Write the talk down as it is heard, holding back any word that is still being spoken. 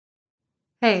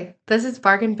Hey, this is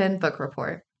Bargain Bin Book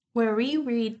Report. where we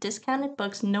read discounted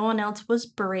books no one else was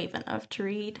brave enough to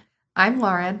read. I'm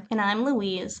Lauren. And I'm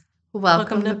Louise.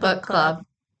 Welcome Welcome to to Book Book Club. Club.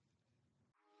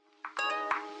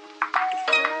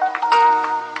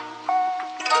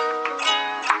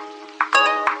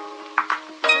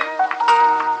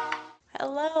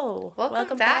 Hello. Welcome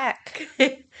Welcome back.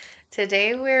 back.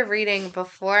 Today we're reading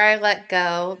Before I Let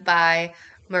Go by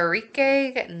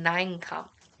Marieke Nijkamp.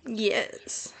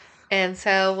 Yes. And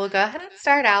so we'll go ahead and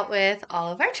start out with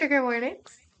all of our trigger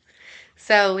warnings.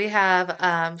 So we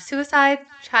have suicide,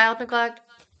 child neglect,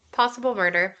 possible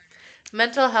murder,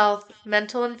 mental health,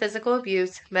 mental and physical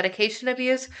abuse, medication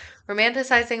abuse,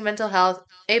 romanticizing mental health,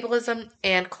 ableism,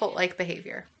 and cult-like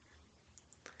behavior.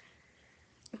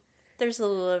 There's a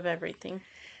little of everything.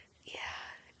 Yeah,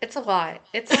 it's a lot.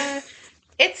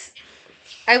 It's,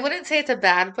 I wouldn't say it's a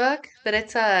bad book, but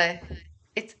it's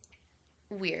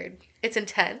weird. It's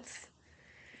intense,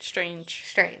 Strange.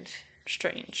 strange,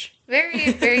 Strange.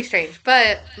 very, very strange.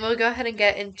 But we'll go ahead and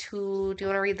get into, do you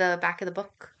want to read the back of the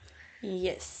book?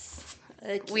 Yes.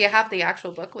 We Okay. have the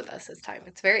actual book with us this time.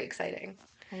 It's very exciting.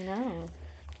 I know.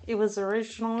 It was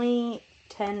originally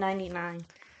 $10.99.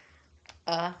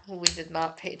 We did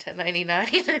not pay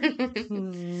 10.99.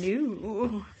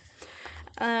 No.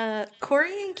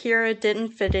 Corey and Kira didn't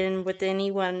fit in with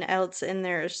anyone else in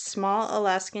their small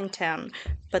Alaskan town,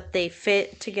 but they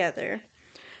fit together.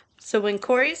 So when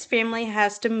Corey's family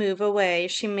has to move away,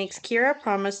 she makes Kira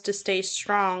promise to stay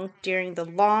strong during the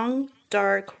long,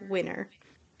 dark winter.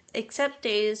 Except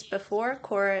days before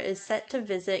Cora is set to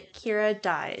visit, Kira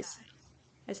dies.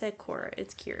 I said Cora,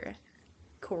 it's Kira.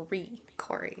 Corey.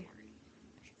 Corey,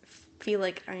 Feel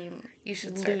like I'm you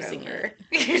should start losing over.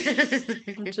 it.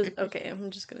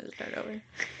 I'm just gonna start over.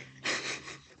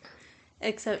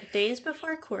 Except days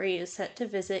before Corey is set to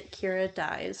visit, Kira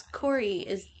dies. Corey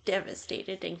is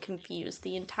devastated and confused.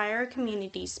 The entire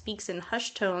community speaks in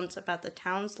hushed tones about the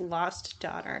town's lost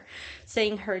daughter,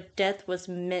 saying her death was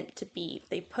meant to be.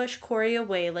 They push Corey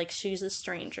away like she's a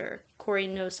stranger. Corey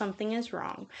knows something is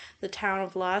wrong. The town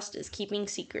of Lost is keeping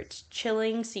secrets,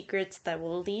 chilling secrets that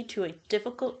will lead to a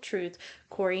difficult truth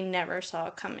Corey never saw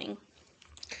coming.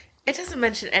 It doesn't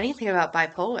mention anything about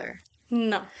bipolar.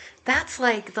 No. That's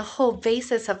like the whole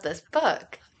basis of this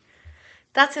book.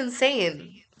 That's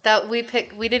insane. That we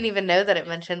didn't even know that it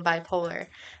mentioned bipolar.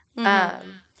 Mm-hmm.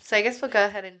 So I guess we'll go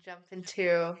ahead and jump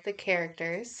into the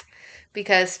characters.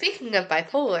 Because speaking of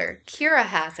bipolar, Kira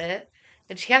has it,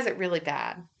 and she has it really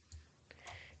bad.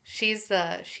 She's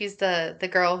the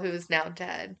girl who's now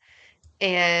dead.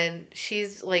 And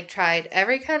she's like tried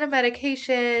every kind of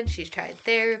medication, she's tried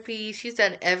therapy, she's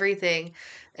done everything,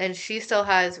 and she still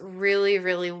has really,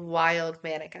 really wild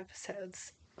manic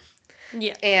episodes.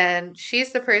 Yeah. And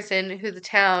she's the person who the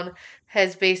town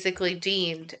has basically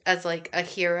deemed as like a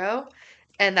hero.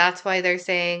 And that's why they're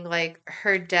saying like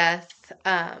her death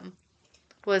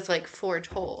was like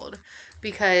foretold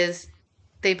because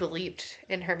they believed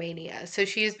in her mania. So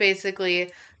she's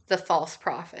basically the false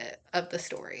prophet of the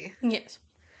story. Yes.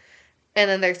 And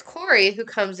then there's Corey who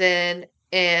comes in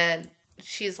and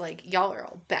she's like, y'all are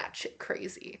all batshit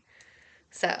crazy.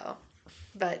 So,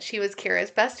 but she was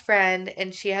Kira's best friend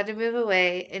and she had to move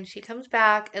away and she comes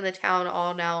back and the town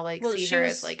all now like Well, see her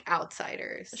as like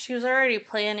outsiders. she was already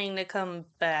planning to come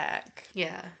back.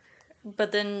 Yeah.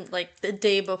 But then, like, the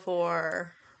day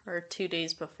before, or 2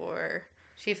 days before,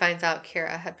 She finds out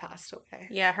Kira had passed away.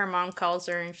 yeah, her mom calls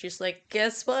her and she's like,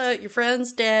 guess what? Your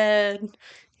friend's dead.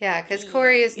 Yeah, because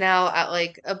Corey is now at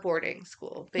like a boarding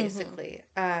school, Mm-hmm. basically.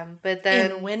 But In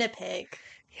then, Winnipeg.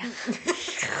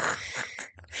 yeah.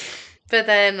 But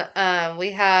then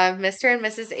we have Mr. and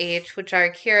Mrs. H, which are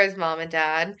Kira's mom and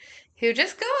dad, who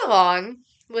just go along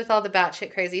with all the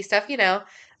batshit crazy stuff,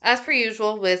 as per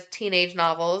usual with teenage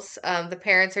novels. The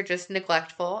parents are just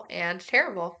neglectful and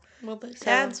terrible. Well, the So,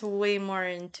 dad's way more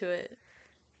into it.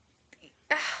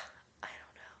 I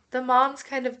don't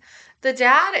know. The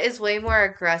dad is way more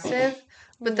aggressive,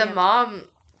 but the Yeah. mom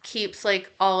keeps like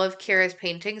all of Kira's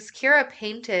paintings. Kira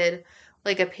painted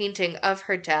like a painting of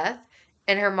her death,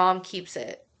 and her mom keeps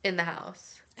it in the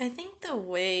house. I think the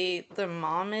way the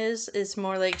mom is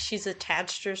more like she's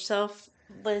attached herself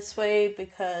this way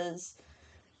because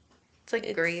It's like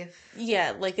it's, grief.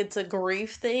 yeah, like it's a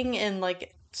grief thing and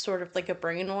like sort of like a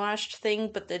brainwashed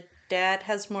thing, but the dad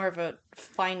has more of a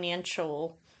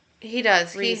financial He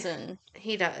does. reason.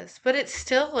 He does. But it's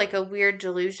still like a weird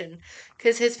delusion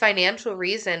because his financial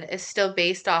reason is still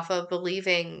based off of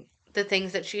believing the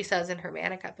things that she says in her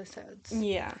manic episodes.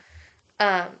 Yeah.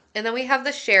 And then we have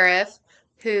the sheriff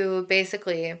who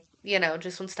basically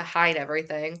just wants to hide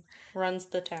everything. Runs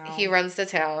the He town. runs the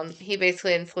town. He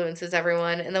basically influences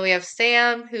everyone. And then we have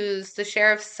Sam, who's the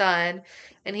sheriff's son,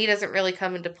 and he doesn't really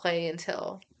come into play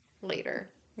until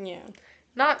later. Yeah.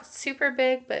 Not super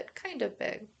big, but kind of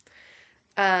big.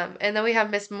 And then we have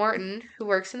Miss Morton, who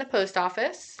works in the post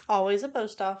office. Always a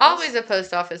post Always office. a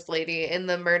post office lady in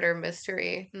the murder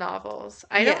mystery novels.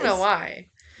 I don't know Yes. why.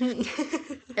 And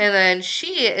then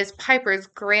she is Piper's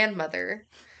grandmother.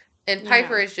 And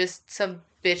Piper Yeah. is just some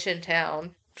bitch in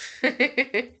town.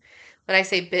 When I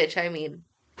say bitch, I mean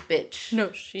bitch.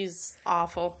 No, she's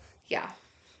awful. Yeah.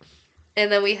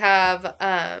 And then we have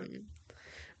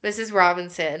Mrs.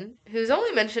 Robinson, who's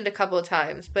only mentioned a couple of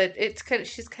times, but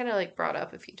she's kind of like brought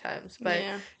up a few times. But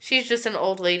Yeah. she's just an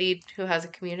old lady who has a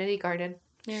community garden.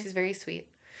 Yeah. She's very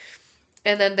sweet.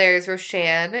 And then there's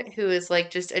Roshan, who is like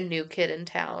just a new kid in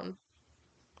town.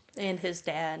 And his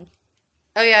dad.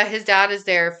 Oh yeah, his dad is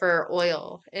there for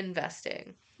oil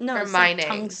investing No, or it's like mining.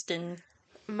 tungsten.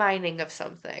 Mining of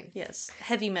something. Yes.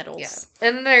 Heavy Yeah. metals.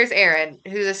 And then there's Aaron,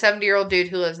 who's a 70-year-old dude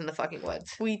who lives in the fucking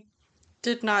woods. We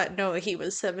did not know he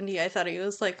was 70. I thought he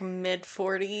was like mid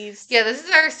 40s. Yeah, this is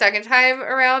our second time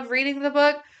around reading the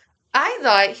book. I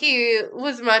thought he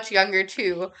was much younger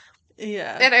too.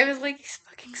 Yeah. And I was like, he's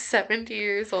fucking 70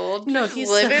 years old. No, Just he's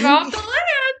living 70. off the land.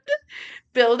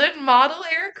 Building model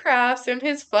aircrafts in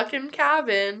his fucking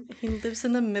cabin. He lives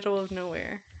in the middle of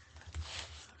nowhere.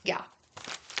 Yeah.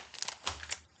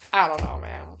 I don't know,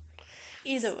 man.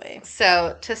 Either way.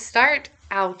 So, to start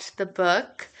out the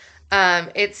book,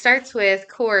 it starts with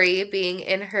Corey being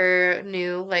in her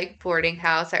new, like, boarding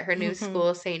house at her new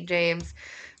school, St. James.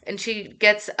 And she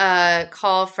gets a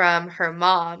call from her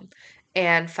mom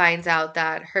and finds out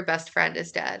that her best friend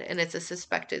is dead and it's a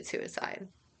suspected suicide.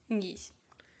 Yes.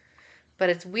 But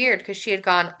it's weird because she had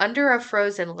gone under a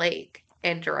frozen lake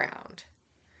and drowned.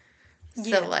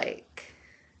 Yeah. So, like,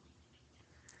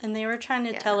 And they were trying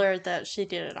to Yeah. tell her that she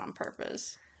did it on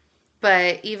purpose.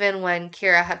 but even when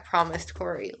Kira had promised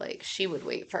Corey, like, she would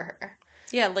wait for her.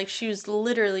 Yeah, like she was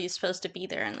literally supposed to be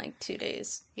there in like 2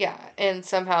 days. Yeah, and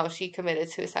somehow she committed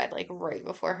suicide, like, right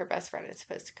before her best friend is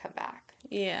supposed to come back.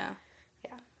 Yeah.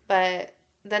 Yeah. But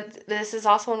then this is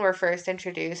also when we're first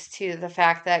introduced to the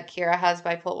fact that Kira has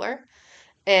bipolar,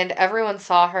 and everyone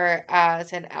saw her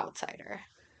as an outsider.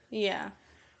 Yeah.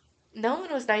 No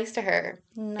one was nice to her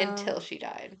No. until she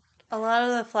died. A lot of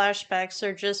the flashbacks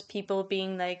are just people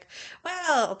being like,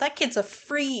 "Wow, that kid's a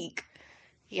freak."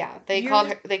 Yeah, they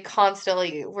You're-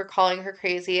 constantly were calling her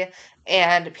crazy,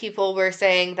 and people were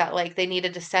saying that, like, they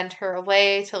needed to send her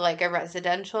away to, like, a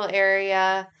residential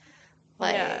area,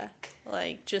 Yeah.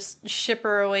 Like just ship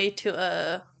her away to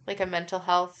a like a mental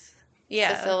health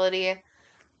facility.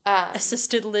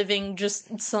 assisted living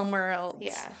just somewhere else.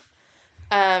 Yeah.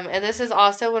 And this is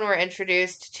also when we're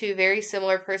introduced to very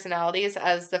similar personalities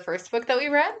as the first book that we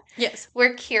read, Yes.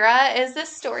 where Kira is the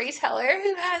storyteller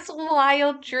who has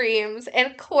wild dreams,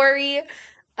 and Corey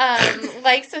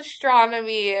likes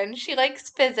astronomy, and she likes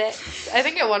physics. I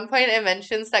think at one point it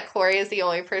mentions that Corey is the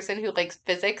only person who likes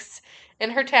physics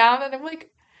in her town, and I'm like,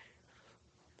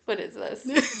 what is this?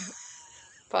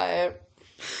 But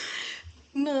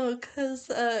No, because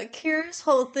Kira's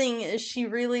whole thing is she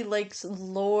really likes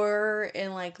lore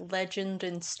and like legend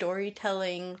and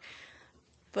storytelling,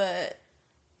 but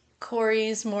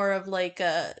Corey's more of like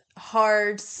a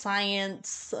hard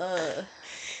science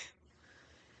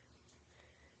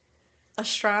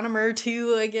astronomer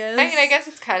too, I guess. I mean, I guess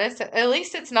it's kind of, at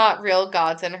least it's not real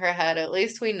gods in her head. At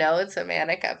least we know it's a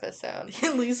manic episode.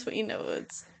 At least we know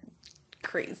it's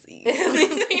crazy. At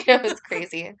least we know it's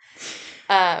crazy.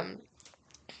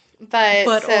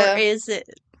 But or is it?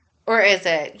 Or is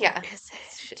it? Yeah. Or is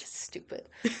it? Shit's stupid.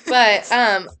 But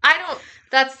I don't.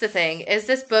 That's the thing. Is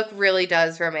this book really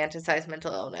does romanticize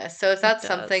mental illness? So if that's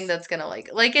something that's gonna like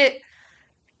it.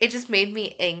 It just made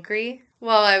me angry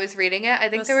while I was reading it. I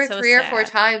think there were so 3 or 4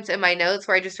 sad. times in my notes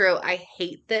where I just wrote, "I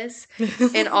hate this"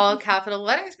 in all capital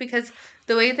letters, because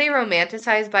the way they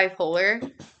romanticize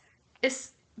bipolar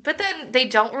is. But then they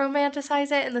don't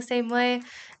romanticize it in the same way.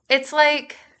 It's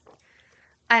like,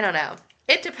 I don't know.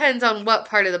 It depends on what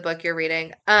part of the book you're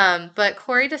reading. But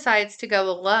Corey decides to go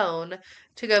alone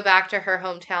to go back to her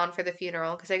hometown for the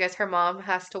funeral because I guess her mom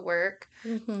has to work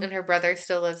Mhm. and her brother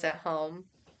still lives at home.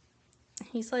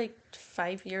 He's like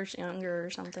 5 years younger or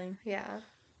something. Yeah.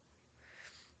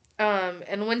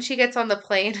 And when she gets on the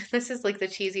plane, this is like the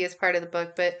cheesiest part of the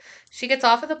book, but she gets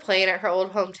off of the plane at her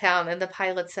old hometown and the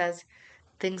pilot says,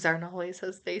 things aren't always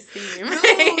as they seem. No,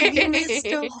 you missed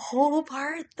a whole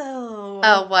part though.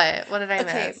 Oh, what? What did I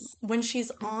Okay, miss? when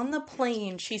she's on the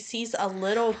plane, she sees a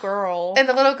little girl. And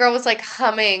the little girl was like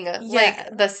humming like Yeah,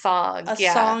 the song. a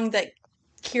Yeah. song that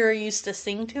Kira used to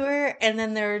sing to her, and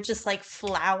then there are just like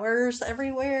flowers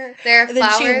everywhere. There are And then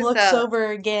she flowers looks though.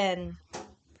 over again,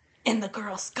 and the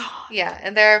girl's gone. Yeah,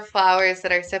 and there are flowers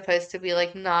that are supposed to be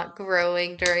like not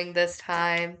growing during this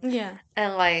time. Yeah.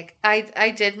 And like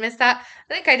I did miss that.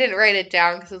 I think I didn't write it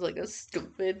down because I was like, "That's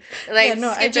stupid," and Yeah, I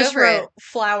no, I skipped just over it. wrote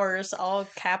flowers, all I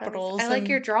capitals, like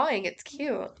your and drawing. It's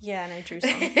cute. yeah, and I drew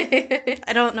some.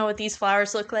 I don't know what these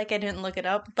flowers look like. I didn't look it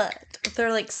up, but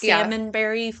they're like Yeah.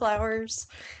 salmonberry flowers.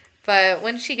 But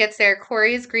when she gets there,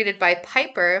 Corey is greeted by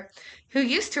Piper, who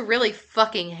used to really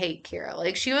fucking hate Kira.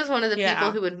 Like, she was one of the people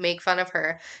Yeah. who would make fun of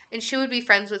her, and she would be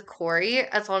friends with Corey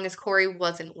as long as Corey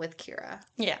wasn't with Kira.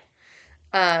 Yeah.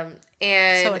 Um, So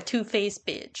a and two-faced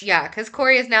bitch. yeah, because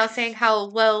Corey is now saying how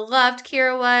well loved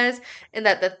Kira was, and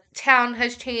that the town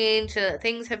has changed, and that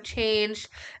things have changed,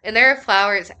 and there are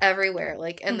flowers everywhere,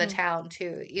 like in the Mhm. town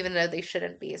too, even though they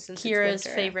shouldn't be since Kira's it's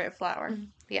winter. favorite flower.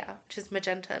 Yeah, which is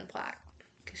magenta and black,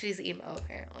 because she's emo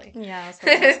apparently. Yeah, that's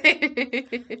what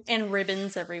it was. And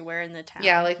ribbons everywhere in the town.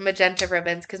 Yeah, like magenta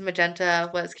ribbons, because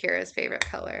magenta was Kira's favorite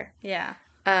color. Yeah.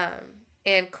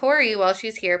 And Corey, while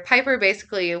she's here, Piper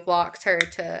basically walks her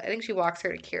to, I think she walks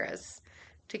her to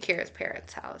Kira's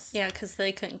parents' house. Yeah, because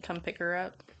they couldn't come pick her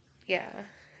up. Yeah.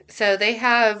 So there's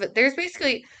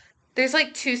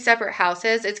like two separate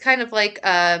houses. It's kind of like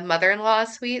a mother-in-law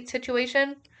suite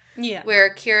situation Yeah.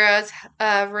 where Kira's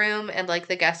room and like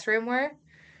the guest room were.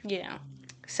 Yeah.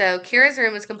 So Kira's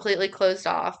room is completely closed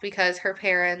off because her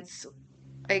parents,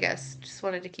 I guess, just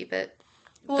wanted to keep it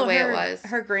the way it was.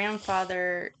 Her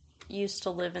grandfather used to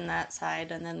live in that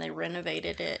side, and then they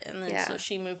renovated it, and then so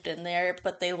she moved in there,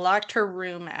 but they locked her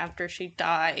room after she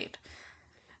died.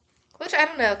 Which, I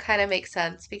don't know, kind of makes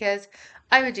sense because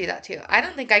I would do that too. I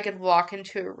don't think I could walk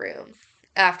into a room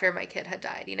after my kid had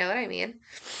died. You know what I mean?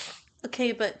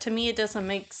 Okay, but to me it doesn't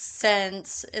make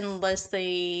sense unless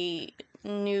they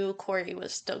knew Corey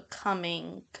was still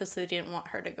coming, because they didn't want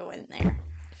her to go in there.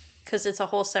 Because it's a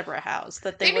whole separate house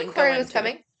that they They knew wouldn't Corey go was into.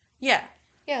 coming. Yeah.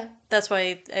 Yeah. That's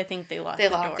why I think they locked They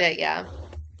the locked door. it, yeah.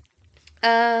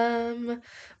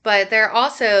 But they're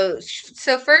also,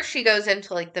 so first she goes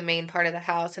into like the main part of the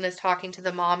house and is talking to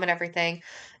the mom and everything.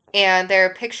 And there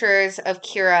are pictures of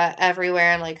Kira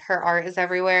everywhere, and like her art is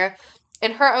everywhere.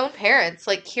 And her own parents,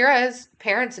 like Kira's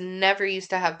parents never used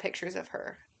to have pictures of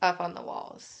her up on the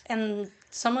walls. And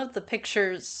some of the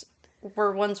pictures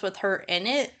were ones with her in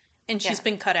it, and she's Yeah.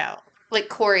 been cut out. Like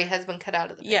Corey has been cut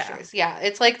out of the Yeah. pictures. Yeah.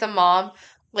 It's like the mom,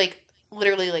 like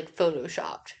literally like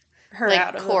photoshopped Her like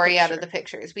out of Corey the out of picture. the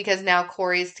pictures because now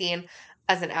Corey's seen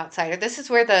as an outsider. This is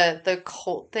where the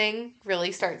cult thing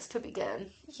really starts to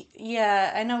begin.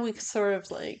 Yeah, I know we sort of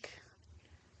like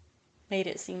made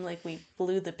it seem like we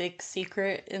blew the big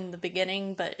secret in the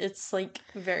beginning, but it's like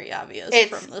very obvious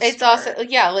from the It's start. also,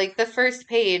 yeah, like the first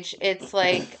page, it's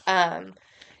like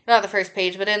not the first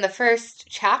page, but in the first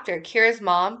chapter, Kira's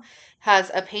mom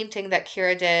has a painting that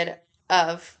Kira did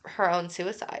of her own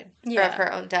suicide or of Yeah.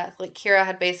 her own death. Like Kira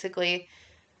had basically,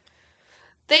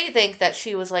 they think that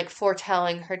she was like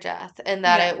foretelling her death and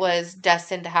that Yeah. it was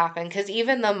destined to happen because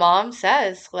even the mom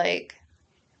says like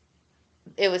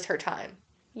it was her time.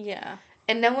 Yeah.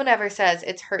 And no one ever says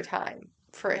it's her time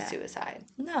for a Yeah. suicide.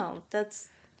 No, that's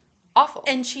Awful.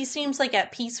 and she seems like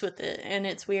at peace with it, and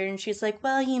it's weird, and she's like,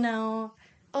 well, you know,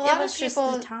 A it lot was of just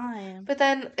people, the time. but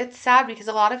then it's sad because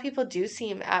a lot of people do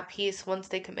seem at peace once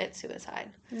they commit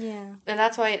suicide. Yeah. And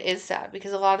that's why it is sad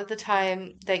because a lot of the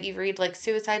time that you read like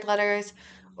suicide letters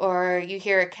or you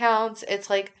hear accounts, it's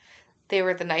like they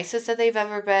were the nicest that they've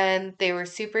ever been. They were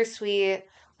super sweet.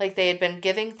 Like they had been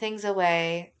giving things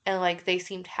away and like they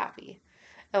seemed happy.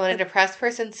 And when a depressed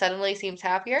person suddenly seems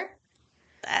happier,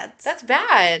 that's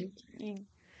bad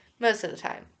most of the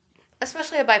time,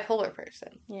 especially a bipolar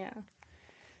person. Yeah.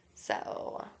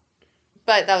 So,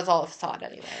 but that was all a facade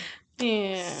anyway.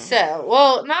 Yeah. So,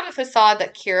 well, not a facade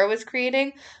that Kira was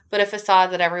creating, but a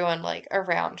facade that everyone like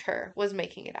around her was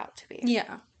making it out to be.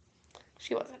 Yeah.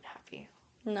 She wasn't happy.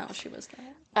 No, she was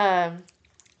not.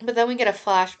 But then we get a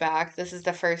flashback. This is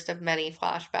the first of many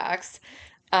flashbacks.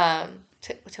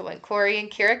 To when Corey and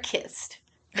Kira kissed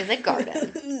in the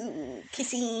garden.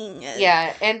 Kissing.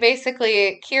 Yeah, and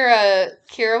basically Kira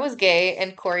was gay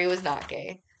and Corey was not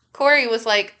gay. Corey was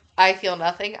like, I feel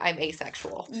nothing, I'm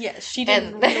asexual. Yes, she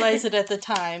didn't realize it at the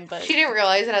time, but She didn't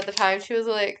realize it at the time. She was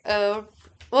like, oh,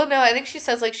 well, no, I think she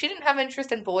says like she didn't have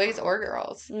interest in boys or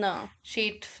girls. no.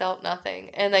 She felt nothing.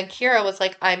 And then Kira was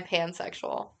like, I'm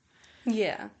pansexual.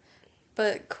 Yeah.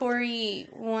 But Corey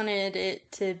wanted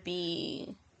it to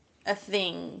be a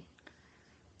thing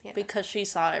Yeah. because she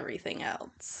saw everything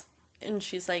else. And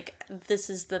she's like, this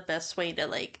is the best way to,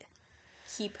 like,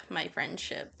 keep my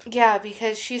friendship. Yeah,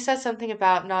 because she says something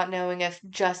about not knowing if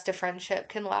just a friendship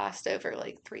can last over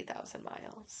like 3,000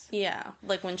 miles. Yeah,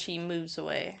 like when she moves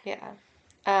away. Yeah.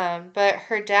 But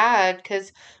her dad,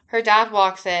 because her dad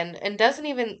walks in and doesn't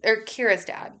even, or Kira's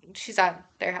dad, she's at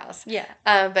their house. Yeah.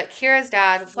 But Kira's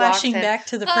dad walks Flashing in, back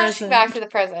to the flashing present. back to the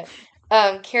present.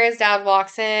 Kira's dad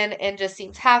walks in and just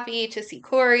seems happy to see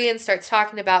Corey and starts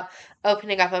talking about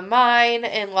opening up a mine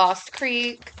in Lost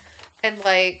Creek and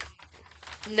like,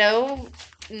 no,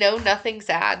 no, nothing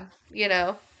sad, you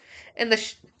know? And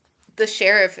the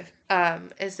sheriff,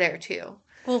 is there too.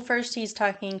 Well, first he's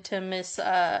talking to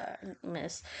Mr.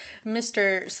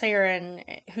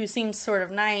 Saren, who seems sort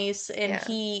of nice, and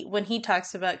Yeah. when he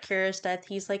talks about Kira's death,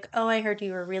 he's like, "Oh, I heard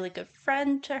you were a really good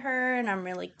friend to her, and I'm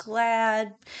really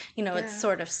glad. You know, it's Yeah.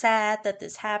 sort of sad that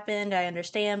this happened. I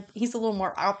understand." He's a little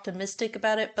more optimistic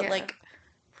about it, but Yeah. like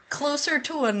closer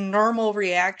to a normal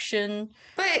reaction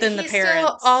But than the he still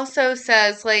parents. also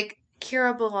says, like,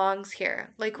 Kira belongs here.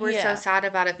 Like, we're so Yeah, sad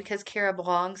about it because Kira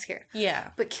belongs here.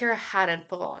 yeah. But Kira hadn't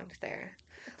belonged there.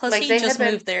 Plus, Like, he they had just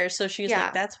been, moved there, so she was like,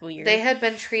 yeah, "That's they weird." had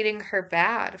been treating her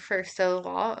bad for so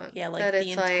long Yeah, that like the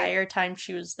it's like, entire time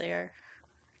she was there.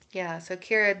 yeah, so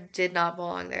Kira did not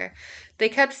belong there. They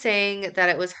kept saying that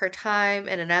it was her time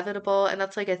and inevitable, and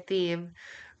that's like a theme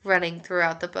running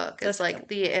throughout the book. It's That's like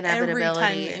the every time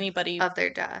inevitability anybody of their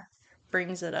death.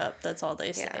 brings it up, that's all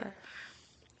they say.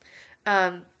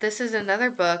 Yeah. This is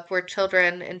another book where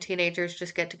children and teenagers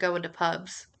just get to go into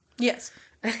pubs. Yes.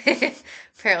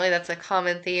 Apparently, that's a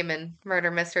common theme in murder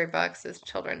mystery books is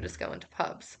children just go into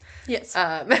pubs. Yes.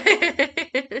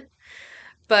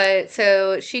 But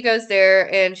so she goes there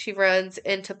and she runs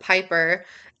into Piper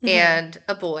Hmm. and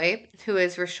a boy who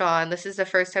is Rashawn. This is the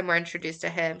first time we're introduced to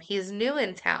him. He's new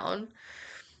in town.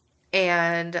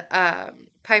 And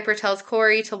Piper tells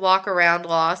Corey to walk around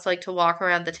Lost, like to walk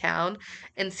around the town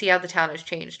and see how the town has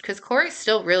changed. Because Corey's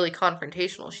still really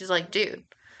confrontational. She's like, dude,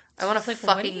 I want to She's like,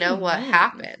 what do fucking you know what mean?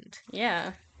 happened.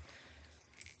 Yeah.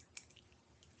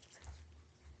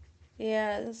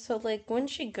 Yeah, so like when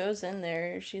she goes in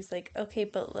there, she's like, okay,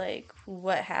 but like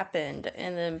what happened?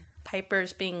 And then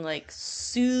Piper's being like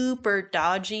super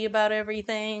dodgy about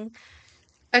everything.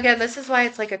 Again, this is why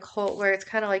it's like a cult where it's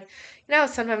kind of like,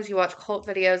 sometimes you watch cult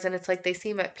videos and it's like they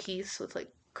seem at peace with like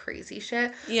crazy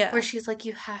shit. Where Yeah. she's like,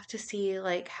 you have to see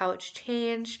like how it's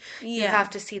changed. You Yeah. have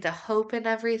to see the hope in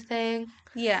everything.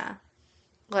 Yeah.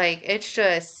 Like it's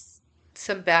just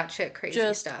some batshit crazy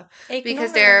Just stuff. Because ignore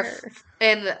they're her.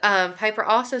 and Piper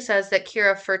also says that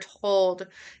Kira foretold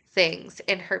things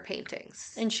in her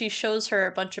paintings. And she shows her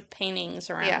a bunch of paintings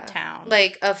around Yeah. town.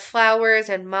 Like of flowers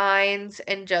and mines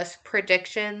and just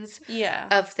predictions Yeah.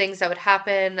 of things that would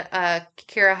happen.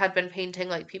 Kira had been painting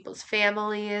like people's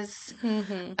families.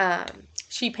 Hmm. Um,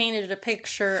 She painted a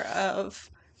picture of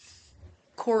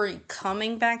Corey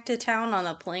coming back to town on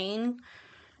a plane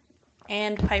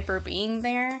and Piper being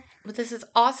there. but this is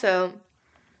also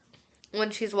when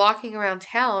she's walking around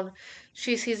town,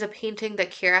 she sees a painting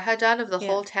that Kira had done of the Yeah.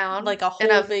 whole town Like a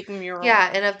and whole of big mural. yeah,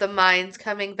 and of the mines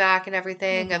coming back and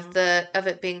everything, Hmm. of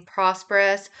it being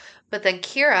prosperous. But then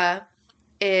Kira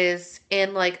is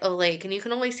in like a lake and you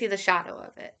can only see the shadow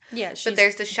of it. Yeah, But she's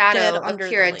there's the dead shadow of under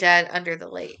the Kira lake. dead under the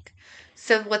lake.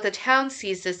 So what the town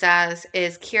sees this as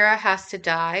is Kira has to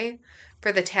die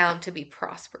for the town to be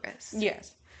prosperous,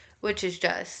 Yes. which is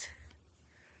just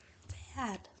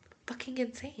Sad. fucking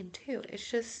insane too.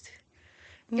 It's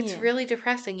Yeah. really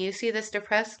depressing. You see this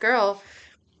depressed girl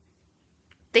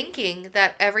thinking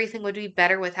that everything would be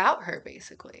better without her,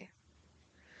 basically.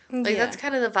 Like Yeah. that's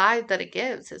kind of the vibe that it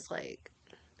gives. Is like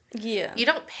Yeah. you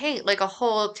don't paint like a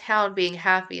whole town being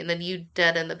happy and then you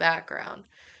dead in the background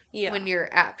Yeah. when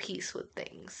you're at peace with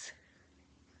things.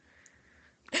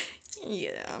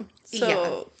 Yeah. Yeah.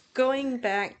 So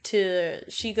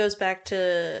she goes back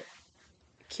to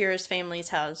Kira's family's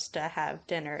house to have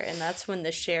dinner, and that's when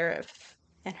the sheriff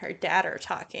and her dad are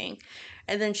talking.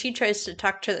 And then she tries to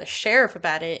talk to the sheriff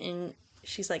about it, and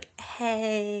she's like,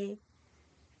 hey,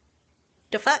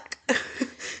 the fuck?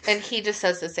 And he just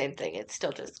says the same thing. It's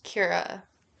still just Kira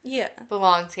Yeah.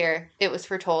 belongs here. It was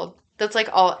foretold. That's like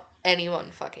all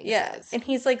anyone fucking Yeah. says. And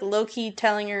he's like low key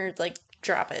telling her, like,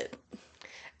 drop it.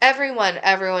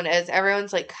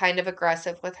 Everyone's like kind of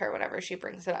aggressive with her whenever she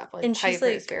brings it up. Like And she's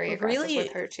Piper's like, very aggressive with really,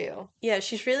 her too. yeah,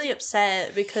 she's really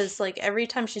upset because, like, every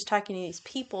time she's talking to these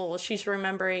people, she's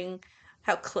remembering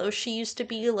how close she used to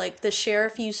be. Like, the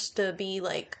sheriff used to be,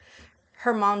 like,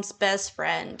 her mom's best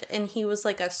friend, and he was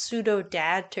like a pseudo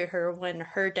dad to her when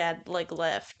her dad like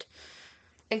left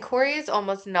And Corey is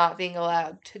almost not being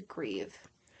allowed to grieve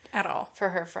at all. for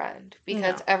her friend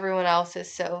because No. everyone else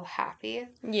is so happy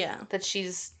Yeah. that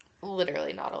she's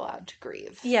literally not allowed to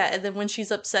grieve. Yeah, and then when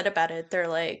she's upset about it, they're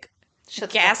like Shut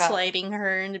the fuck up. gaslighting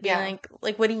her and being Yeah.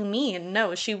 like, what do you mean?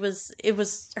 No, it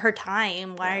was her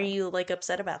time. Why are Yeah. you like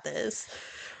upset about this?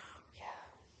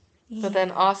 But then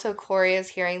Yeah. also Corey is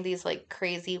hearing these like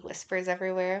crazy whispers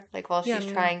everywhere, like while Yeah,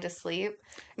 she's trying to sleep.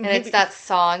 And it's maybe. that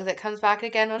song that comes back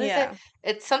again. What is it? Yeah.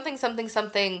 It's something, something,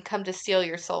 something, come to steal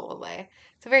your soul away.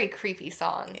 It's a very creepy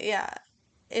song. Yeah.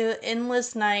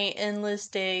 Endless night, endless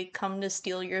day, come to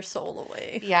steal your soul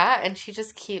away. Yeah, and she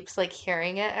just keeps like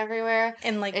hearing it everywhere.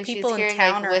 And like And she's people in hearing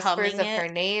like town are whispers humming of her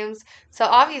it. names. So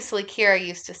obviously Kira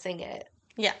used to sing it.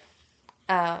 Yeah.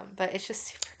 But it's just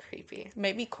super creepy.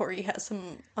 Maybe Corey has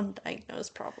some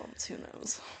undiagnosed problems. Who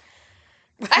knows?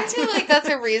 I feel like that's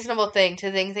a reasonable thing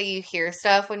to think that you hear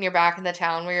stuff when you're back in the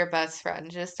town where your best friend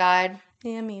just died.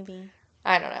 Yeah, maybe.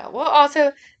 I don't know. Well,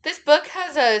 also, this book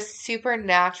has a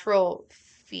supernatural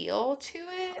feel to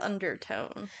it.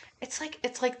 Undertone. It's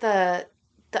like the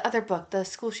other book, the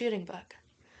school shooting book.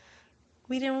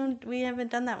 We haven't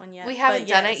done that one yet. We haven't but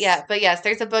done it yes. yet, but yes,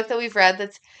 there's a book that we've read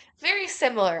that's very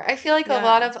similar. I feel like a Yeah.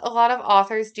 lot of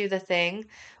authors do the thing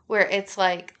where it's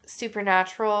like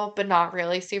supernatural but not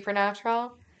really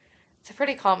supernatural. It's a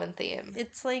pretty common theme.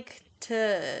 It's like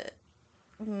to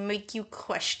make you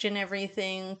question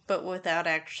everything, but without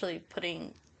actually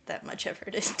putting that much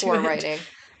effort into Poor it. writing.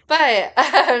 But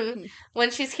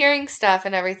when she's hearing stuff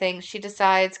and everything, she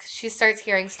decides, 'cause she starts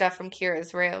hearing stuff from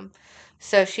Kira's room.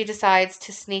 So she decides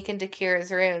to sneak into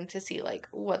Kira's room to see, like,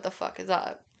 what the fuck is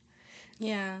up.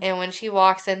 Yeah. And when she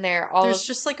walks in there, all There's of,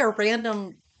 just like a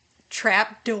random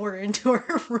trap door into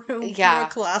her room through a yeah,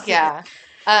 closet. yeah.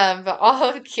 But all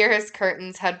of Kira's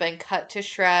curtains had been cut to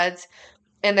shreds,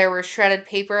 and there were shredded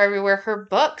paper everywhere. Her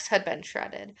books had been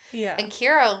shredded. Yeah. And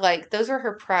Kira, like, those were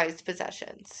her prized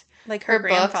possessions. Like Her her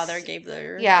grandfather books, gave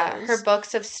her yeah, her those.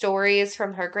 books of stories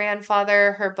from her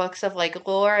grandfather, her books of like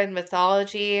lore and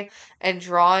mythology and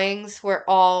drawings were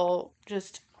all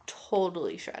just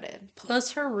totally shredded.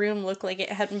 Plus her room looked like it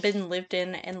hadn't been lived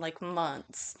in like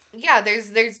months. Yeah,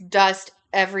 there's dust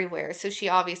everywhere, so she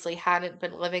obviously hadn't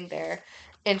been living there.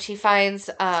 And she finds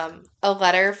a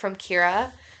letter from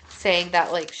Kira saying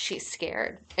that like she's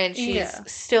scared and Yeah.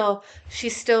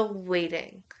 she's still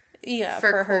waiting Yeah, for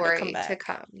for her to come Corey to back.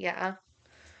 come. Yeah.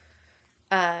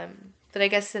 But I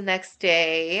guess the next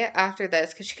day after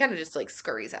this, because she kind of just like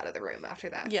scurries out of the room after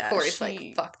that. Yeah, Corey's like,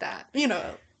 she, fuck that.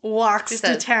 walks She to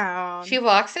says town. she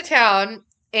walks to town,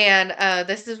 and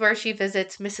this is where she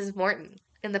visits Mrs. Morton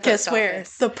in the Guess post where?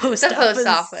 office. The post The office. post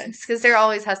office, because there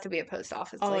always has to be a post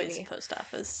office Always lady, post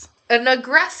office. an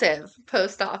aggressive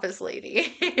post office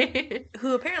lady,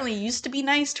 Who apparently used to be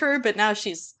nice to her, but now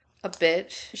she's a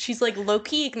bitch. like low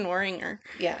key ignoring her.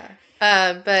 Yeah.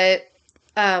 But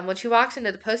when she walks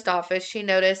into the post office, she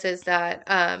notices that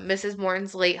Mrs.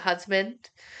 Morton's late husband,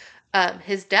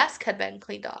 his desk had been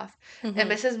cleaned off. And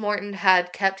Mm-hmm. Mrs. Morton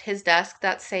had kept his desk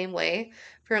that same way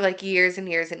for like years and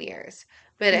years and years.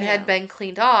 But it had Yeah. been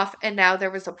cleaned off, and now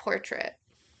there was a portrait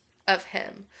of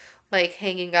him, like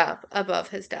hanging up above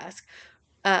his desk.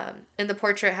 And the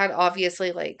portrait had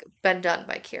obviously like been done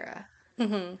by Kira.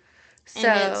 Mm-hmm.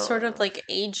 And it sort of So like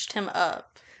aged him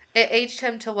up. it aged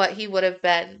him to what he would have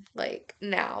been like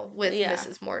now with Yeah.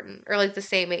 Mrs. Morton, or like the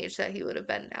same age that he would have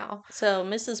been now. So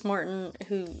Mrs. Morton,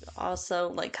 who also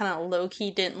like kind of low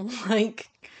key didn't like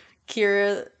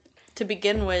Kira to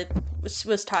begin with,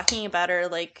 was talking about her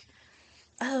like,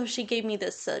 oh, she gave me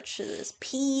this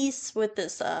piece with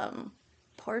this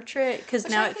portrait because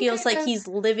Which now I it can feels kind like of, he's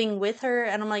living with her,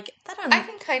 and I'm like, I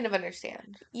can kind of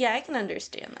understand. yeah, I can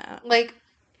understand that. Like,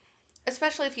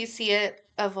 especially if you see it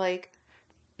of like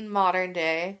modern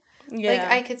day. Like, Yeah.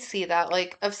 I could see that,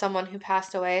 like, of someone who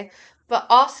passed away. But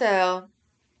also,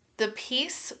 the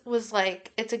piece was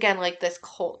like, it's again like this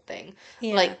cult thing.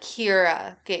 Yeah. Like,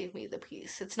 Kira gave me the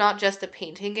piece. It's not just the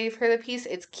painting gave her the piece,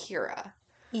 it's Kira.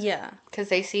 Yeah. Because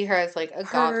they see her as like a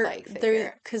godlike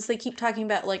figure. Because they keep talking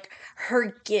about like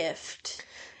her gift.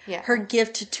 Yeah. Her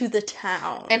gift to the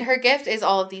town. And her gift is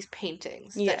all of these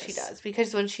paintings that she Yes. does.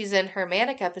 Because when she's in her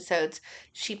manic episodes,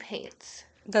 she paints.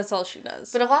 That's all she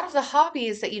does. But a lot of the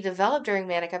hobbies that you develop during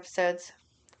manic episodes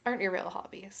aren't your real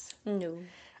hobbies. No.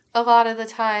 A lot of the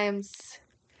times,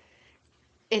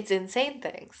 it's insane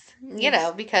things. You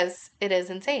know, because it is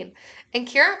insane. And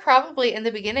Kira probably in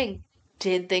the beginning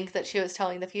did think that she was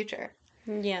telling the future.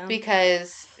 Yeah.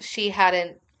 Because she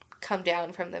hadn't come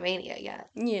down from the mania yet.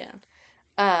 Yeah.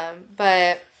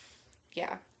 But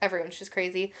yeah, everyone's just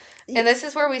crazy. And this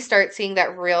is where we start seeing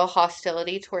that real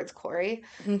hostility towards Corey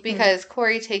because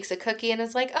Corey takes a cookie and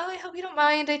is like, "Oh, I hope you don't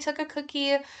mind. I took a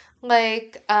cookie.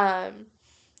 Like, I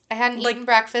hadn't eaten Like,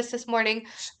 breakfast this morning."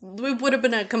 it would have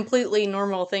been a completely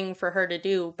normal thing for her to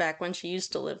do back when she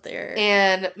used to live there.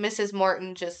 And Mrs.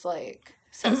 Morton just like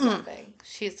says nothing.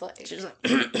 She's She's like,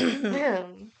 like,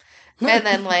 and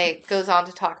then like goes on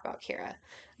to talk about Kira.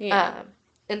 yeah. Um,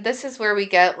 and this is where we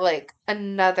get like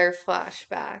another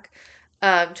flashback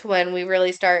to when we really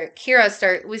we start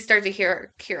to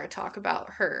hear Kira talk about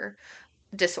her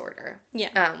disorder,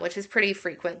 Yeah. which is pretty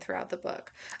frequent throughout the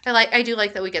book. I do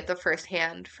like that we get the first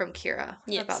hand from Kira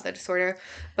Yes. about the disorder,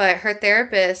 but her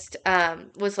therapist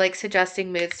was like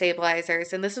suggesting mood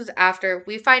stabilizers, and this was after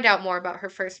we find out more about her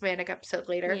first manic episode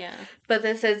later. Yeah. But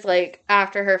this is like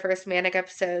after her first manic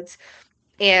episodes,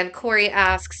 and Corey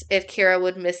asks if Kira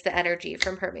would miss the energy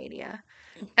from her mania,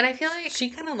 and I feel like She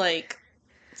kind of like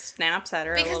snaps at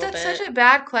her a because little that's bit. such a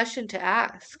bad question to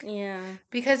ask. Yeah.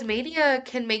 Because mania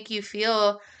can make you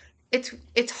feel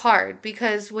it's hard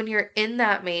because when you're in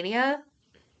that mania,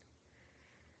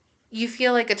 you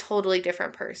feel like a totally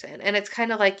different person. And it's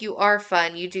kind of like you are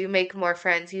fun, you do make more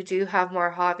friends, you do have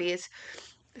more hobbies.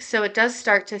 So it does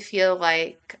start to feel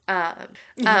like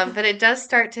but it does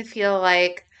start to feel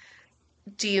like,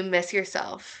 do you miss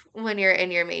yourself when you're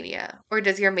in your mania? Or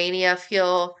does your mania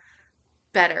feel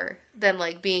better than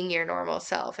like being your normal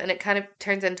self? And it kind of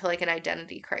turns into like an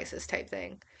identity crisis type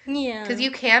thing. Yeah. Because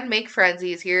you can make friends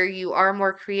easier. You are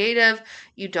more creative.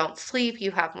 You don't sleep.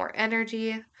 You have more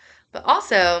energy. But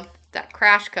also, that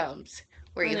crash comes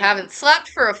where you Yeah. haven't slept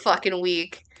for a fucking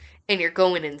week and you're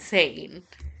going insane.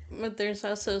 But there's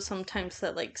also sometimes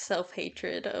that like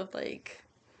self-hatred of like,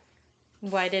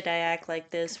 why did I act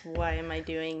like this? Why am I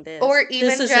doing this? Or even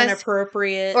this is just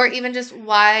inappropriate. Or even just,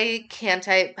 why can't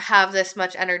I have this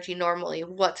much energy normally?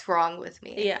 What's wrong with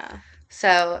me? Yeah.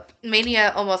 So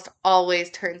mania almost always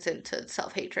turns into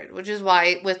self-hatred, which is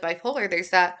why with bipolar there's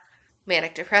that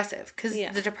manic depressive, because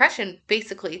Yeah. the depression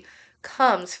basically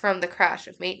comes from the crash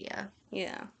of mania.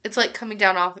 Yeah. It's like coming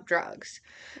down off of drugs,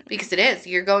 because it is.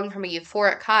 You're going from a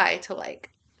euphoric high to like,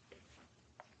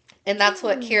 and that's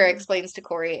what Kira explains to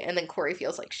Corey, and then Corey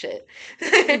feels like shit.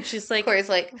 And she's like, Corey's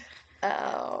like,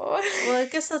 oh. well, I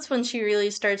guess that's when she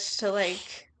really starts to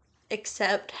like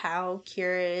accept how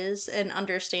Kira is and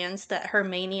understands that her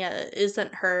mania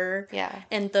isn't her. Yeah.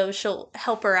 And though she'll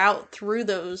help her out through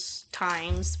those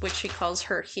times, which she calls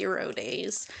her hero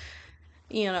days,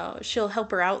 you know, she'll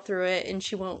help her out through it and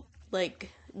she won't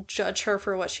like judge her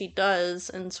for what she does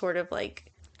and sort of like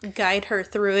guide her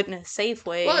through it in a safe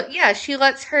way. Well, yeah, she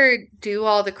lets her do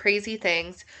all the crazy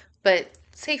things, but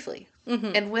safely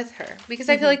and with her, because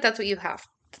I feel like that's what you have.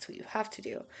 That's what you have to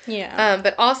do. Yeah.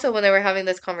 But also when they were having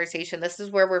this conversation, this is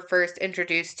where we're first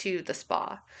introduced to the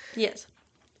spa, Yes.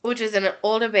 which is an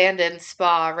old abandoned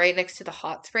spa right next to the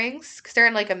hot springs, because they're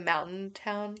in like a mountain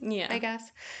town, Yeah. I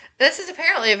guess. This is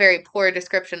apparently a very poor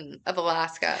description of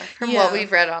Alaska from Yeah. what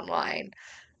we've read online.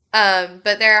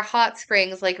 But there are hot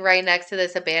springs like right next to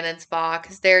this abandoned spa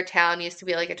because their town used to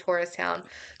be like a tourist town.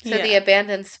 So the Yeah.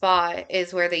 abandoned spa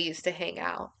is where they used to hang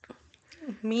out.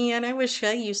 Man, I wish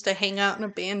I used to hang out in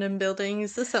abandoned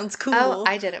buildings. This sounds cool. Oh,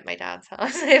 I did at my dad's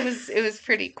house. It was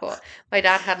pretty cool. My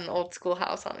dad had an old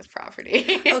schoolhouse on his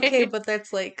property. Okay, but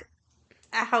that's like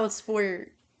a house where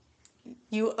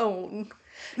you own.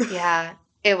 Yeah,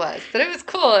 it was. But it was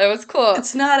cool. It was cool.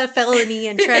 It's not a felony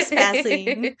and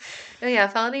trespassing. Oh yeah,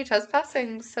 felony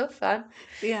trespassing, so fun.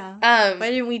 Yeah. Why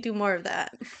didn't we do more of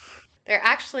that? There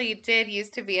actually did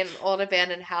used to be an old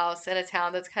abandoned house in a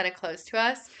town that's kind of close to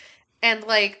us. And,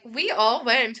 like, we all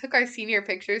went and took our senior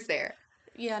pictures there.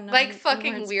 Yeah, no. Like we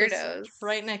fucking weren't supposed- weirdos.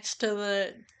 Right next to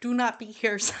the do not be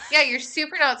here sign. Yeah, you're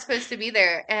super not supposed to be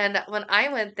there. And when I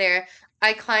went there,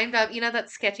 I climbed up, you know that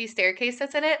sketchy staircase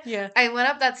that's in it? Yeah. I went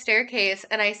up that staircase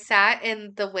and I sat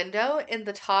in the window in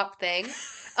the top thing.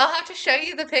 I'll have to show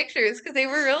you the pictures because they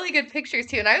were really good pictures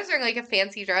too. And I was wearing like a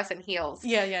fancy dress and heels.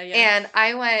 Yeah. And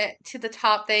I went to the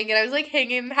top thing and I was like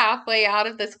hanging halfway out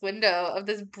of this window of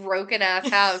this broken ass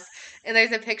house. And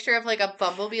there's a picture of like a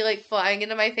bumblebee like flying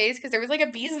into my face because there was like a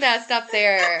bee's nest up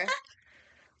there.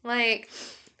 Like,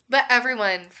 but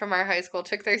everyone from our high school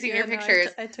took their senior pictures.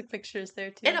 I took pictures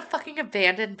there too. In a fucking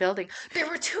abandoned building. There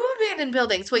were 2 abandoned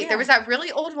buildings. Wait, Yeah. there was that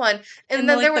really old one. And And,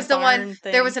 then like, there was the the one, barn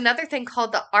there thing. was another thing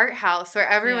called the art house where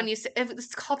everyone Yeah. used to, if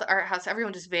it's called the art house,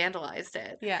 everyone just vandalized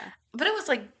it. Yeah. But it was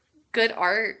like good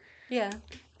art. Yeah.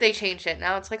 They changed it.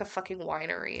 Now it's like a fucking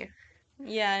winery.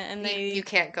 Yeah, and You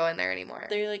can't go in there anymore.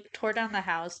 they like tore down the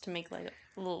house to make like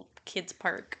a little kids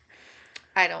park.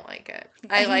 I don't like it.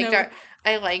 I know.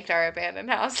 I liked our abandoned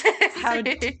houses. How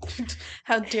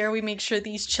how dare we make sure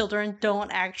these children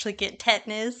don't actually get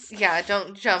tetanus? Yeah,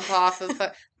 don't jump off of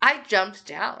I jumped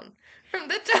down from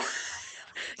the top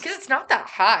because it's not that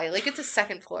high. Like it's a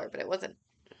second floor, but it wasn't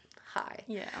high.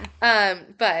 Yeah.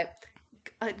 But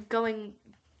going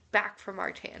back from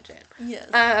our tangent.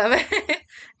 Yes. Um,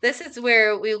 this is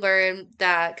where we learn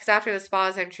that because after the spa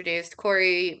is introduced,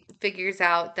 Corey figures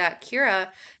out that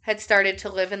Kira had started to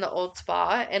live in the old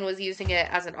spa and was using it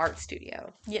as an art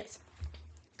studio. Yes.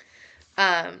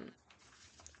 Um,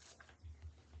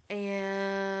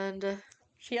 and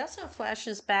She also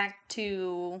flashes back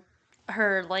to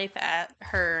her life at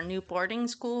her new boarding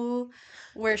school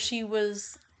where she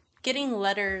was getting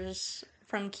letters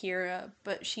from Kira,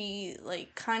 but she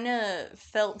like kind of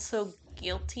felt so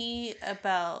guilty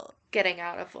about getting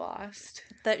out of Lost.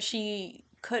 that she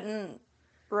couldn't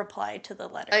reply to the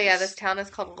letters. Oh yeah, this town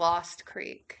is called Lost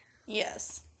Creek.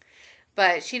 Yes.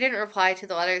 But she didn't reply to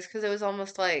the letters because it was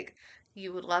almost like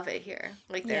you would love it here.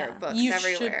 Like there are books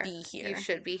everywhere. You should be here. You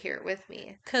should be here with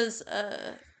me. Because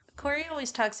Corey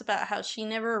always talks about how she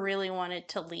never really wanted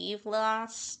to leave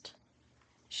Lost.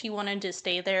 She wanted to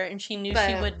stay there, and she knew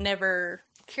she would never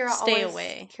stay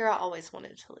away. Kira always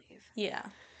wanted to leave. Yeah.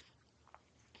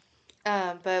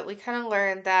 But we kind of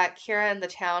learned that Kira and the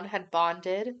town had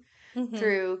bonded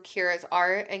through Kira's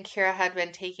art, and Kira had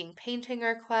been taking painting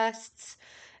requests,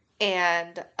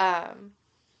 and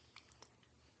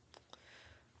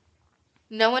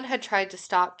no one had tried to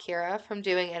stop Kira from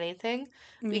doing anything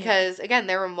because, again,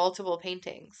 there were multiple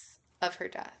paintings of her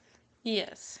death.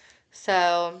 Yes.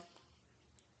 So,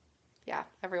 yeah,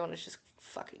 everyone was just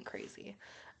fucking crazy.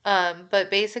 But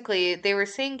basically, they were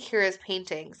seeing Kira's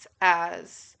paintings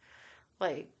as,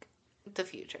 like, the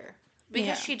future.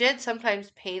 Because she did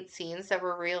sometimes paint scenes that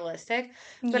were realistic.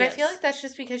 But I feel like that's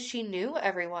just because she knew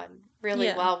everyone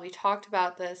really well. We talked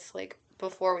about this, like,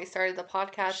 before we started the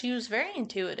podcast. She was very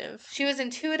intuitive. She was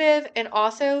intuitive, and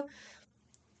also,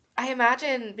 I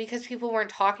imagine because people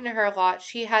weren't talking to her a lot,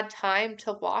 she had time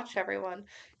to watch everyone.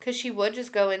 Because she would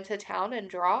just go into town and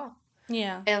draw.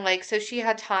 Yeah. And, like, so she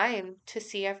had time to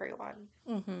see everyone.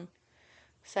 Mm-hmm.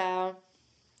 So,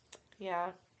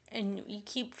 yeah. And you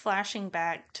keep flashing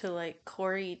back to, like,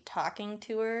 Corey talking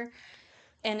to her.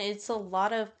 And it's a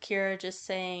lot of Kira just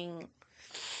saying,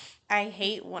 I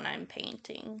hate when I'm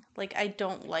painting. Like, I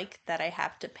don't like that I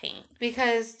have to paint.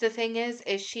 Because the thing is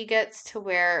she gets to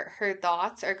where her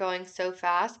thoughts are going so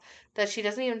fast that she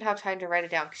doesn't even have time to write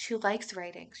it down. Because she likes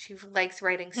writing. She likes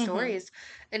writing stories.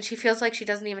 And she feels like she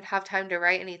doesn't even have time to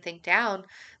write anything down,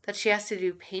 that she has to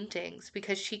do paintings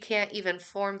because she can't even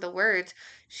form the words.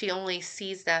 She only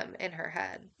sees them in her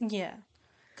head. Yeah.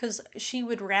 Because she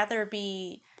would rather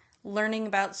be learning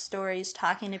about stories,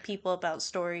 talking to people about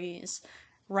stories,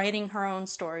 writing her own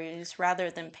stories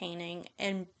rather than painting.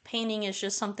 And painting is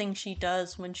just something she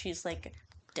does when she's like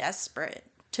desperate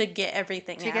to get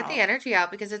everything out. To get the energy out,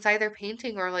 because it's either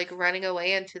painting or like running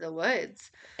away into the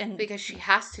woods. And because she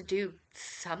has to do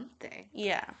something.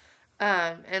 Yeah.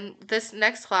 And this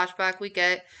next flashback we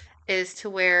get is to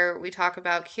where we talk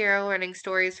about Kira learning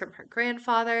stories from her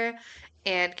grandfather,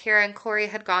 and Kira and Corey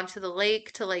had gone to the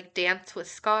lake to like dance with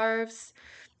scarves,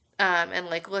 and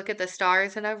like look at the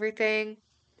stars and everything.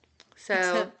 So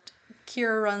except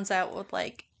Kira runs out with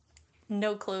like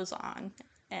no clothes on,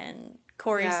 and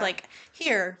Corey's like,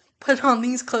 "Here, put on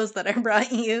these clothes that I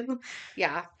brought you."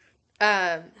 Yeah.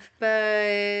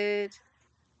 But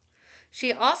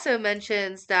she also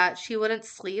mentions that she wouldn't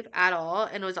sleep at all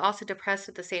and was also depressed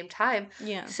at the same time.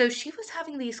 Yeah. So she was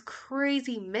having these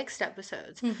crazy mixed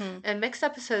episodes. And mixed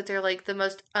episodes are like the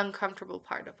most uncomfortable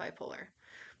part of bipolar.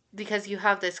 Because you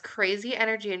have this crazy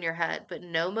energy in your head, but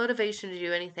no motivation to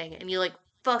do anything. And you like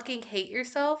fucking hate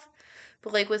yourself.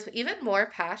 But like with even more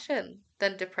passion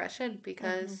than depression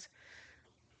because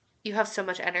you have so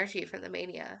much energy from the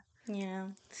mania. Yeah.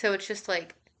 So it's just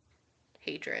like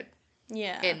hatred.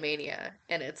 Yeah. In mania,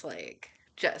 and it's like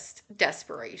just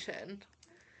desperation.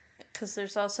 Because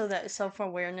there's also that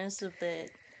self-awareness of that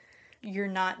you're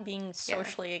not being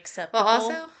socially acceptable. Well,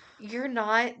 also, you're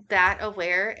not that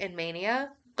aware in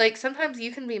mania. Like, sometimes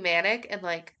you can be manic and,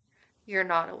 like, you're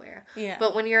not aware. Yeah.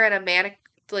 But when you're in a manic,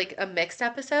 like, a mixed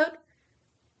episode,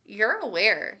 you're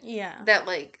aware. Yeah. That,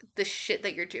 like, the shit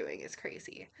that you're doing is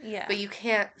crazy. Yeah. But you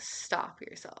can't stop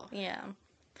yourself. Yeah.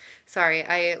 Sorry,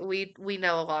 we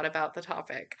know a lot about the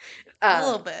topic. A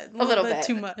little bit. A little bit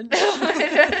too much.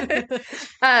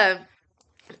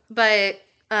 But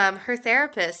her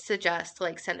therapist suggests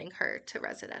like sending her to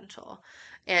residential,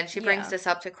 and she brings this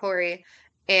up to Corey,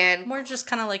 and more just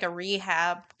kind of like a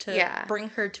rehab to bring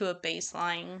her to a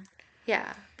baseline.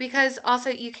 Yeah, because also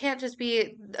you can't just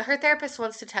be her therapist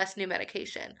wants to test new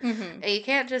medication. Mm-hmm. And you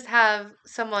can't just have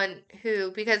someone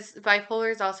who because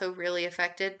bipolar is also really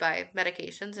affected by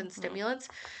medications and Mm-hmm. stimulants.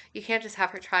 You can't just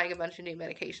have her trying a bunch of new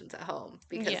medications at home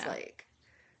because Yeah. like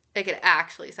it could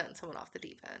actually send someone off the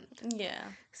deep end. Yeah.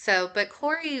 So, but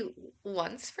Corey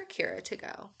wants for Kira to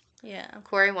go. Yeah.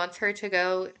 Corey wants her to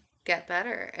go get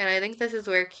better. And I think this is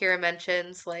where Kira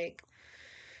mentions like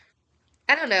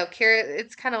I don't know, Kira,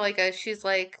 it's kind of like she's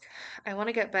like, I want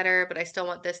to get better, but I still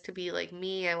want this to be like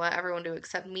me. I want everyone to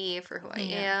accept me for who I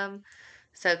Yeah. am.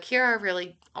 So Kira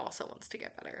really also wants to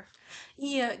get better.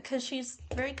 Yeah, because she's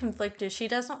very conflicted. She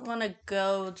doesn't want to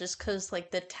go just because,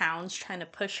 like, the town's trying to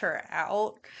push her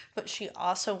out, but she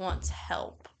also wants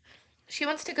help. She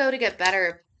wants to go to get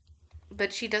better,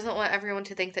 but she doesn't want everyone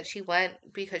to think that she went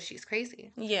because she's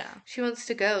crazy. Yeah. She wants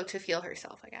to go to feel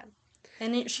herself again.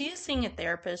 And she is seeing a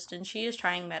therapist and she is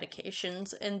trying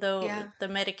medications, and though Yeah. the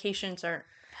medications aren't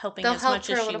helping They'll as help much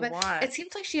for as a she little bit. It wants.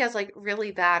 seems like she has like really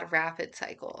bad rapid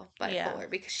cycle Yeah. bipolar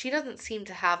because she doesn't seem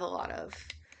to have a lot of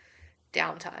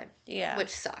downtime, Yeah. which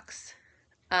sucks.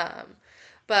 Um,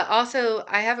 but also,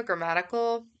 I have a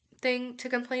grammatical thing to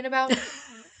complain about.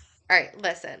 All right,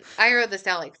 listen. I wrote this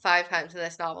down like 5 times in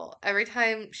this novel. Every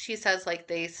time she says like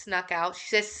they snuck out, she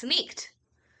says sneaked.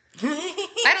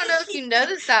 I don't know if you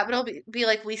noticed that, but it'll be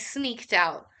like we sneaked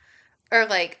out or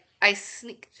like I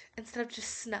sneaked instead of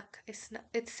just snuck. I snuck.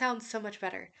 It sounds so much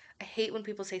better. I hate when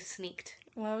people say sneaked.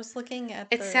 Well, I was looking at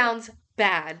It sounds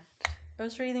bad. I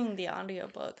was reading the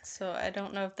audiobook, so I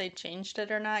don't know if they changed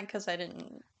it or not because I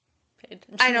didn't pay I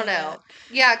attention don't to know. that.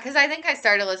 Yeah, because I think I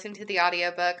started listening to the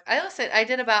audiobook. I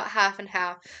did about half and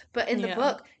half, but in the Yeah.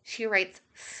 book, she writes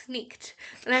sneaked.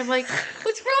 And I'm like,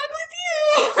 what's wrong with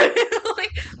you?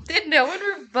 Like, did no one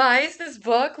revise this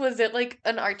book? Was it like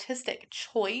an artistic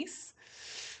choice?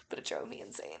 But it drove me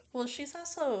insane. Well, she's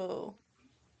also.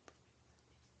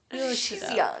 We looked it She's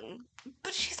up. young,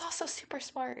 but she's also super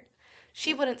smart.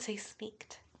 She wouldn't say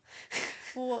sneaked.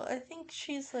 Well, I think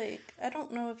she's like. I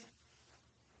don't know if.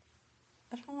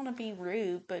 I don't want to be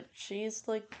rude, but she's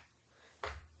like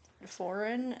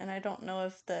foreign, and I don't know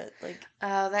if that, like,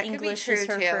 Oh, that could be English is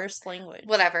true her too. first language.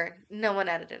 Whatever. No one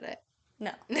edited it.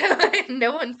 No.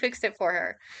 No one fixed it for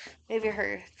her. Maybe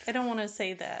her. I don't want to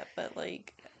say that, but,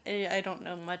 like, I don't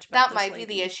know much about That this might be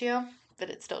the lady. issue, but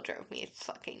it still drove me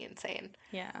fucking insane.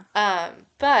 Yeah.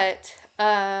 But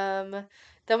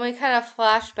then we kind of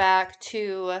flash back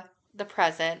to the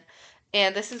present,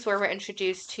 and this is where we're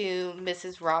introduced to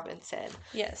Mrs. Robinson,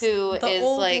 Yes. who The is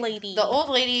old like lady. the old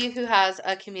lady who has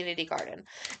a community garden,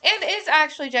 and is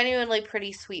actually genuinely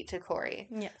pretty sweet to Corey.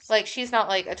 Yes. Like she's not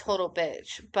like a total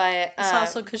bitch, but It's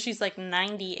also because she's like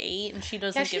 98 and she yeah,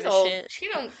 doesn't she's give a old. shit. She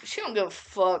don't give a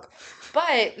fuck.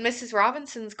 But Mrs.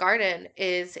 Robinson's garden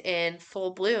is in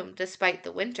full bloom despite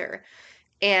the winter.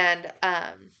 And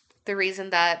the reason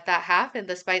that that happened,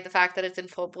 despite the fact that it's in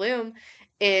full bloom,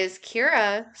 is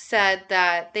Kira said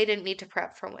that they didn't need to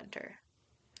prep for winter.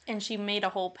 And she made a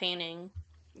whole painting.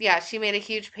 Yeah, she made a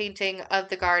huge painting of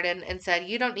the garden and said,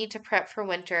 "You don't need to prep for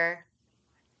winter.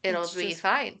 It'll It's be just,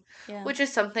 fine." yeah. Which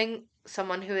is something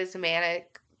someone who is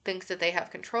manic thinks that they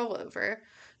have control over.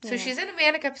 So Yeah. she's in a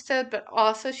manic episode, but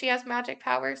also she has magic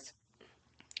powers.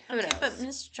 Who Okay, but knows?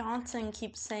 Miss Johnson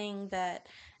keeps saying that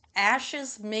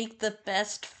ashes make the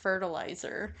best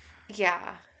fertilizer.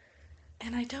 Yeah.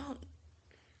 And I don't.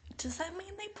 Does that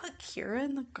mean they put Kira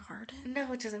in the garden?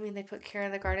 No, it doesn't mean they put Kira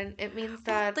in the garden. It means Well,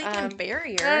 that they can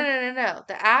bury no, her. no, no, no, no.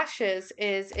 The ashes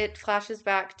is it flashes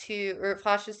back to or it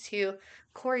flashes to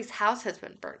Corey's house has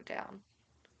been burnt down.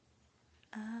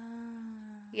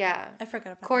 Yeah. I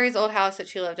forgot about Corey's that. old house that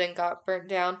she lived in got burnt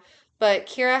down. But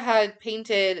Kira had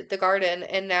painted the garden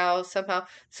and now somehow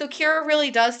so Kira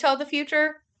really does tell the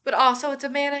future, but also it's a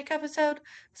manic episode.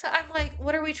 So I'm like,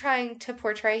 what are we trying to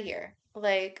portray here?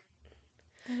 Like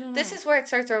I don't this know. is where it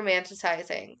starts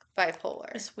romanticizing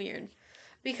bipolar. It's weird.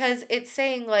 Because it's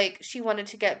saying like she wanted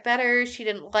to get better, she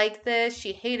didn't like this,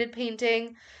 she hated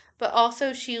painting, but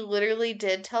also she literally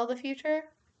did tell the future.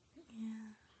 Yeah.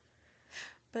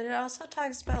 But it also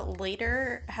talks about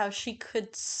later how she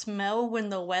could smell when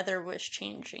the weather was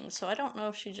changing. So I don't know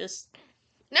if she just.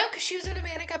 No, because she was in a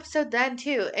manic episode then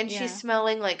too, and Yeah. she's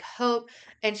smelling like hope,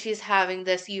 and she's having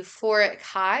this euphoric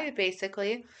high,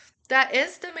 basically. That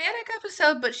is the manic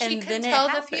episode, but she And can then it tell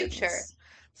the happens. future.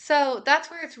 So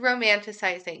that's where it's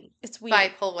romanticizing It's weird.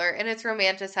 bipolar and it's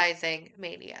romanticizing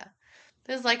mania.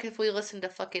 It's like if we listened to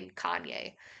fucking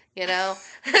Kanye, you know?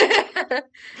 I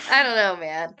don't know,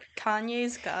 man.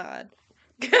 Kanye's God.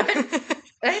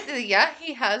 Yeah,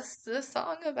 he has the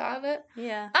song about it.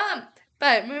 Yeah.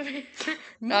 But moving,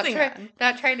 Moving on.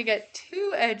 not trying to get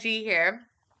too edgy here.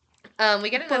 We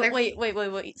get But another.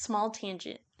 wait. Small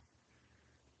tangent.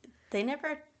 They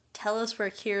never tell us where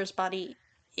Kira's body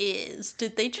is.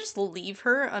 Did they just leave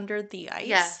her under the ice?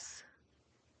 Yes,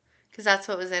 because that's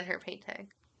what was in her painting.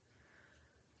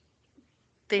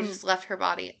 They just left her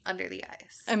body under the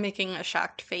ice. I'm making a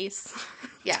shocked face.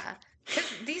 Yeah. Because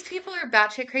these people are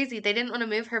batshit crazy. They didn't want to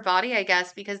move her body, I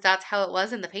guess, because that's how it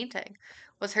was in the painting.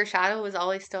 Was her shadow was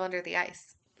always still under the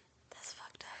ice. That's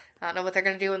fucked up. I don't know what they're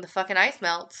gonna do when the fucking ice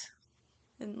melts.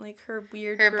 And like her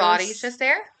weird, Her gross, body's just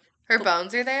there. Her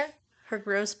bones are there. her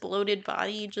gross bloated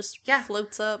body just Yeah.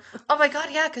 floats up. Oh my god,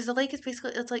 yeah, because the lake is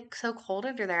basically it's like so cold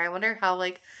under there. I wonder how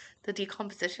like the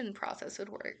decomposition process would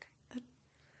work.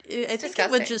 I think it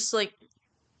would just like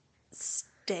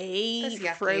stay That's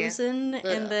yucky. frozen, Ugh.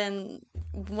 and then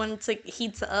once it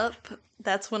heats up,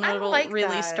 that's when I don't it'll like really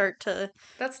that. start to.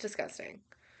 That's disgusting.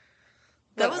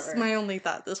 That Whatever. was my only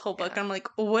thought this whole book. Yeah. I'm like,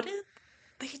 what did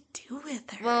they do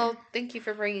with her? Well, thank you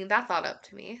for bringing that thought up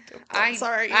to me.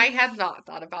 Sorry. I had not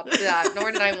thought about that,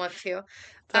 nor did I want to.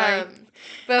 Sorry.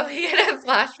 But we get a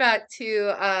flashback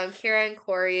to Kira and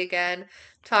Corey again,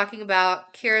 talking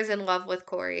about Kira's in love with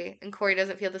Corey, and Corey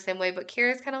doesn't feel the same way, but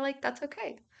Kira's kind of like, that's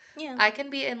okay. Yeah. I can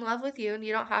be in love with you, and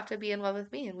you don't have to be in love with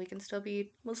me, and we can still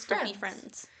be We'll still be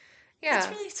friends. Yeah.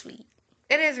 That's really sweet.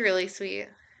 It is really sweet.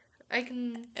 I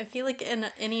feel like in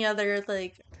any other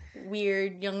like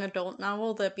weird young adult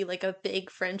novel that'd be like a big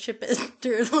friendship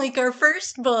after like our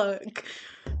first book.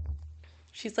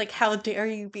 She's like, how dare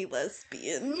you be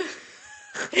lesbian?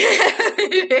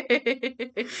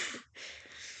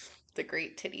 The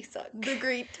great titty suck. The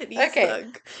great titty Okay,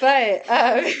 suck. but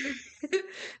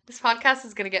this podcast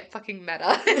is gonna get fucking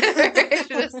meta.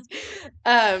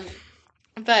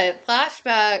 But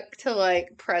flashback to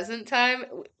like present time,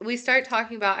 we start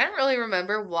talking about. I don't really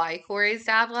remember why Corey's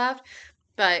dad left,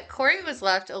 but Corey was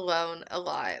left alone a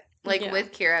lot, like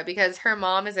with Kira, because her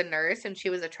mom is a nurse and she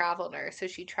was a travel nurse, so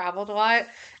she traveled a lot,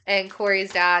 and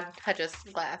Corey's dad had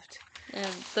just left.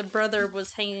 And the brother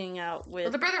was hanging out with.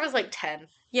 Well, the brother was like 10.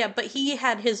 Yeah, but he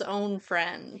had his own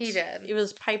friend. He did. It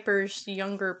was Piper's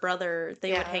younger brother.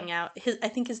 They would hang out. I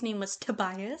think his name was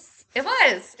Tobias. It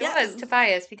was. It was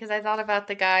Tobias, because I thought about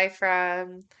the guy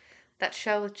from that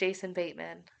show with Jason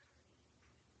Bateman.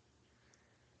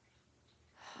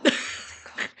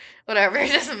 Whatever,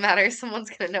 it doesn't matter. Someone's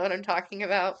gonna know what I'm talking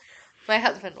about. My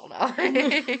husband will know.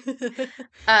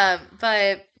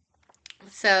 But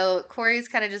so Corey's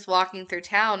kind of just walking through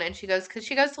town, and she goes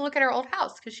to look at her old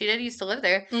house, because she did used to live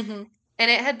there, and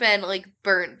it had been like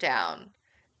burnt down,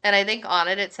 and I think on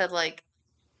it said like,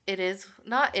 it is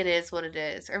what it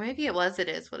is, or maybe it was it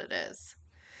is what it is,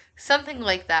 something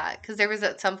like that, because there was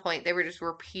at some point they were just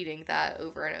repeating that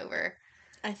over and over.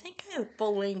 I think I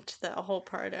blinked that whole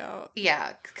part out.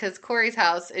 Yeah, because Corey's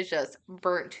house is just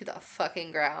burnt to the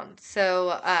fucking ground.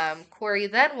 So Corey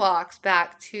then walks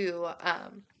back to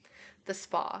the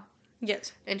spa.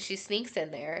 Yes. And she sneaks in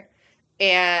there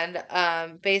and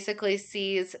basically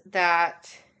sees that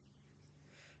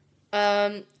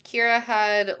Kira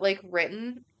had like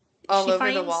written all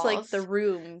over the walls. She finds like the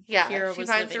room. Yeah, she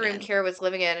finds the room Kira was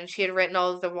living in, and she had written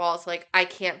all over the walls like, I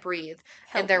can't breathe.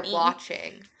 And they're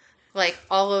watching. Like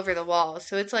all over the walls.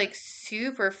 So it's like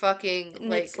super fucking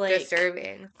like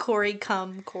disturbing. Corey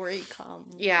come.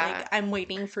 Yeah. Like, I'm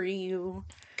waiting for you.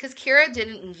 Because Kira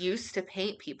didn't used to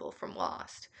paint people from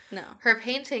Lost. No. Her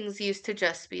paintings used to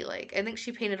just be like, I think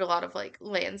she painted a lot of like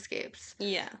landscapes.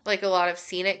 Yeah. Like a lot of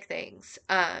scenic things.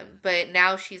 But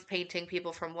now she's painting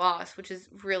people from Lost, which is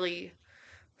really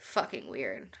fucking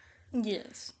weird.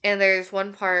 Yes. And there's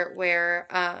one part where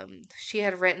she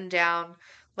had written down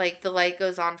like, the light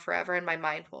goes on forever and my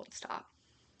mind won't stop.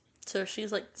 So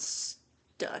she's like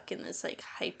stuck in this like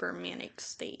hyper manic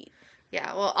state.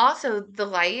 Yeah, well, also the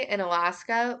light in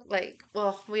Alaska, like,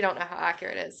 well, we don't know how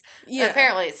accurate it is. Yeah.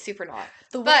 Apparently it's super not.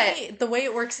 The way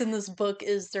it works in this book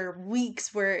is there are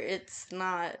weeks where it's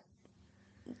not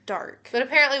dark. But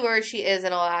apparently where she is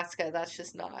in Alaska, that's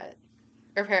just not.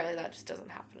 Or apparently that just doesn't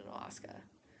happen in Alaska.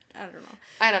 I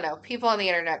don't know. People on the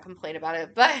internet complain about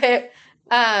it,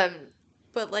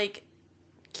 But, like,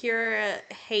 Kira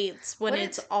hates when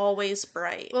it's always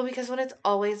bright. Well, because when it's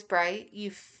always bright,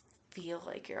 you feel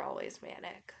like you're always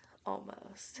manic.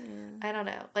 Almost. Yeah. I don't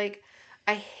know. Like,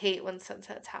 I hate when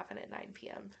sunsets happen at 9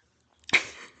 p.m.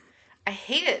 I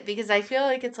hate it because I feel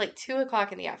like it's like 2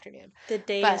 o'clock in the afternoon. The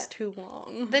day is too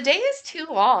long. The day is too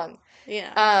long.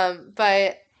 Yeah.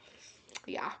 But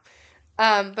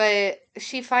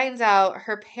she finds out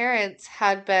her parents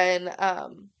had been,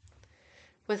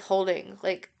 withholding.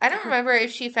 Like, I don't remember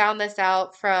if she found this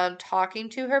out from talking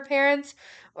to her parents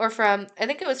or from, I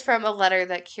think it was from a letter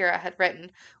that Kira had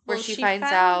written where Well, she she finds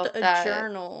found out a that,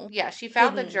 journal yeah, she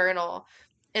found the hidden. journal.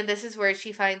 And this is where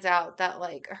she finds out that,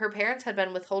 like, her parents had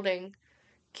been withholding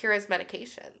Kira's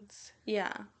medications.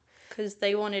 Yeah, because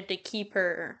they wanted to keep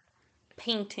her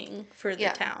painting for the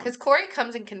Yeah, town. because Corey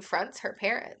comes and confronts her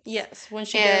parents. Yes, when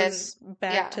she And goes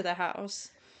back yeah, to the house.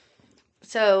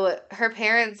 so her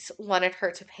parents wanted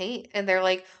her to paint, and they're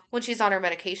like, when she's on her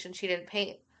medication, she didn't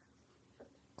paint,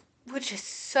 which is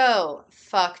so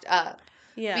fucked up.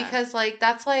 Yeah, Because, like,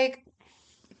 that's like,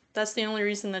 that's the only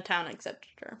reason the town accepted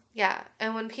her. yeah.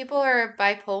 And when people are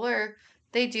bipolar,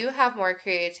 they do have more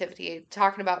creativity.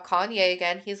 Talking about Kanye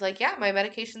again, he's like, yeah, my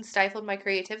medication stifled my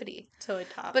creativity. So I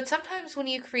top. But sometimes when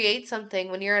you create something,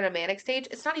 when you're in a manic stage,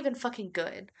 it's not even fucking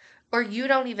good. Or you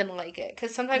don't even like it.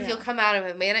 Because sometimes you'll Yeah. come out of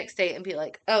a manic state and be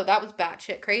like, oh, that was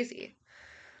batshit crazy.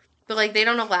 But, like, they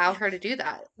don't allow her to do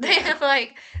that. Yeah.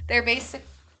 They're basic.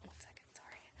 1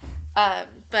 second,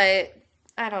 but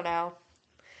I don't know.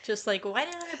 Just like, why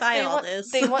did I buy They all want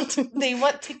this? they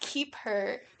want to keep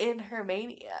her in her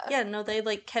mania. Yeah, no, they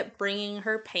like kept bringing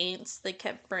her paints. They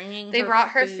kept bringing They her brought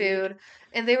her food. food,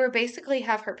 and they were basically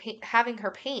having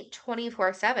her paint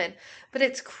 24/7. But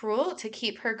it's cruel to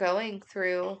keep her going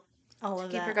through All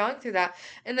of that. that.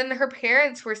 And then her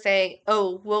parents were saying,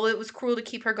 "Oh, well, it was cruel to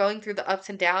keep her going through the ups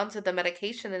and downs of the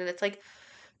medication." And it's like,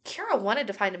 Kira wanted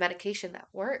to find a medication that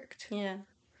worked. Yeah.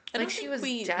 I Like, don't she think was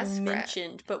we desperate.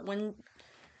 mentioned, but when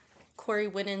Corey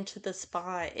went into the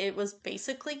spa, it was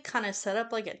basically kind of set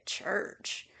up like a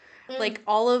church. Mm. Like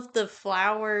all of the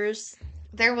flowers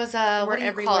There was were what do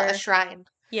you call it? A everywhere. shrine.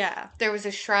 Yeah. There was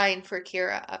a shrine for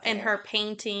Kira up And there. her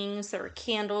paintings, there were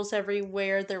candles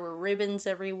everywhere, there were ribbons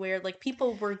everywhere. Like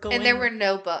people were And there going. were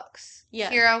no books.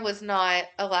 Yeah. Kira was not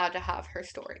allowed to have her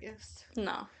stories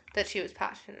No. that she was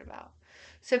passionate about.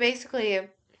 So basically,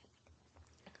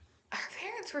 her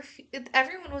parents were,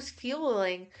 everyone was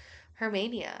fueling her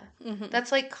mania. Hmm.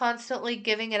 That's like constantly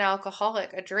giving an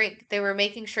alcoholic a drink. They were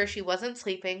making sure she wasn't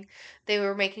sleeping. They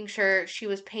were making sure she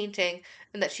was painting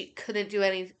and that she couldn't do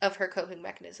any of her coping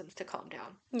mechanisms to calm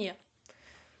down. Yeah.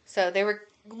 So they were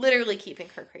literally keeping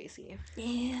her crazy.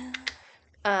 Yeah.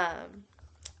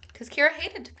 Because Kira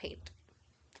hated to paint.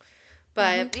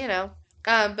 But,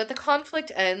 but the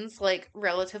conflict ends like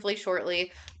relatively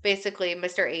shortly. Basically,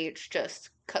 Mr. H just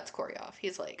cuts Corey off.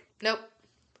 He's like, nope,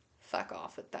 fuck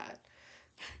off with that.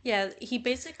 Yeah, he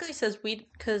basically says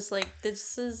because like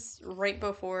this is right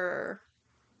before.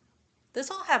 This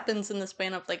all happens in the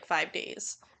span of like 5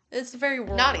 days. It's very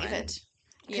Not even. whirlwind.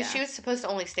 Because Yeah. she was supposed to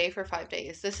only stay for 5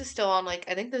 days. This is still on, like,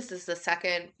 I think this is the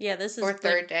second Yeah, this is or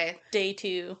third like day. day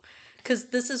 2. Because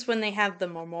this is when they have the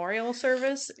memorial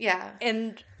service. Yeah.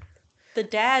 And the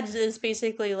dad is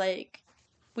basically like,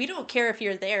 we don't care if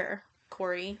you're there,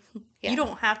 Corey. Yeah. You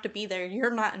don't have to be there. You're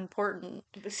not important.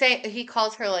 He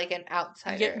calls her like an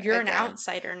outsider. You're an again.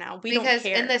 outsider now. We Because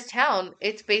don't care. in this town,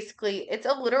 it's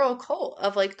a literal cult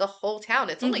of like the whole town.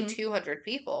 It's only 200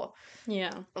 people.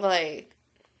 Yeah. Like,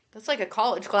 that's like a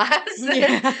college class.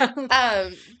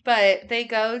 Yeah. But they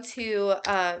go to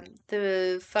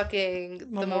the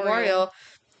memorial,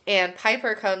 and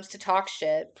Piper comes to talk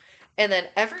shit, and then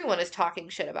everyone is talking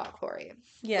shit about Corey.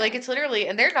 Yeah. Like, it's literally,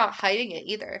 and they're not hiding it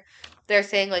either. They're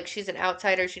saying like she's an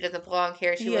outsider, she doesn't belong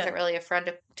here, she wasn't really a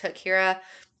friend to Kira.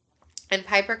 And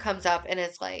Piper comes up and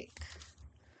is like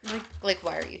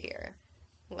why are you here?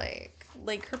 Like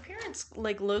her parents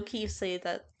like low-key say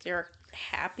that they're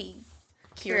happy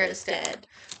Kira's dead.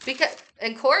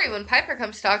 And Corey, when Piper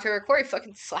comes to talk to her, Corey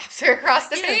fucking slaps her across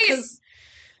the face. Because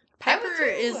Piper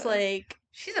is like,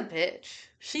 she's a bitch.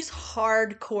 She's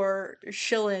hardcore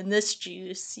shilling this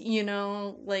juice,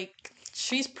 like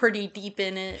she's pretty deep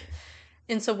in it.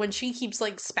 And so when she keeps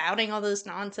like spouting all this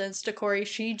nonsense to Corey,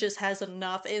 she just has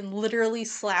enough and literally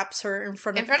slaps her in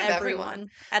front of everyone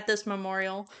at this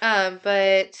memorial.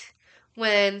 But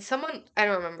when someone, I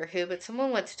don't remember who, but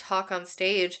someone went to talk on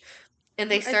stage,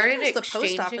 and they started I think it was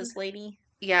exchanging. the post office lady.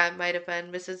 Yeah, it might have been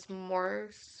Mrs.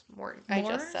 Morton. I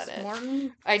just said it.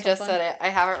 Morton? I just said it. I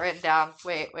have it written down.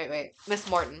 Wait. Miss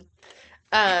Morton.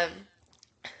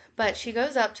 But she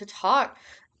goes up to talk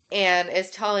and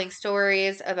is telling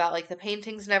stories about like the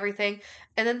paintings and everything.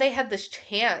 And then they had this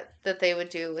chant that they would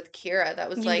do with Kira that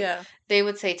was like, they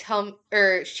would say,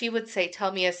 she would say,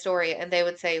 tell me a story. And they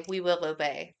would say, we will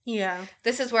obey. Yeah.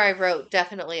 This is where I wrote,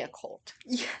 definitely a cult.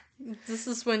 Yeah. This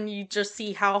is when you just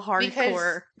see how hardcore.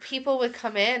 Because people would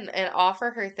come in and offer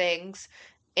her things,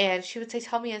 and she would say,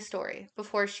 tell me a story,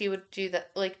 before she would do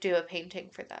a painting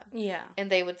for them. Yeah.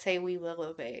 And they would say, we will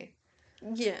obey.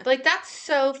 Yeah. Like, that's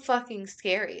so fucking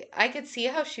scary. I could see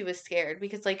how she was scared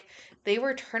because, like, they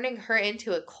were turning her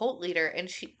into a cult leader and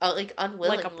she, like, Like a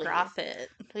unwillingly. prophet.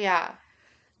 Yeah.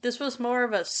 This was more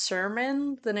of a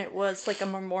sermon than it was like a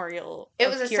memorial It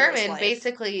was of a Kira's sermon life.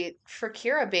 basically for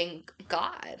Kira being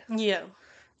God. Yeah.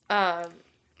 Um,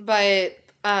 but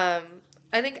I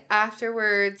think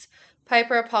afterwards,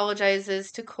 Piper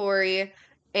apologizes to Corey,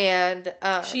 and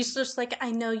She's just like,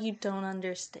 I know you don't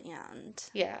understand.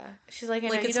 yeah, she's like, I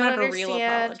know Like, you it's don't not a real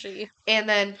understand. apology. And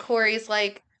then Corey's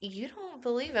like, you don't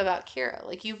believe about Kira.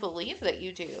 Like, you believe that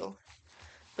you do,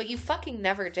 but you fucking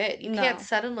never did. You can't No.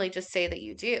 suddenly just say that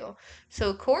you do.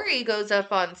 So Corey goes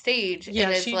up on stage and Yeah,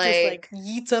 is she just, like, like,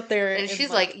 yeets up there and and, she's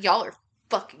like, like, y'all are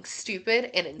fucking stupid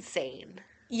and insane.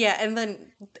 yeah, and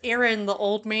then Aaron, the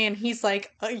old man, he's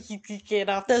like, get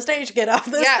off the stage, get off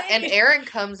the Yeah, and stage. Aaron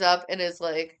comes up and is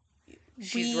like,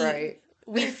 she's We, right.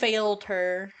 we failed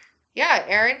her. Yeah,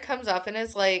 Aaron comes up and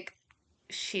is like,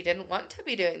 she didn't want to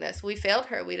be doing this. We failed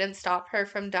her. We didn't stop her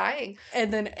from dying.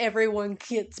 And then everyone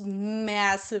gets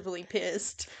massively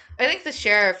pissed. I think the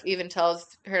sheriff even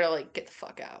tells her to, like, get the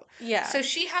fuck out. Yeah. So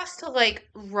she has to, like,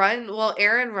 run. Well,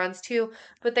 Aaron runs too,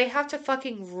 but they have to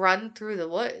fucking run through the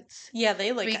woods Yeah,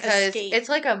 they, like, because escape. it's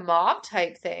like a mob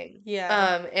type thing.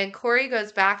 Yeah. And Corey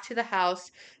goes back to the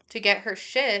house to get her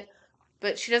shit,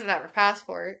 but she doesn't have her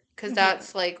passport because Yeah.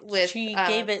 that's like with She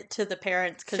gave it to the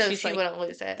parents because so she's she like, wouldn't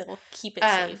lose it. they'll keep it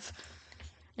Um, safe. And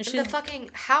and she's, the fucking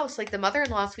house, like the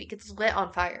mother-in-law suite, gets lit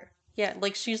on fire. yeah,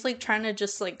 like, she's, like, trying to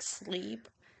just, like, sleep.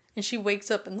 And she wakes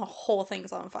up and the whole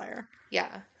thing's on fire.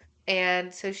 Yeah.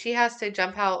 And so she has to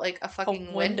jump out like a A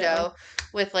fucking window. window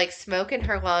with like smoke in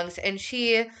her lungs, and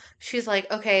she's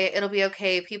like, okay, it'll be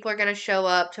okay. People are gonna show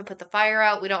up to put the fire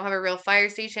out. We don't have a real fire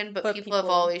station, but But people have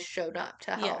people, always shown up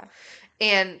to help. yeah.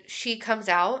 And she comes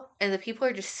out, and the people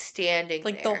are just standing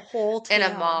Like, the there whole in a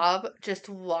town. mob just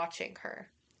watching her,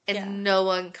 and Yeah. no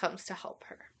one comes to help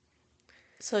her.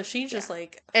 So she just, Yeah.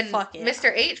 like, And fuck it.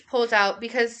 Mr. H pulls out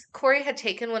because Corey had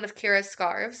taken one of Kira's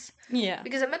scarves Yeah.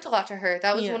 because it meant a lot to her.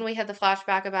 That was Yeah. when we had the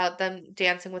flashback about them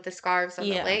dancing with the scarves on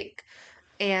the Yeah. lake.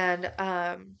 And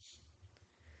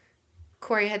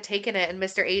Corey had taken it, and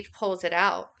Mr. H pulls it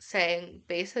out, saying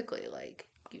basically, like,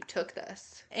 you took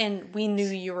this. And we knew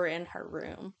you were in her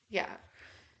room. Yeah.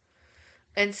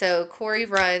 And so Corey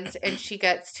runs, and she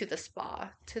gets to the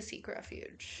spa to seek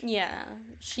refuge. Yeah.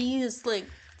 She is, like,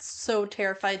 so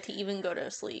terrified to even go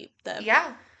to sleep. That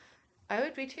Yeah, I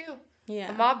would be too. Yeah.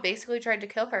 The mob basically tried to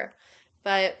kill her.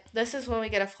 But this is when we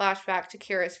get a flashback to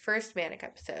Kira's first manic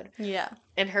episode. Yeah.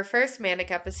 And her first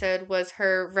manic episode was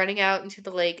her running out into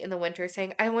the lake in the winter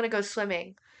saying, I want to go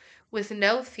swimming, with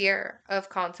no fear of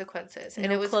consequences. And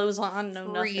No it was clothes on, no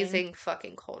nothing. freezing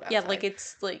fucking cold outside. Yeah, like,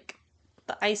 it's, like,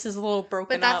 the ice is a little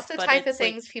broken But that's up. the type of it's,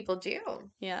 like, things people do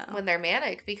yeah. when they're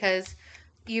manic, because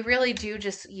you really do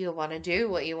just, you want to do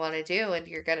what you want to do, and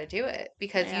you're going to do it.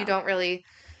 Because Yeah. you don't really,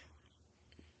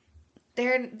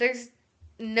 there's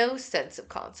no sense of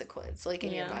consequence, like,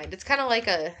 in your Yeah. mind. It's kind of like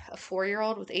a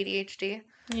 4-year-old with ADHD.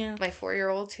 Yeah. My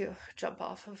 4-year-old who jump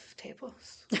off of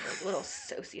tables, like little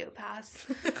sociopaths.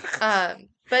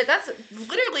 But that's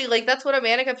literally, like, that's what a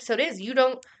manic episode is.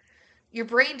 Your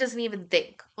brain doesn't even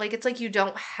think. Like, it's like you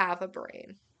don't have a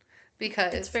brain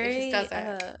because It's very it just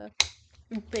doesn't.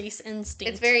 base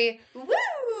instinct. It's very woo.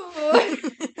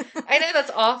 I know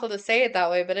that's awful to say it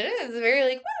that way, but it is very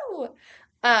like woo.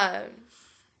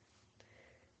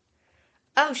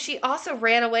 Oh, she also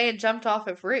ran away and jumped off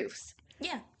of roofs.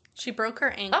 Yeah. She broke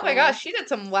her ankle. Oh my gosh, she did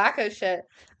some wacko shit.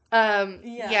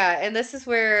 Yeah, and this is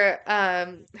where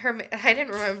her I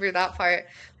didn't remember that part,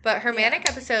 but her manic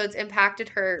episodes impacted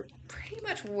her pretty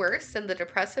much worse than the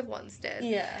depressive ones did.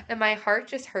 Yeah. And my heart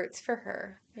just hurts for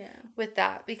her. Yeah. With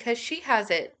that, because she has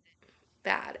it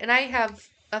bad. And I have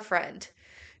a friend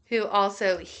who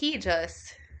also, he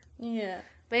just, Yeah.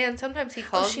 man, sometimes he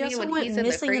calls she me also when went he's in the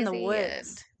missing in the crazy woods.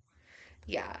 and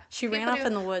yeah. She ran People off do.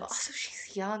 in the woods. Also,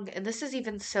 she's young, and this is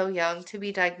even so young to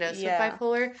be diagnosed Yeah. with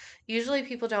bipolar. Usually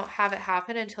people don't have it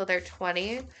happen until they're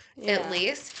 20 at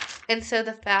least. And so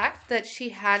the fact that she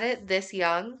had it this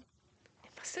young, it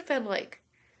must have been like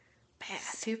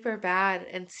super bad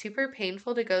and super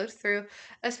painful to go through,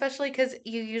 especially because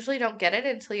you usually don't get it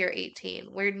until you're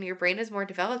 18, where your brain is more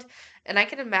developed. And I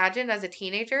can imagine as a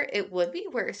teenager, it would be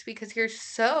worse because you're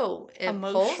so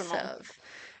impulsive. Emotional.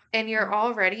 And you're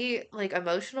already, like,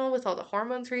 emotional with all the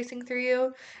hormones racing through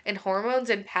you, and hormones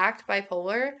impact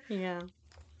bipolar. Yeah.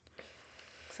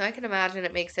 So I can imagine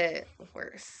it makes it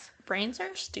worse. Brains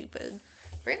are stupid.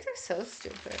 Brains are so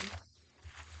stupid.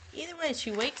 Either way,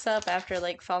 she wakes up after,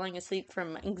 like, falling asleep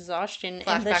from exhaustion.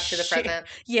 Flashback to the present.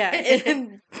 Yeah,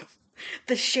 and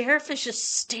The sheriff is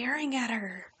just staring at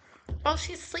her. Well,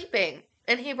 she's sleeping,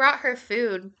 and he brought her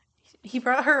food. He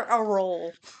brought her a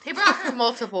roll. He brought her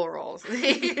multiple rolls.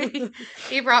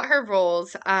 He brought her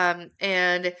rolls,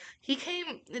 and he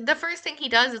came. The first thing he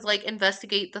does is like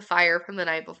investigate the fire from the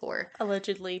night before.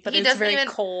 Allegedly, but He it's doesn't very even,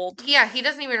 cold. yeah, he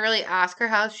doesn't even really ask her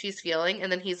how she's feeling,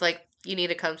 and then he's like, "You need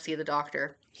to come see the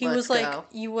doctor. He Let's was like, go."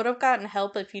 you would have gotten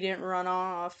help if you didn't run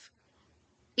off.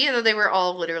 Even though they were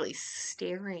all literally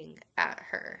staring at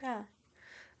her. Yeah.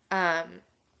 Um,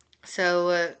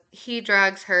 so he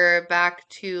drags her back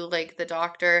to like the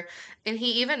doctor, and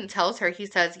he even tells her, he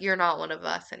says, "You're not one of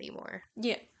us anymore."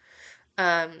 Yeah.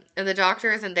 And the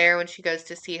doctor isn't there when she goes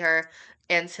to see her,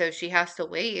 and so she has to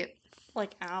wait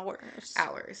Like hours.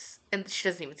 hours, and she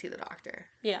doesn't even see the doctor.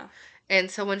 Yeah.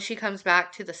 And so when she comes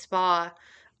back to the spa,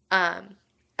 um,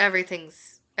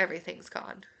 everything's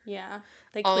gone. Yeah.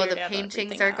 They All of cleared the out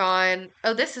paintings everything are out. gone.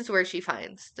 Oh, this is where she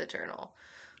finds the journal.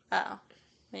 Oh.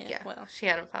 Yeah, Yeah, well. she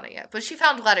hadn't found it yet, but she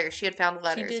found letters. She had found She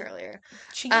letters did. earlier.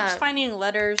 She keeps finding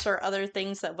letters or other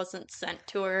things that wasn't sent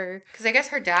to her. Because I guess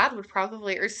her dad would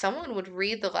probably, or someone would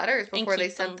read the letters And before they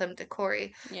keep sent them. them to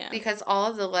Corey. Yeah. Because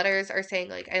all of the letters are saying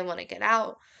like, "I want to get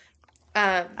out."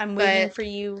 I'm waiting But for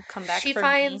you. Come back she for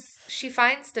me.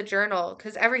 finds the journal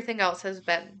because everything else has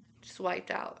been just wiped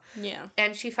out. Yeah.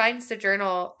 And she finds the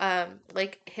journal,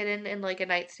 like hidden in like a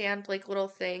nightstand, like little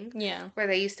thing Yeah. where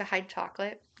they used to hide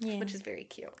chocolate, Yeah. which is very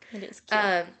cute. It is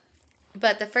cute.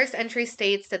 But the first entry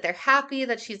states that they're happy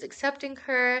that she's accepting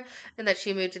her and that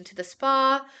she moved into the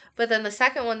spa. But then the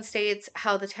second one states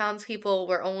how the townspeople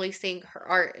were only seeing her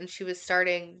art and she was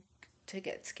starting to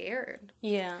get scared.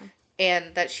 Yeah.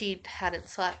 And that she hadn't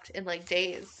slept in like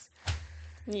days.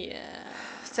 Yeah.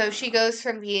 So she goes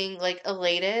from being like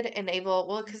elated and able,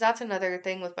 well, because that's another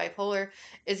thing with bipolar,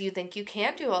 is you think you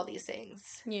can do all these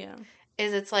things. Yeah.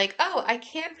 Is it's like, oh, I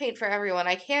can paint for everyone.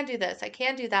 I can do this. I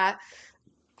can do that.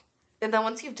 And then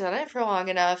once you've done it for long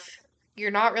enough,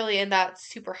 you're not really in that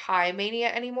super high mania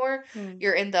anymore.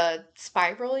 You're in the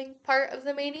spiraling part of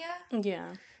the mania.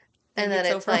 Yeah. And then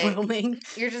it's overwhelming.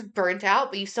 like, you're just burnt out,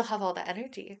 but you still have all the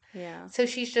energy. Yeah. So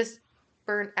she's just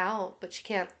burnt out, but she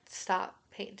can't stop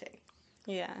painting.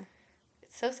 Yeah.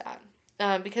 It's so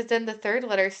sad. Because then the third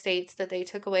letter states that they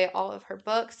took away all of her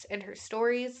books and her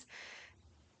stories.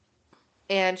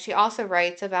 And she also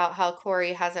writes about how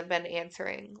Corey hasn't been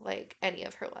answering, like, any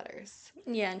of her letters.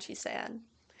 Yeah, and she's sad.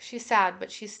 She's sad, but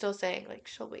she's still saying, like,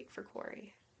 she'll wait for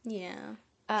Corey. Yeah.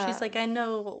 She's like, I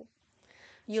know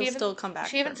you'll still come back.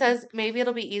 She even says maybe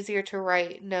it'll be easier to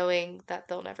write knowing that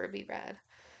they'll never be read.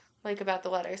 Like, about the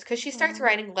letters. Because she starts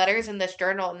writing letters in this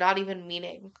journal, not even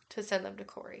meaning to send them to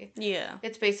Corey. Yeah.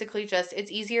 It's basically just,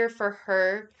 it's easier for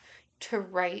her to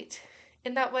write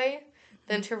in that way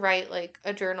than to write, like,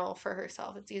 a journal for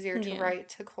herself. It's easier to write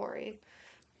to Corey.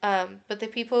 But the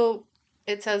people,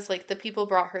 it says, like, the people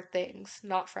brought her things,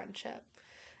 not friendship.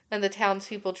 And the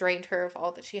townspeople drained her of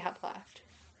all that she had left.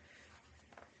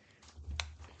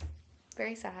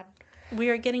 Very sad. We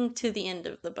are getting to the end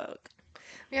of the book.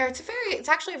 Yeah, it's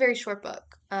actually a very short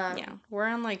book. Yeah, we're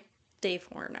on like day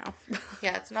 4 now.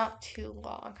 Yeah, it's not too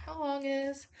long. How long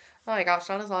is? Oh my gosh,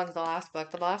 not as long as the last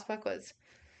book. The last book was,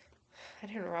 I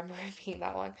didn't remember it being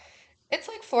that long. It's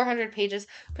like 400 pages,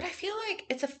 but I feel like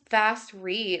it's a fast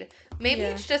read. Maybe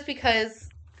it's just because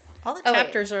all the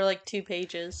chapters are like 2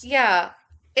 pages. Yeah,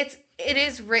 it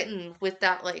is written with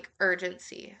that like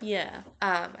urgency. Yeah.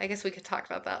 I guess we could talk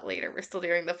about that later. We're still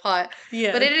doing the plot.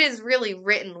 Yeah. But it is really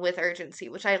written with urgency,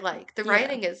 which I like. The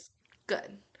writing is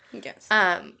good. Yes.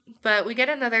 But we get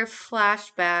another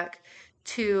flashback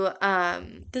to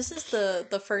this is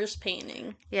the first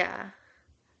painting. Yeah.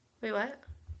 Wait, what?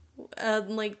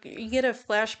 Like you get a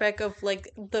flashback of like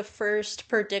the first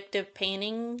predictive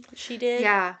painting she did.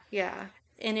 Yeah, yeah.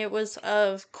 And it was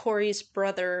of Corey's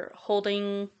brother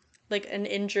holding like an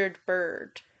injured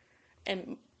bird,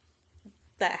 and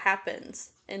that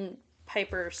happens, and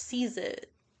Piper sees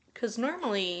it, because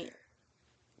normally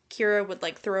Kira would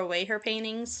like throw away her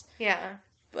paintings. Yeah.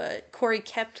 But Corey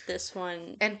kept this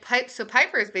one. And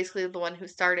Piper is basically the one who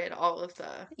started all of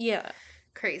the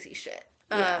crazy shit.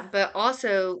 Yeah. But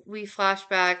also we flash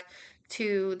back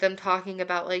to them talking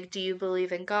about like, do you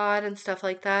believe in God and stuff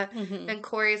like that? Mm-hmm. And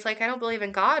Corey's like, I don't believe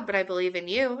in God, but I believe in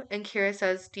you. And Kira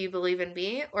says, do you believe in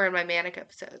me or in my manic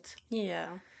episodes? Yeah.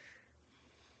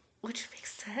 Which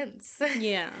makes sense.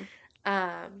 Yeah.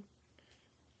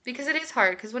 Because it is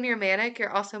hard, because when you're manic,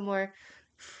 you're also more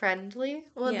friendly.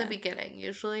 Well, in the Yeah. beginning,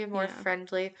 usually you're more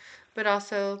friendly, but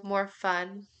also more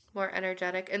fun, more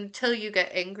energetic, until you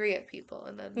get angry at people,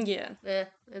 and then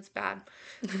it's bad.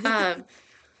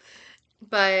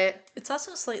 But It's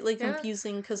also slightly yeah.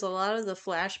 confusing because a lot of the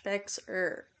flashbacks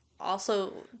are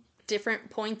also different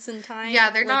points in Yeah, time.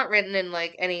 they're Like, not written in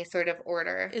like any sort of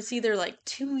order. it's either like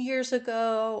 2 years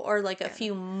ago or like a Yeah.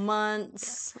 few Yeah.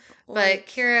 months. But Like,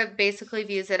 Kira basically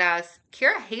views it as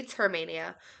Kira hates her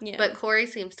mania, yeah, but Corey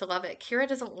seems to love it. Kira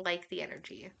doesn't like the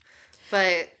energy,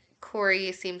 but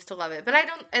Corey seems to love it. But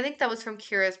I think that was from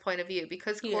Kira's point of view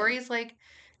because yeah, Corey's like,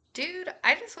 dude,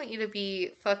 I just want you to be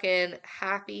fucking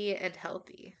happy and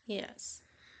healthy. yes.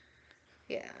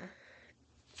 Yeah.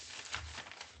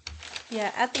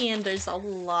 Yeah, at the end, there's a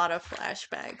lot of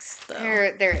flashbacks, though.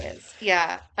 There is.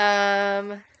 Yeah.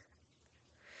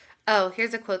 Oh,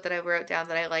 here's a quote that I wrote down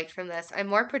that I liked from this. I'm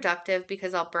more productive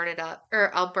because I'll burn it up,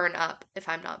 or I'll burn up if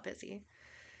I'm not busy.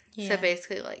 So Yeah,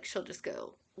 basically, like, she'll just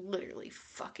go literally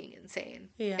fucking insane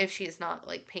yeah. if she's not,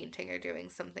 like, painting or doing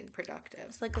something productive.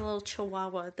 It's like a little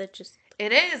chihuahua that just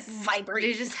It is. It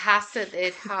vibrates. just has to,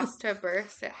 it has to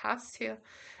burst. It has to.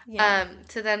 Yeah,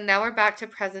 So then now we're back to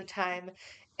present time,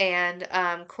 and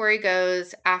Corey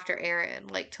goes after Aaron,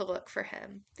 like, to look for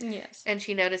him. yes. And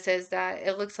she notices that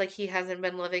it looks like he hasn't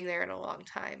been living there in a long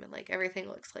time, and, like, everything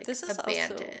looks, like, This is also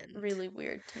abandoned. really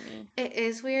weird to me. It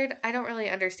is weird. I don't really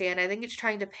understand. I think it's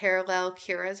trying to parallel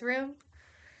Kira's room.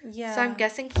 So I'm Yeah.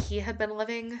 guessing he had been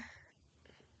living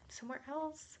somewhere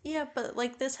else. Yeah, but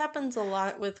like this happens a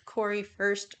lot with Corey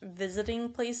first visiting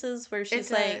places where It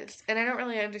she's like, does. And I don't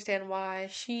really understand why.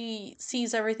 she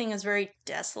sees everything as very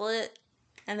desolate,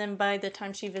 and then by the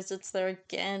time she visits there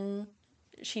again,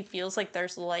 she feels like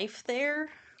there's life there.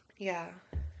 Yeah.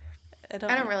 I I don't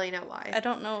don't really know I why.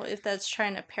 don't know if that's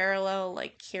trying to parallel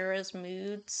like Kira's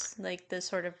moods, like this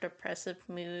sort of depressive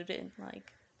mood and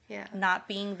like Yeah. not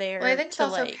being Well, I there think it's to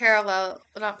also like parallel,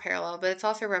 well, not parallel, but it's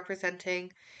also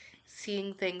representing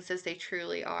seeing things as they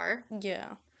truly are.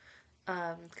 yeah.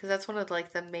 Because that's one of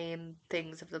like the main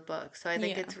things of the book. So I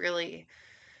think Yeah. it's really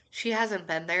she hasn't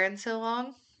been there in so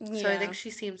long. So I think Yeah.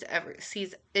 she seems ever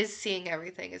sees is seeing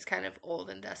everything as kind of old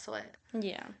and desolate.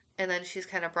 Yeah. And then she's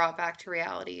kind of brought back to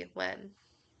reality when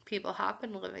people have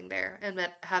been living there and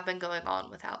that have been going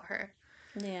on without her.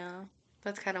 Yeah.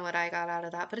 That's kind of what I got out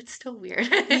of that, but it's still weird.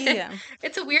 Yeah.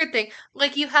 It's a weird thing.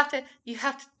 Like you have to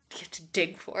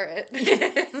dig for it.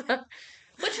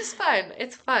 Which is fun.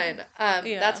 It's fun. That's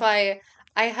Yeah. why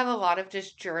I have a lot of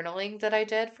just journaling that I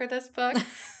did for this book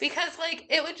because like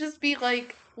it would just be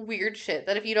like weird shit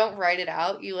that if you don't write it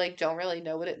out, you like don't really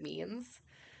know what it means.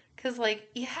 Cause like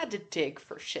you had to dig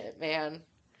for shit, man.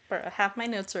 Bro, half my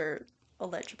notes are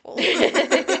illegible.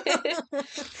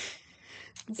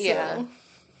 Yeah.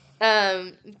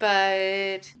 So,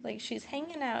 But like, she's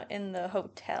hanging out in the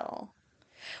hotel.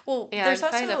 Well, yeah, there's I'm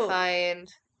trying to also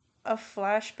find. a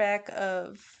flashback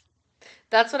of.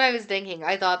 That's what I was thinking.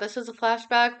 I thought this was a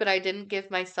flashback, but I didn't give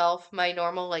myself my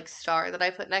normal like star that I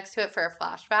put next to it for a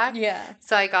flashback. Yeah.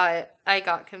 So I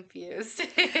got confused.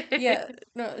 Yeah.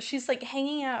 No, she's like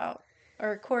hanging out.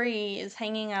 Or Corey is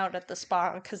hanging out at the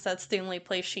spa because that's the only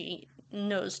place she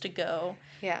knows to go.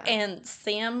 Yeah. And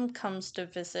Sam comes to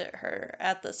visit her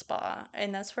at the spa.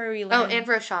 And that's where we Oh, learn. and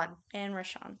Roshan. And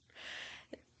Rashawn.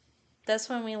 That's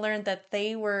when we learned that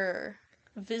they were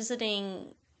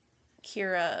visiting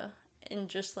Kira and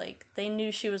just like they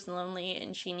knew she was lonely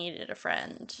and she needed a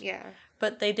friend. Yeah.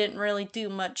 But they didn't really do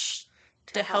much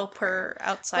To to help help her. her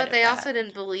outside But of they that. also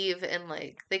didn't believe in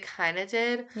like they kind of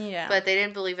did, Yeah. but they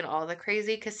didn't believe in all the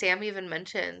crazy because Sam even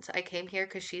mentioned I came here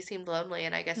because she seemed lonely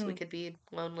and I guess we Hmm. could be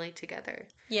lonely together.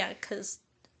 Yeah, because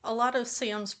a lot of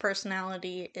Sam's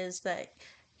personality is that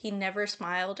he never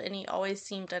smiled and he always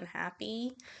seemed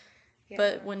unhappy.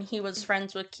 But Yeah. when he was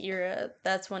friends with Kira,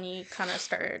 that's when he kind of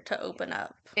started to Yeah. open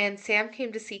up. And Sam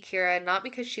came to see Kira not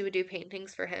because she would do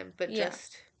paintings for him, but Yeah,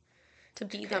 just to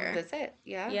to be come there. visit.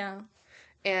 Yeah. Yeah.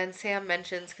 And Sam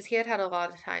mentions, because he had had a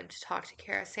lot of time to talk to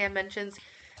Kira, Sam mentions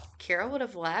Kira would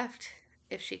have left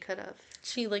if she could have.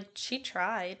 She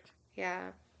tried.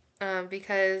 Yeah.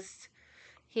 Because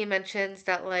he mentions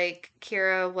that like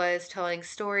Kira was telling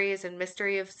stories and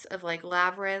mystery of like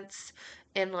labyrinths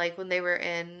and like when they were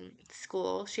in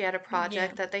school, she had a Yeah.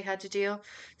 project that they had to do.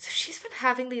 So she's been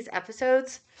having these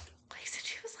episodes like since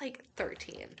she was like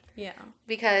 13. Yeah.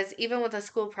 Because even with a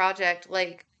school project,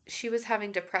 like she was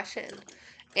having depression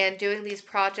and doing these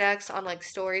projects on like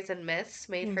stories and myths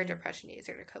made her Hmm. depression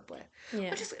easier to cope with.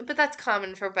 Yeah. Which is but that's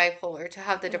common for bipolar to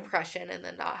have the Yeah. depression and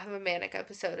then not have a manic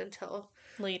episode until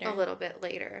a Later. little bit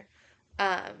later.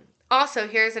 Also,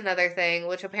 here's another thing,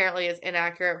 which apparently is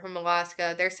inaccurate from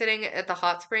Alaska. They're sitting at the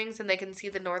hot springs and they can see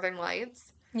the northern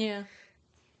lights. Yeah.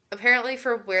 Apparently,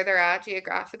 for where they're at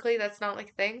geographically, that's not like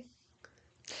a thing.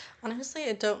 Honestly,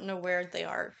 I don't know where they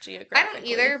are I don't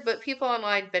geographically. either, but people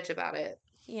online bitch about it.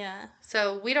 Yeah.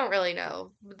 So we don't really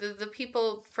know. The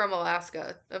people from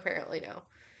Alaska apparently know.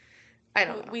 I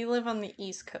don't know. We live on the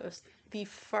East Coast, the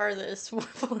farthest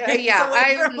place Yeah,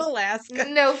 away from Alaska.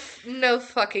 no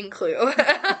fucking clue.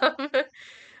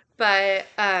 But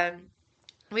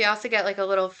we also get like a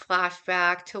little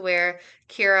flashback to where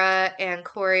Kira and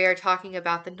Corey are talking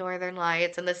about the Northern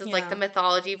Lights, and this is like the Yeah.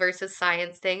 mythology versus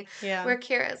science thing, Yeah. where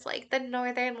Kira's like, the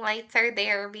Northern Lights are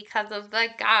there because of the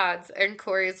gods, and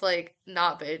Corey's like,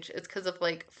 nah, bitch, it's because of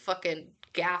like fucking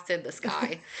gas in the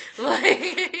sky.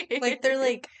 Like they're Like,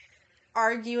 like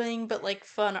arguing, but like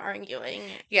fun arguing.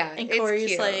 yeah, And it's Corey's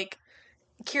cute. like,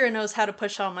 Kira knows how to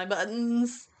push all my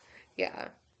buttons. Yeah.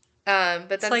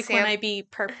 But It's then like when Sam, I be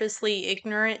purposely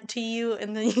ignorant to you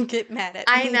and then you get mad at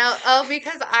I me. know. Oh,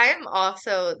 because I'm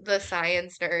also the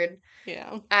science nerd.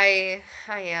 Yeah. I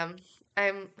am.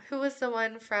 Who was the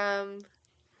one from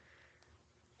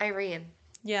Irene?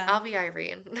 Yeah. I'll be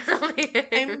Irene. I'll be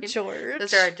I'm Irene. Those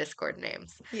are our George. Discord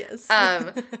names. Yes.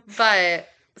 Um, but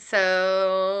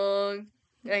so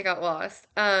I got lost.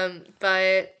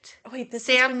 But Wait, this is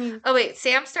Sam, when you. oh wait,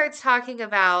 Sam starts talking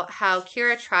about how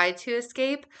Kira tried to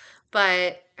escape,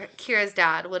 but Kira's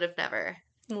dad would have never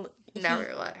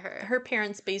let her. Her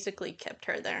parents basically kept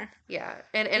her there. Yeah,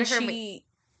 and in And her, she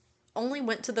only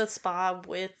went to the spa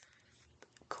with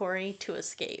Corey to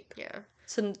escape. yeah.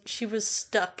 So she was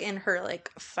stuck in her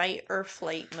like fight or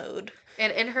flight mode.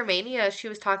 And in her mania, she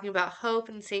was talking about hope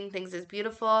and seeing things as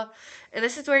beautiful. And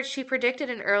this is where she predicted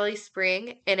an early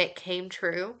spring, and it came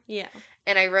true. Yeah.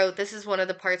 And I wrote, this is one of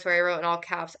the parts where I wrote in all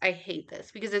caps, I hate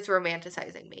this because it's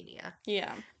romanticizing mania.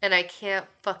 Yeah. And I can't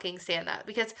fucking stand that.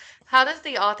 Because how does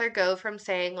the author go from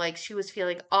saying, like, she was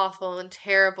feeling awful and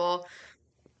terrible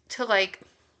to, like,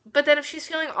 but then if she's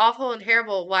feeling awful and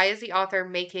terrible, why is the author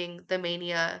making the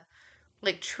mania,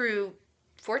 like, true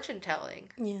fortune telling?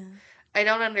 Yeah. I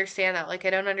don't understand that. Like, I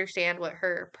don't understand what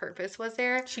her purpose was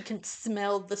there. She can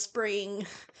smell the spring.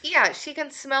 Yeah, she can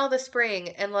smell the spring,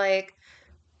 and like,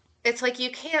 it's like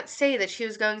you can't say that she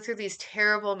was going through these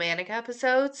terrible manic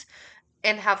episodes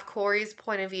and have Corey's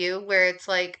point of view where it's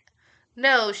like,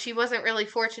 no, she wasn't really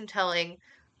fortune telling,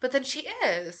 but then she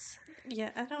is.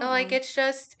 Yeah, I don't And like, know.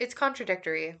 it's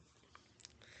contradictory.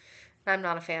 I'm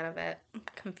not a fan of it. I'm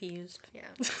confused. Yeah.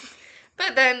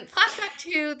 But then flashback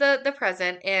to the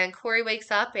present, and Corey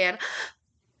wakes up and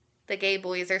the gay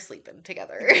boys are sleeping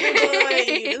together.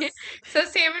 Boys. So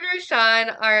Sam and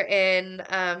Rashawn are in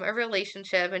a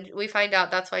relationship, and we find out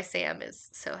that's why Sam is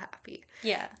so happy.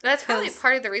 Yeah. That's probably 'Cause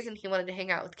part of the reason he wanted to hang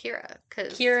out with Kira. Cause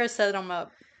Kira set them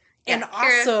up. yeah, And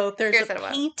also, there's Kira a set him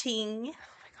up. painting Oh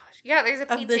my gosh, yeah, there's a of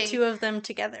the painting two of them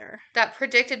together. that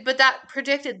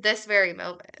predicted this very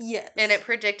moment. Yes. And it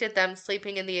predicted them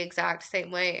sleeping in the exact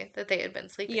same way that they had been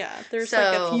sleeping. Yeah, there's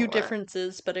like a few So,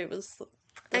 differences, but it was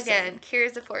the again, same.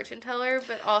 Kira's a fortune teller,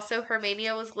 but also her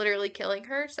mania was literally killing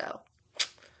her, so.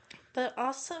 But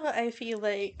also, I feel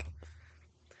like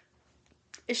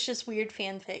it's just weird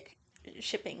fanfic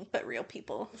shipping, but real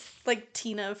people. Like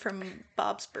Tina from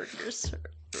Bob's Burgers.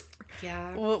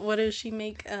 Yeah. What does she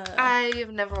make?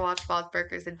 I've never watched Bob's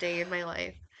Burgers a day in my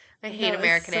life. I hate No, it's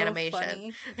American so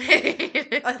animation.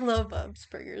 I love Bob's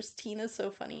Burgers. Tina's so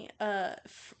funny.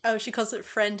 She calls it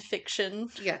friend fiction.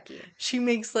 Yucky. She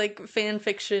makes like fan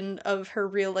fiction of her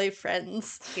real life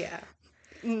friends. Yeah.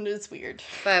 It's weird.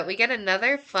 But we get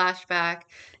another flashback,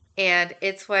 and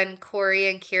it's when Corey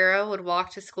and Kira would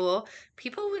walk to school.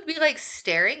 People would be like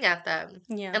staring at them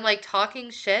Yeah. and like talking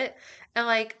shit. And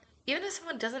like, even if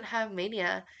someone doesn't have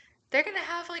mania, they're gonna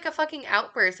have like a fucking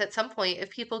outburst at some point if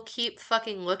people keep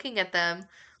fucking looking at them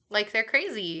like they're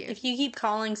crazy. If you keep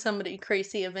calling somebody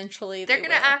crazy, eventually They're they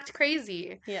gonna will. act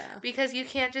crazy. Yeah. Because you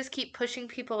can't just keep pushing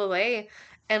people away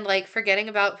and like forgetting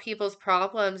about people's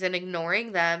problems and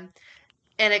ignoring them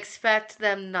and expect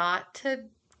them not to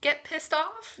get pissed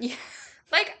off. Yeah.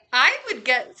 Like, I would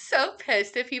get so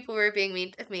pissed if people were being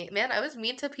mean to me. Man, I was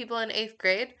mean to people in 8th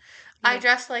grade. I Yeah.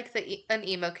 dressed like an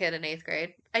emo kid in 8th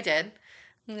grade. I did.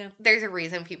 Yeah. There's a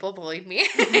reason people bullied me.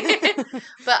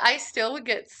 But I still would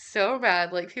get so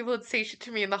mad. Like, people would say shit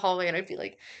to me in the hallway, and I'd be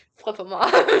like, flip them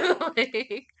off.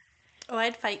 Like, Oh,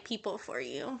 I'd fight people for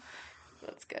you.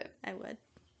 that's good. I would.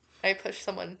 I pushed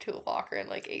someone to a locker in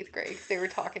like 8th grade because they were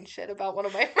talking shit about one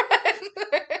of my friends.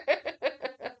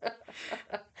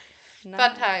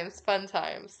 Fun times, fun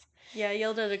times. Yeah, I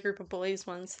yelled at a group of boys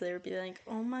once. They would be like,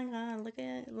 "Oh my god, look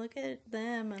at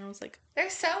them," and I was like, They're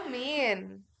so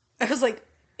mean.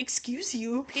 "Excuse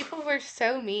you." People were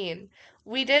so mean.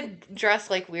 We did dress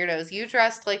like weirdos. You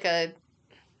dressed like a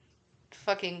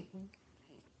fucking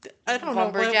I don't know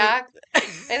what would... lumberjack. I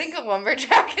think a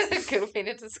lumberjack is a good way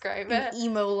to describe An it.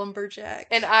 emo lumberjack.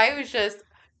 And I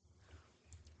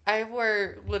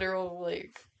wore literal,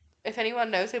 like, if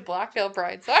anyone knows who Black Veil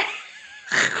Brides are,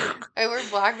 I wore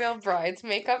Black Veil Brides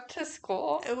makeup to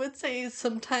school. I would say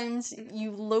sometimes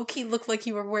you low-key look like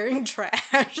you were wearing trash.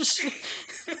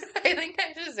 I think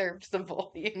I deserved the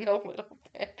bullying a little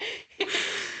bit.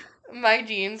 My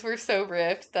jeans were so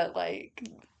ripped that, like,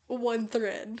 One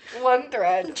thread. one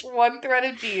thread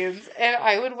of jeans, and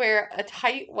I would wear a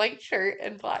tight white shirt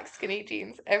and black skinny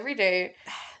jeans every day,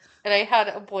 and I had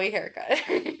a boy haircut.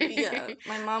 Yeah,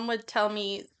 my mom would tell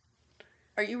me,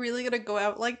 "Are you really gonna go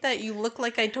out like that? You look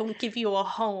like I don't give you a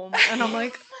home." And I'm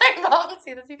like, My mom would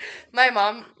say this to me. My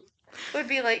mom would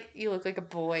be like, "You look like a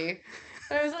boy,"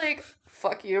 and I was like,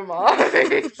 "Fuck you, mom.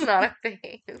 It's not a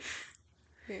thing."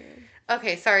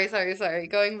 Okay, sorry.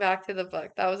 Going back to the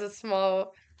book, that was a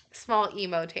small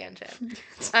emo tangent.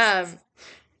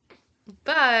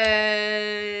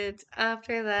 But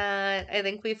after that, I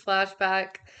think we flash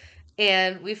back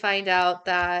and we find out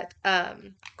that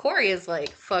Corey is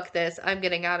like, "Fuck this, I'm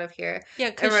getting out of here." yeah,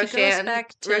 And because she goes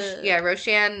back to...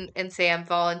 Roshan and Sam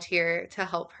volunteer to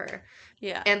help her.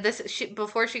 Yeah. And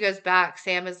before she goes back,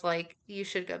 Sam is like, "You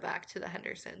should go back to the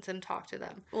Hendersons and talk to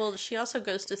them." Well, she also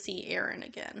goes to see Aaron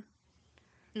again.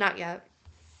 Not yet.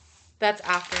 That's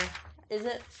after. Is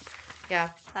it? Yeah.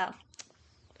 Oh.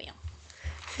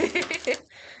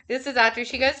 This is after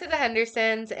she goes to the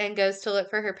Hendersons and goes to look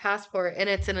for her passport, and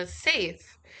it's in a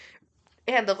safe.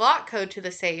 And the lock code to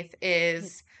the safe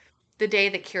is the day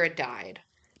that Kira died.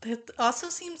 It also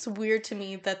seems weird to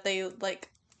me that they, like,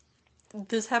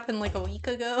 this happened like a week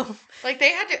ago. Like,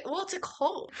 they had to, well, it's a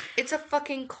cult. It's a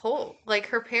fucking cult. Like,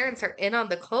 her parents are in on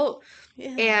the cult.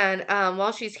 Yeah. And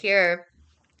while she's here,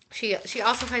 she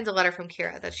also finds a letter from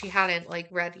Kira that she hadn't, like,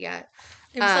 read yet.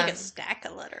 It was like a stack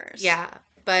of letters. Yeah,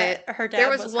 but her dad there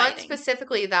was one hiding.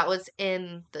 Specifically that was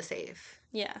in the safe.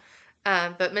 Yeah.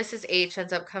 But Mrs. H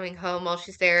ends up coming home while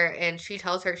she's there, and she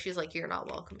tells her, she's like, "You're not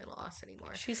welcome in Lost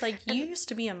anymore." She's like, "You used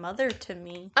to be a mother to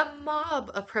me." A mob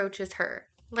approaches her,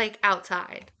 like,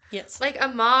 outside. Yes. Like, a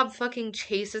mob fucking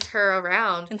chases her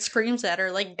around. And screams at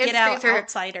her, like, And "Get out, screams at her,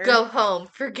 outsider. Go home,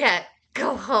 forget.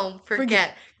 Go home,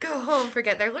 forget. Go home,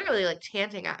 forget." They're literally, like,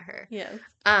 chanting at her. Yeah.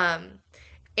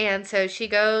 And so she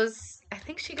goes, I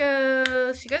think she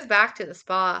goes back to the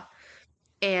spa,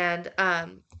 and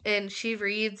she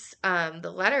reads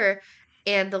the letter,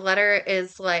 and the letter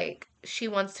is like, she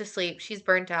wants to sleep, she's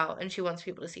burnt out, and she wants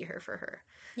people to see her for her.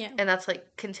 Yeah. And that's, like,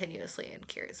 continuously in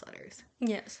Kira's letters.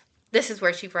 Yes. This is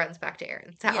where she runs back to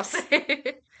Aaron's house.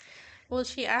 Yes. Well,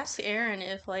 she asks Aaron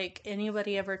if, like,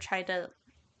 anybody ever tried to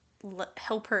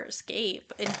help her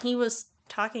escape, and he was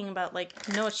talking about, like,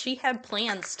 no, she had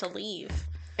plans to leave.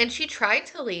 And she tried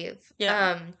to leave.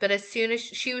 Yeah. But as soon as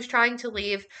she was trying to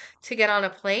leave to get on a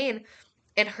plane,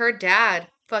 and her dad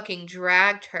fucking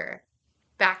dragged her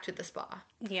back to the spa.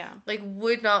 Yeah. Like,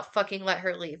 would not fucking let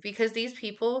her leave, because these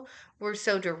people were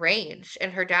so deranged,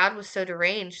 and her dad was so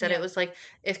deranged that it was like,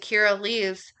 if Kira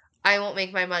leaves, I won't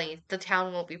make my money. The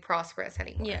town won't be prosperous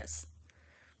anymore. Yes.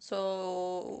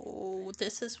 So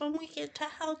this is when we get to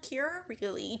how Kira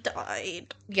really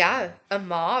died. Yeah, a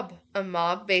mob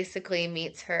basically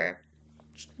meets her.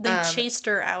 They chased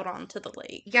her out onto the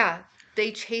lake. Yeah,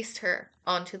 they chased her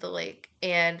onto the lake,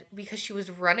 and because she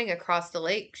was running across the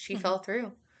lake, she fell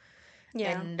through.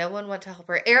 Yeah. And no one went to help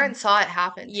her. Aaron saw it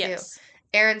happen, too. Yes.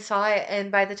 Aaron saw it,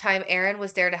 and by the time Aaron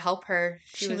was there to help her,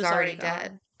 she was already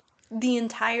dead. The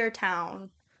entire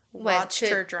town watched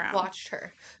her drown. Watched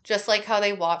her. Just like how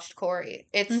they watched Corey.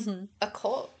 It's a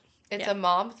cult. It's a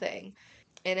mob thing.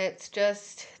 And it's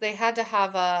just, they had to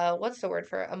have a, what's the word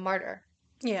for it? A martyr.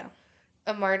 Yeah.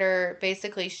 A martyr,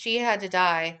 basically, she had to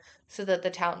die so that the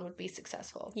town would be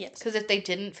successful. Yes. Because if they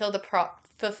didn't fulfill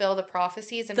the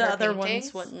prophecies in the her other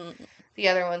paintings, ones wouldn't. The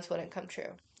other ones wouldn't come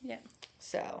true. Yeah.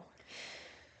 So.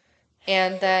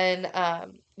 And then,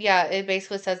 it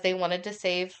basically says they wanted to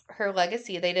save her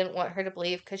legacy. They didn't want her to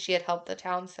believe because she had helped the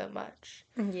town so much.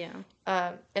 Yeah.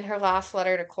 And her last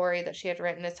letter to Corey that she had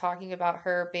written is talking about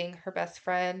her being her best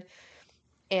friend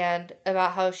and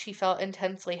about how she felt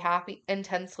intensely happy. Is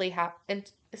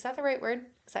that the right word?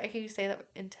 Is that how you say that?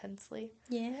 Intensely?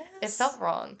 Yes. It felt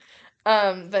wrong.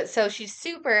 But so she's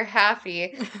super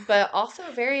happy, but also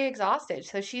very exhausted.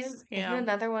 So she's in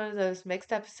another one of those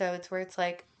mixed episodes where it's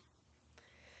like,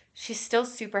 she's still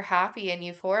super happy and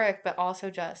euphoric, but also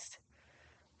just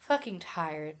fucking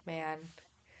tired, man.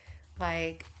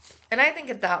 Like, and I think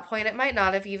at that point, it might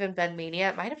not have even been mania.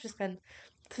 It might have just been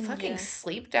fucking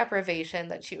sleep deprivation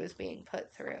that she was being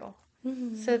put through.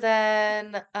 So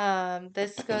then,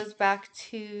 this goes back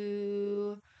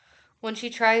to when she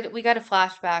tried, we got a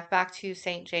flashback back to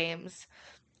St. James.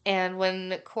 And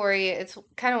when Corey, it's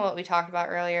kind of what we talked about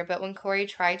earlier, but when Corey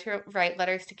tried to write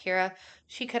letters to Kira,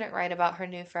 she couldn't write about her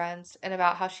new friends and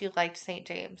about how she liked St.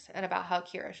 James and about how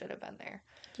Kira should have been there.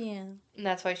 Yeah. And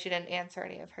that's why she didn't answer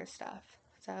any of her stuff.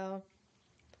 So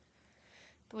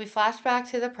we flash back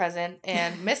to the present,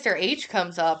 and Mr. H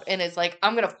comes up and is like,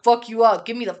 I'm gonna fuck you up.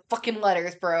 Give me the fucking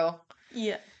letters, bro.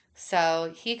 Yeah.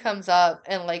 So he comes up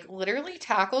and, like, literally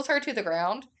tackles her to the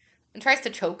ground and tries to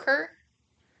choke her.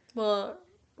 Well,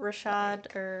 Rashad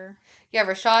Like, or yeah,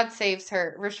 Rashad saves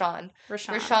her. Rashawn.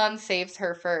 Rashawn saves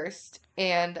her first,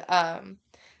 and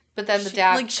but then the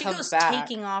dad She comes goes back.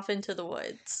 taking off into the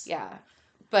woods. Yeah,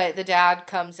 but the dad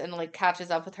comes and, like,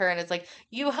 catches up with her and is like,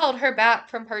 "You held her back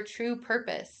from her true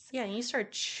purpose." Yeah, and you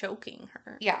start choking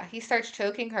her. Yeah, he starts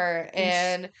choking her,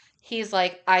 And and he's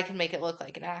like, "I can make it look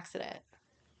like an accident."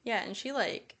 yeah, and she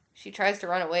like She tries to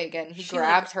run away again. He she like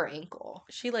grabs her ankle.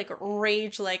 she like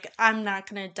rage like I'm not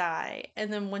gonna die,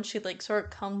 and then when she like sort of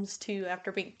comes to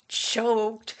after being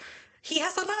choked, he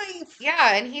has a knife.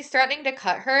 Yeah, and he's threatening to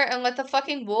cut her and let the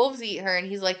fucking wolves eat her, and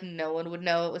he's like, "No one would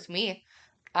know it was me.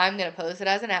 I'm gonna pose it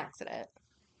as an accident."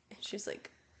 And she's like,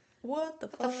 what the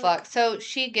What the fuck? fuck? So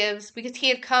she gives, because he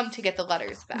had come to get the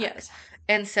letters back. Yes.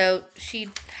 And so she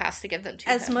has to give them to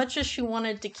As him. much as she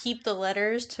wanted to keep the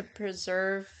letters to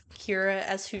preserve Kira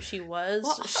as who she was,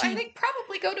 Well, also, I think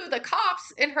probably go to the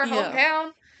cops in her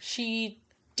hometown. She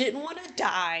didn't want to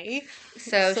die.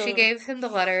 So she gave him the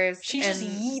letters. She just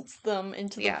yeets them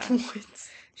into the woods.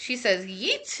 She says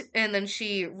yeet, and then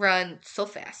she runs so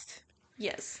fast.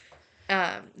 Yes.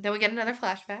 Then we get another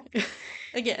flashback.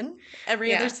 Again,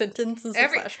 every other sentence is a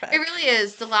flashback. It really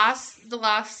is. The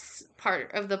last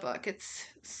part of the book, it's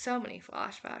so many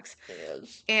flashbacks. It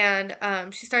is. And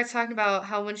she starts talking about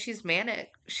how when she's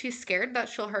manic, she's scared that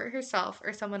she'll hurt herself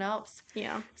or someone else.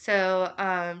 Yeah.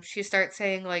 So she starts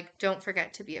saying, like, don't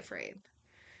forget to be afraid.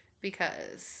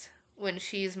 Because when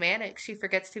she's manic, she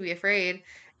forgets to be afraid,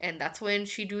 and that's when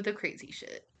she do the crazy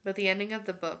shit. But the ending of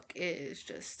the book is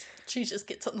just... She just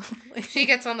gets on the plane. She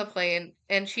gets on the plane,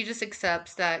 and she just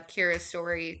accepts that Kira's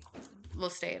story will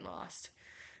stay in Lost.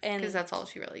 Because that's all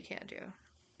she really can do.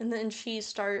 And then she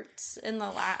starts, in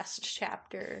the last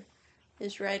chapter,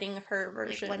 is writing her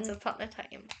version. Like Once Upon a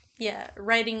Time. Yeah,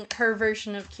 writing her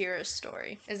version of Kira's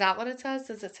story. Is that what it says?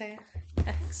 Does it say?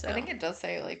 I think so. I think it does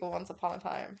say, like, Once Upon a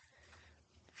Time.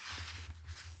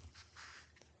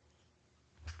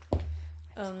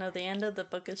 Oh no, the end of the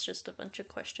book is just a bunch of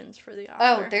questions for the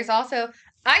Oh, author. there's also,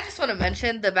 I just want to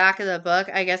mention the back of the book,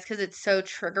 I guess because it's so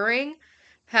triggering,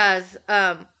 has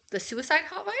the suicide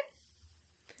hotline.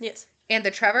 Yes. And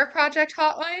the Trevor Project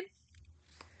hotline.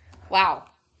 Wow.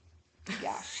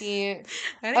 Yeah, she...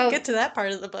 I didn't get to that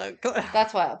part of the book.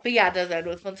 That's wild. But yeah, it does end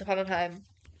with Once Upon a Time.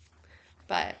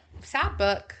 But, sad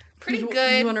book. Pretty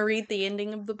good. You want to read the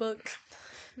ending of the book?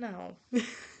 No.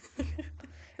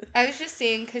 I was just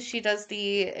seeing, because she does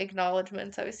the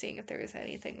acknowledgments, I was seeing if there was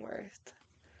anything worth.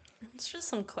 It's just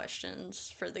some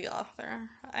questions for the author.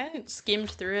 I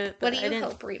skimmed through it, but what do you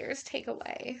hope readers take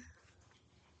away?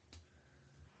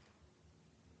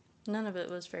 None of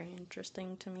it was very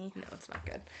interesting to me. No, it's not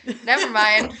good. Never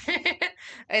mind.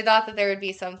 I thought that there would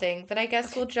be something, but I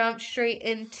guess we'll jump straight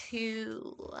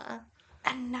into...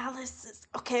 analysis.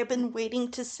 Okay, I've been waiting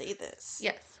to say this.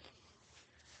 Yes.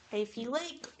 I feel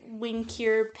like when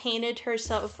Kira painted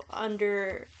herself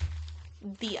under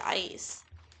the ice,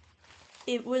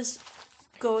 it was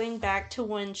going back to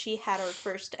when she had her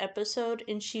first episode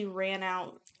and she ran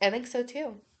out. I think so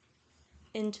too.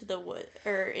 Into the wood,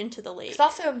 or into the lake. It's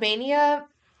also mania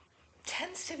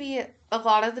tends to be, a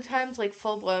lot of the times, like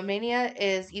full-blown mania,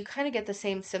 is you kind of get the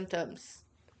same symptoms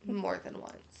more than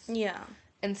once. Yeah.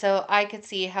 And so I could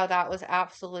see how that was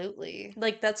absolutely...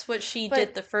 Like, that's what she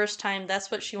did the first time. That's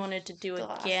what she wanted to do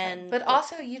again. But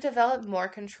also, you develop more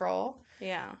control.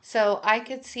 Yeah. So I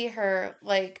could see her,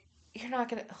 like, you're not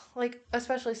gonna... Like,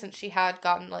 especially since she had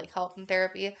gotten, like, help and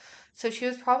therapy. So she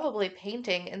was probably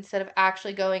painting instead of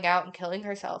actually going out and killing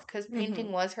herself. Because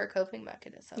painting was her coping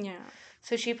mechanism. Yeah.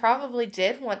 So she probably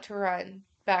did want to run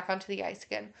back onto the ice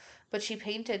again. But she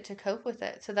painted to cope with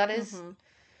it. So that is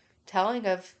telling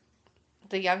of...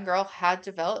 The young girl had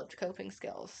developed coping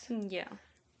skills. Yeah.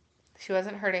 She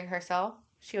wasn't hurting herself.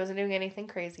 She wasn't doing anything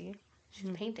crazy. She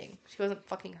was painting. She wasn't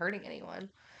fucking hurting anyone.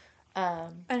 I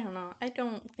don't know. I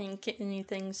don't think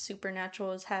anything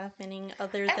supernatural is happening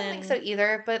other than... I don't think so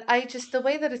either, but I just... The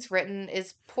way that it's written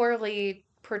is poorly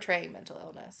portraying mental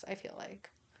illness, I feel like.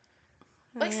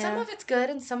 Like, some of it's good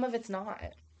and some of it's not.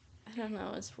 I don't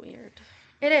know. It's weird.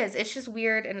 It is. It's just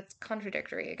weird and it's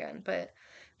contradictory again. But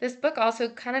this book also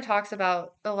kind of talks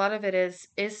about a lot of it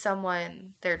is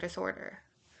someone their disorder.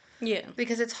 Yeah.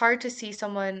 Because it's hard to see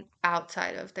someone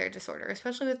outside of their disorder,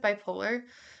 especially with bipolar,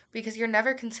 because you're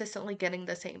never consistently getting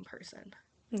the same person.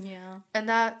 Yeah. And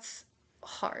that's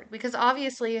hard because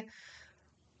obviously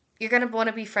you're going to want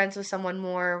to be friends with someone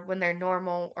more when they're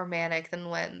normal or manic than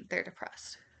when they're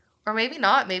depressed. Or maybe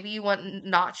not. Maybe you want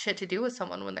not shit to do with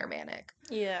someone when they're manic.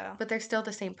 Yeah. But they're still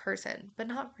the same person. But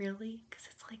not really, because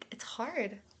it's like, it's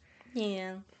hard.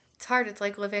 Yeah. It's hard. It's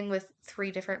like living with three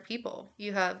different people.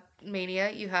 You have mania,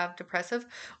 you have depressive,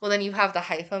 well, then you have the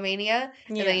hypomania,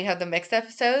 and then Yeah. you have the mixed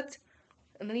episodes,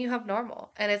 and then you have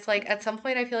normal. And it's like, at some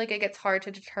point, I feel like it gets hard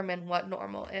to determine what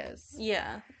normal is.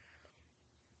 Yeah.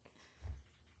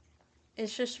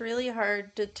 It's just really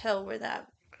hard to tell where that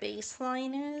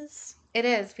baseline is. It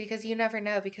is, because you never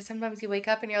know, because sometimes you wake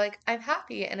up and you're like, I'm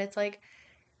happy, and it's like,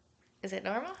 is it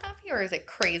normal happy or is it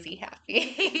crazy And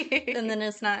happy? then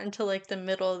it's not until like the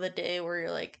middle of the day where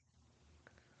you're like,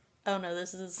 oh no,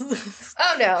 this is.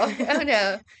 Oh no, oh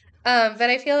no. But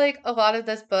I feel like a lot of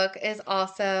this book is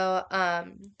also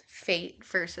fate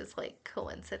versus like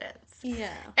coincidence.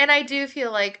 Yeah. And I do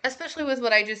feel like, especially with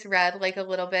what I just read, like a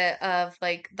little bit of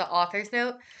like the author's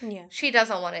note, Yeah. she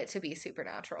doesn't want it to be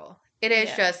supernatural. It is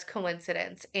Yeah. just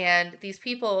coincidence. And these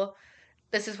people,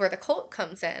 this is where the cult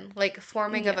comes in, like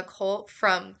forming of Yeah. a cult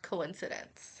from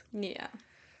coincidence. Yeah.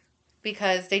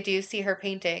 Because they do see her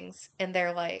paintings and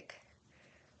they're like,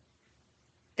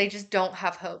 they just don't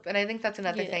have hope. And I think that's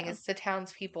another thing Yeah. is the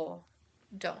townspeople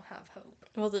don't have hope.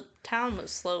 Well, the town was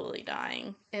slowly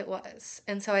dying. It was.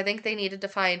 And so I think they needed to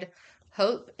find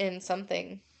hope in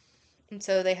something. And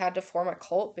so they had to form a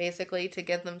cult basically to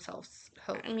give themselves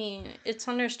hope. I mean, it's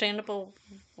understandable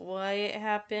why it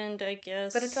happened, I But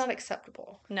it's guess. not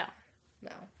acceptable. No.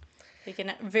 No. Like in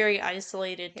a very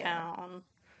isolated Yeah. town.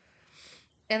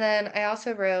 And then I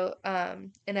also wrote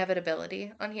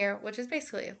inevitability on here, which is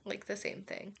basically like the same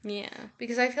thing. Yeah.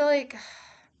 Because I feel like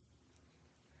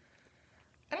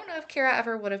I don't know if Kira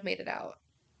ever would have made it out.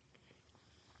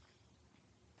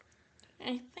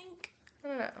 I think, I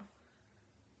don't know.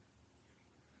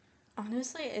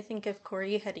 honestly, I think if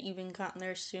Corey had even gotten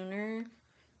there sooner,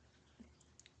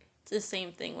 the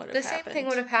same thing would have The same thing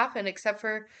would happened. have happened, except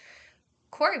for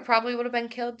Corey probably would have been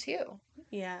killed too.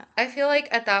 Yeah. I feel like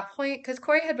at that point, because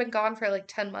Corey had been gone for like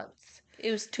 10 months.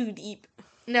 It was too deep.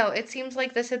 No, it seems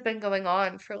like this had been going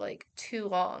on for like too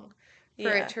long for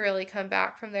it Yeah. to really come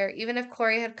back from there. Even if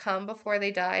Corey had come before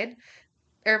they died,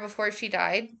 or before she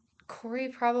died, Corey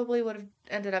probably would have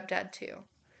ended up dead too.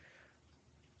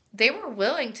 They were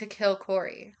willing to kill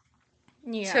Corey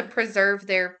to Yeah. preserve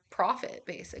their profit,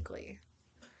 basically.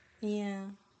 Yeah.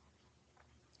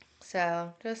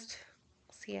 So, just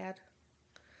sad.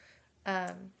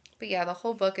 But yeah, the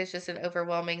whole book is just an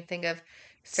overwhelming thing of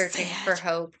searching for Sad.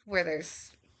 hope where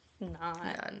there's Not.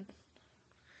 none.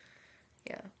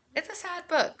 Yeah. It's a sad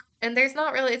book. And there's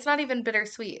not really, it's not even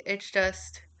bittersweet. It's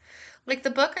just, like, the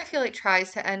book I feel like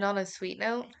tries to end on a sweet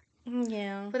note,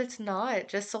 Yeah. but it's not,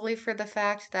 just solely for the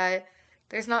fact that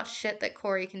there's not shit that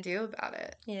Corey can do about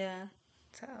it. Yeah.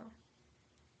 So,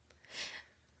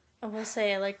 I will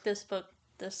say I like this book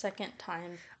the second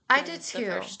time I than did the too.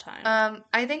 first time.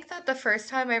 I think that the first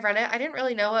time I read it, I didn't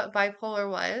really know what bipolar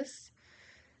was.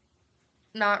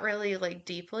 Not really, like,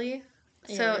 deeply.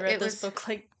 Yeah, So I read it this was book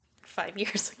like 5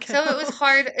 years ago. So it was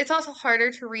hard. It's also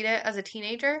harder to read it as a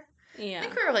teenager. I Yeah.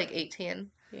 think we were like 18,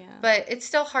 Yeah. but it's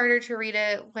still harder to read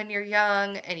it when you're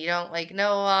young and you don't like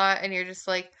know a lot and you're just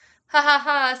like, ha ha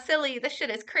ha, silly, this shit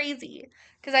is crazy.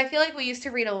 Because I feel like we used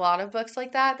to read a lot of books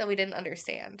like that we didn't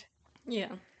understand.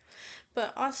 Yeah.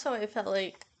 But also I felt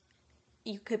like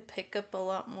you could pick up a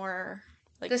lot more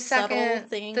like The subtle second, the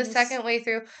things. second way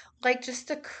through, like just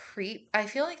the creep. I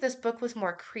feel like this book was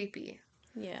more creepy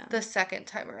Yeah. the second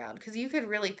time around because you could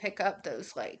really pick up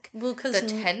those like Well, the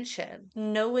because tension.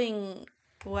 knowing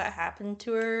what happened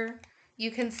to her You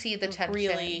can see the tension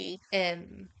really.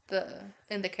 in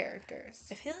the characters.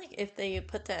 I feel like if they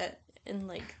put that in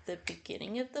like the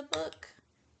beginning of the book.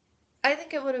 I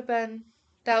think it would have been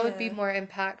that would be Yeah. more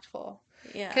impactful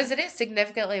Yeah. because it is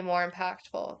significantly more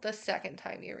impactful the second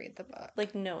time you read the book.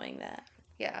 Like knowing that.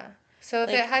 Yeah. So if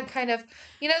Like, it had kind of,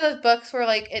 you know, those books where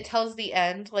like it tells the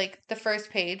end, like the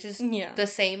first page is yeah. the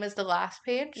same as the last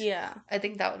page. Yeah. I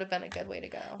think that would have been a good way to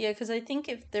go. Yeah, because I think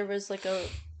if there was like a.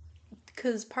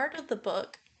 Because part of the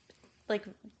book, like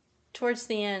towards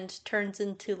the end, turns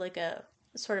into like a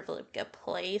sort of like a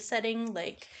play setting.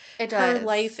 Like It her does.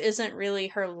 life isn't really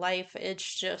her life,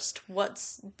 it's just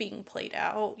what's being played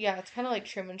out. Yeah, it's kind of like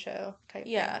Truman Show type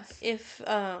Yeah. things. If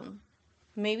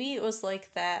Maybe it was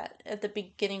like that at the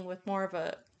beginning with more of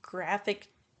a graphic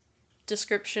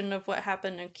description of what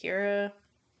happened to Kira.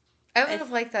 I I would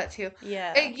have liked that too.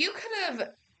 yeah. You could have,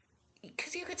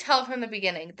 because you could tell from the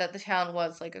beginning that the town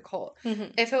was like a cult. Hmm.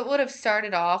 If it would have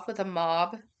started off with a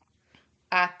mob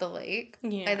at the lake, I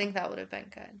Yeah. think that would have been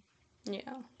good.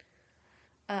 Yeah.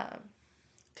 Um,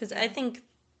 Because I yeah, think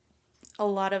a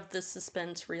lot of the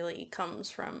suspense really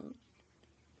comes from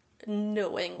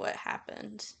knowing what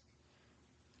happened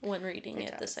when reading it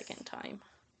it the does. second time.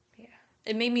 Yeah.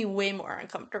 It made me way more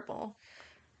uncomfortable.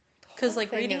 The Because, whole like,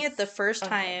 thing reading it the is first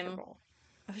time, uncomfortable.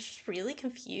 I was just really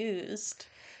confused.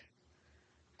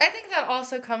 I think that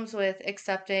also comes with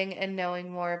accepting and knowing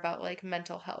more about like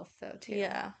mental health though too.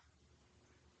 Yeah.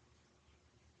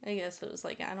 I guess it was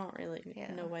like, I don't really know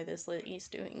Yeah. why this lady's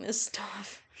doing this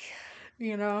stuff.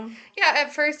 You know? Yeah,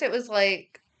 at first it was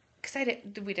like, because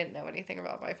we didn't know anything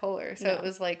about bipolar, so it No.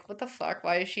 was like, what the fuck?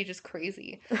 Why is she just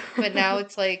crazy? But now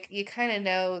it's like you kind of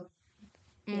know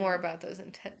more Yeah. about those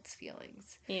intense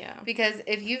feelings. Yeah. Because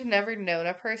if you've never known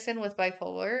a person with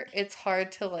bipolar, it's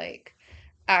hard to like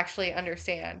actually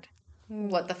understand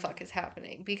what the Yeah. fuck is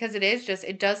happening. Because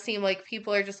it does seem like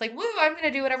people are just like, woo, I'm gonna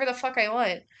do whatever the fuck I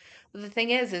want. But the thing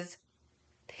is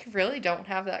they really don't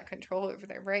have that control over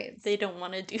their brains. They don't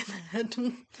want to do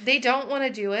that. They don't want to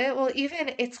do it. Well,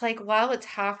 even it's like while it's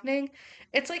happening,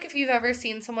 it's like if you've ever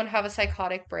seen someone have a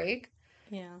psychotic break.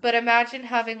 Yeah. But imagine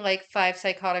having like 5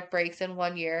 psychotic breaks in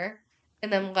 1 year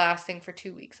and then lasting for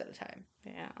 2 weeks at a time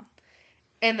Yeah.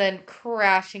 and then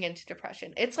crashing into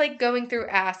depression. It's like going through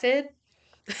acid.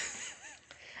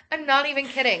 I'm not even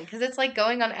kidding because it's like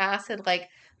going on acid like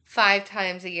 5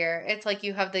 times a year. It's like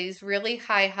you have these really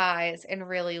high highs and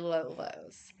really low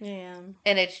lows. Yeah.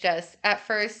 And it's just, at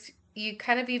first, you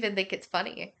kind of even think it's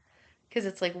funny because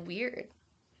it's like weird.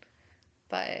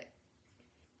 But,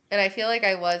 and I feel like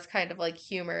I was kind of like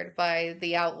humored by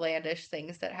the outlandish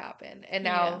things that happen. And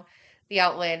Yeah. now the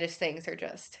outlandish things are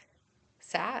just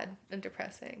sad and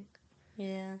depressing.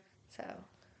 Yeah. So,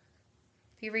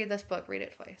 if you read this book, read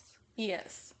it twice.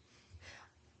 Yes.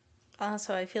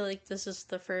 Also, I feel like this is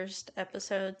the first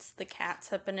episodes the cats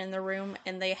have been in the room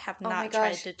and they have Oh my not tried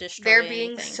gosh, to destroy they're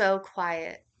being anything. so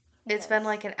quiet. It's been Yes.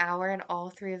 like an hour and all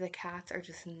three of the cats are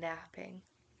just napping.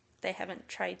 They haven't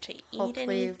tried to eat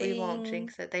Hopefully, we won't anything.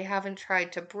 jinx it. They haven't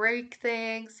tried to break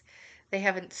things. They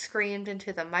haven't screamed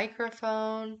into the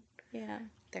microphone. Yeah.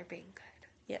 They're being good.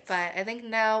 Yes. But I think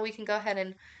now we can go ahead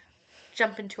and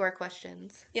jump into our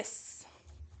questions. Yes.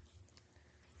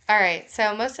 All right,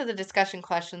 so most of the discussion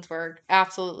questions were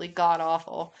absolutely god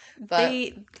awful, but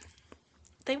They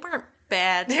they weren't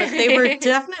bad, but they were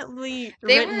definitely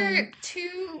written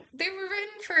they were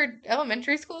written for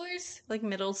elementary schoolers like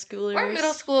middle or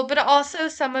middle schoolers. school, but also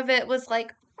some of it was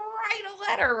like write a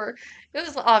letter. It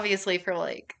was obviously for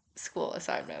like school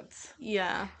assignments.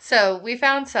 Yeah. So we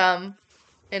found some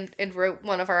and wrote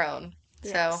one of our own.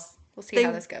 So Yes. we'll see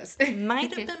how They this goes.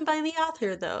 might have been by the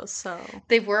author though, so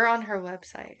They were on her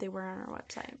website. they were on our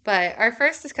website. But our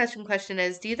first discussion question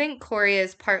is, do you think Corey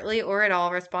is partly or at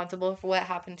all responsible for what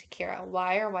happened to Kira?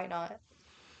 Why or why not?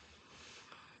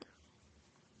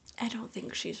 I don't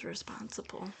think she's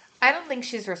responsible. I don't think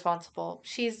she's responsible.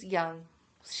 She's young.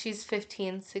 She's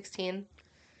 15, 16.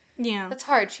 Yeah. That's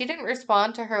hard. She didn't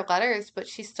respond to her letters, but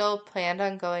she still planned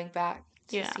on going back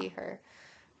to Yeah. see her.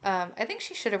 I think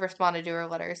she should have responded to her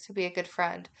letters to be a good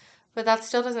friend. But that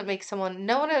still doesn't make someone.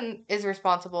 No one is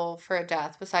responsible for a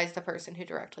death besides the person who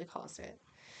directly caused it.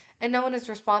 And no one is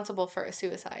responsible for a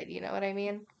suicide, you know what I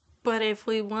mean? But if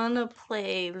we want to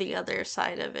play the other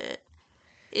side of it,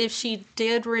 if she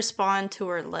did respond to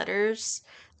her letters,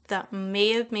 that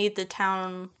may have made the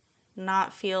town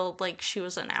not feel like she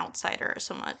was an outsider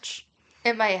so much.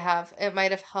 It might have. It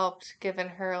might have helped given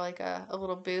her like a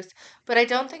little boost. But I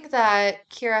don't think that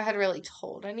Kira had really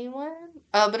told anyone.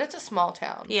 But it's a small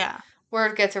town. Yeah,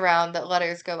 Word gets around that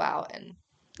letters go out and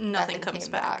nothing nothing comes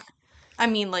came back. back. I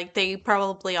mean, like, they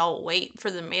probably all wait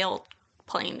for the mail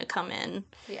plane to come in,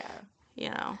 Yeah. you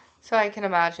know? So I can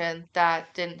imagine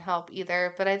that didn't help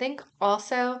either. But I think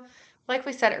also, like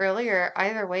we said earlier,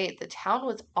 either way, the town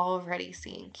was already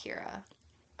seeing Kira.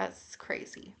 That's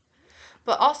crazy.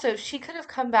 But also, she could have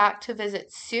come back to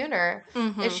visit sooner if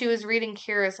Mm-hmm. she was reading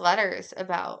Kira's letters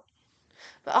about.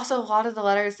 But also, a lot of the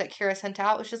letters that Kira sent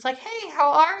out was just like, hey,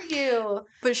 how are you?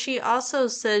 But she also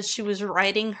said she was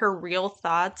writing her real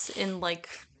thoughts in, like,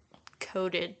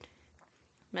 coded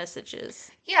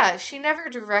messages. Yeah, she never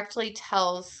directly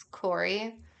tells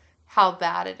Corey how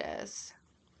bad it is.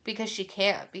 Because she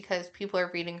can't, because people are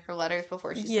reading her letters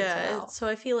before she sends them Yeah, out. so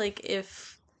I feel like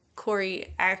if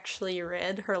Corey actually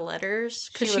read her letters,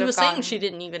 because She would she have was saying she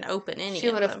gotten, didn't even open any she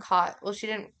of would have them. caught, well, she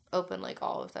didn't open like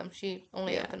all of them. She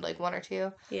only Yeah. opened like one or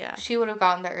two. Yeah. She would have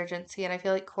gotten the urgency, and I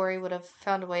feel like Corey would have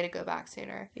found a way to go back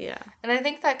sooner. Yeah. And I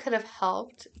think that could have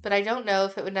helped, but I don't know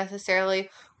if it would necessarily,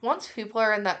 once people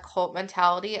are in that cult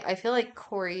mentality, I feel like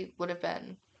Corey would have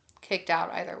been kicked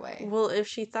out either way. Well, if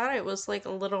she thought it was like a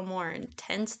little more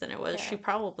intense than it was, Yeah, she'd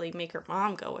probably make her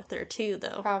mom go with her too,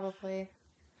 though. probably.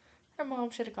 Her mom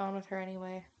should have gone with her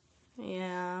anyway.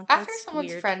 Yeah, After that's someone's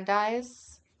weird. friend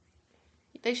dies,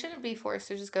 they shouldn't be forced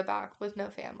to just go back with no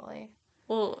family.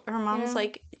 Well, her You mom's know?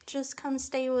 like, just come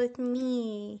stay with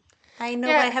me. I know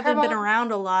I Yeah, haven't been around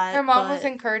a her lot, mom was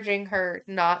but encouraging her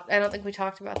not, I don't think we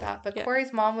talked about that, but yeah,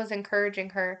 Corey's mom was encouraging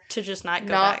her to just not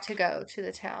go not to back. go to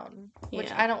the town, which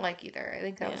Yeah, I don't like either. I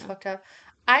think that was yeah, fucked up.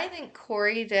 I think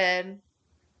Corey did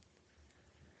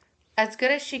as good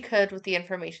as she could with the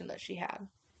information that she had.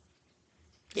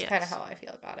 It's kind of yes, how I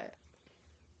feel about it.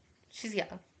 She's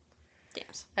young.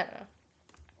 yes. I don't know.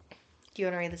 Do you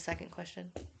want to read the second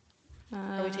question?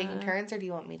 Are we taking Uh, turns or do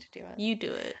you want me to do it? you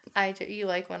do it. I do. You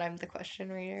like when I'm the question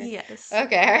reader? Yes.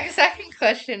 Okay, our second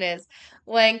question is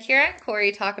when Kira and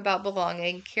Corey talk about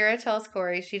belonging, Kira tells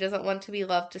Corey she doesn't want to be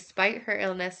loved despite her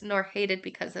illness nor hated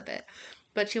because of it,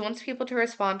 but she wants people to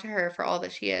respond to her for all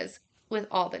that she is, with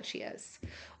all that she is.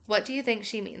 What do you think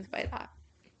she means by that?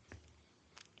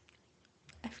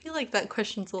 I feel like that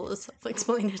question's a little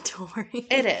self-explanatory.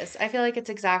 It is. I feel like it's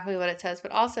exactly what it says,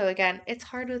 but also, again, it's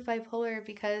hard with bipolar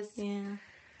because Yeah.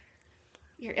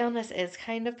 your illness is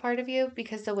kind of part of you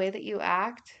because the way that you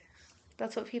act,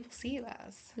 that's what people see you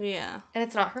as. Yeah. And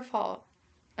it's not her fault.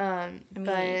 I mean,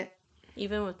 But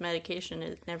even with medication,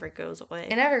 it never goes it away.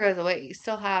 never goes away. You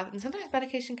still have, and sometimes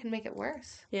medication can make it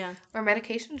worse, Yeah. or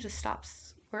medication just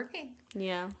stops working.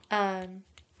 Yeah. Um,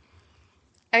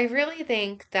 I really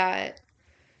think that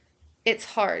it's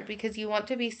hard because you want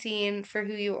to be seen for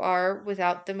who you are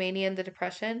without the mania and the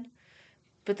depression,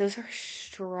 but those are a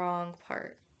strong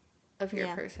part of your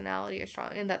Yeah. personality, are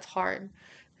strong, and that's hard.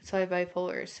 That's why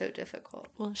bipolar is so difficult.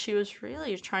 Well, she was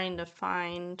really trying to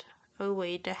find a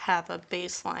way to have a Yeah,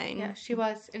 baseline. she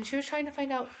was, and she was trying to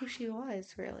find out who she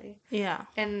was really, Yeah.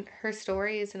 and her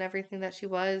stories and everything that she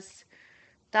was.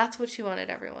 That's what she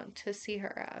wanted everyone to see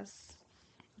her as.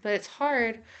 But it's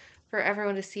hard for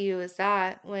everyone to see you as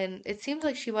that when it seems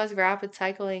like she was rapid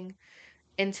cycling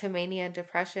into mania and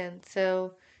depression.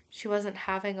 So she wasn't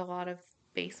having a lot of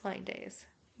baseline days.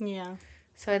 Yeah.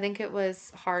 So I think it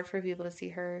was hard for people to see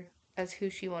her as who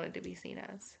she wanted to be seen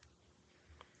as.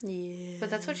 But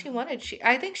that's what Yeah. she wanted.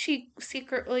 I think she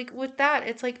secret like with that,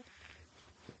 it's like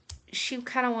she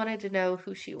kind of wanted to know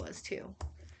who she was too.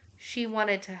 She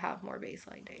wanted to have more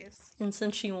baseline days. And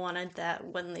since she wanted that,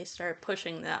 when they started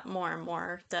pushing that more and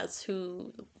more, that's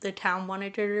who the town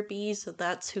wanted her to be, so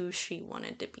that's who she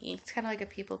wanted to be. It's kind of like a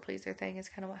people pleaser thing, is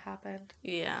kind of what happened.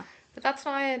 Yeah. But that's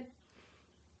not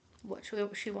what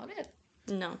she wanted.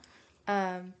 No.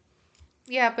 Um,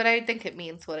 yeah, but I think it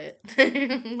means what it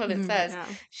what it says. Yeah.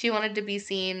 She wanted to be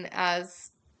seen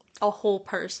as A whole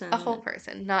a whole person.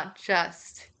 person, not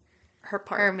just Her her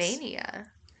parts.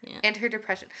 mania Yeah. and her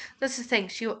depression. That's the thing.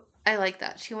 I like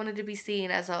that. She wanted to be seen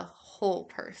as a whole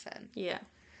person. Yeah.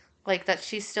 Like that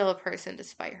she's still a person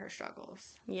despite her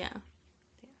struggles. Yeah.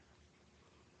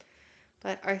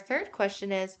 But our third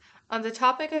question is on the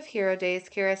topic of hero days,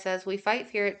 Kira says, we fight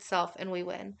fear itself and we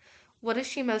win. What is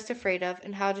she most afraid of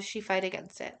and how does she fight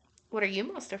against it? What are you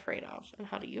most afraid of and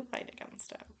how do you fight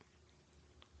against it?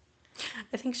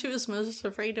 I think she was most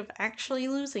afraid of actually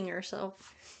losing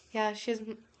herself. Yeah,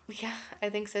 yeah, I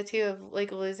think so too, of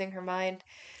like losing her mind.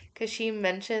 Because she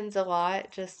mentions a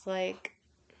lot just like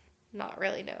not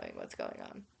really knowing what's going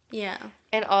on. Yeah.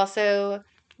 And also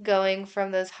going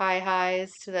from those high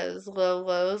highs to those low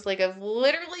lows, like of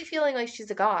literally feeling like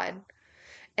she's a god.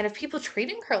 And of people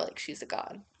treating her like she's a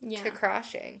god to Yeah.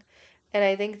 crashing. And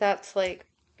I think that's like,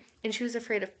 and she was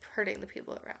afraid of hurting the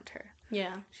people around her.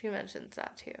 Yeah. She mentions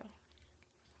that too.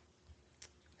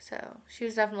 So she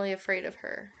was definitely afraid of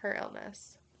her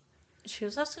illness. She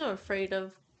was also afraid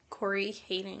of Corey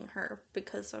hating her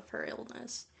because of her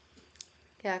illness.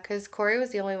 Yeah, because Corey was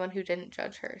the only one who didn't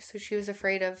judge her. So she was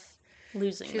afraid of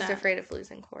Losing she was that. afraid of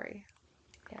losing Corey.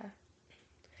 Yeah.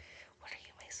 What are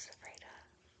you most afraid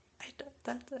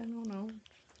of? I don't know.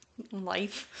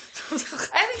 Life.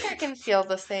 I think I can feel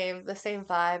the same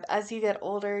vibe. As you get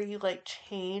older, you like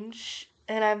change,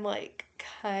 and I'm like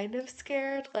kind of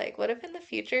scared. Like, what if in the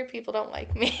future people don't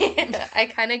like me?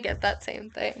 I kind of get that same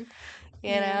thing, you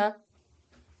Yeah. know?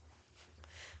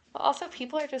 But also,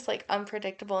 people are just like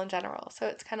unpredictable in general. So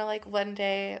it's kind of like one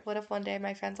day, what if one day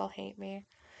my friends all hate me?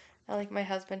 I like my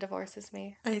husband divorces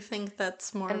me. I think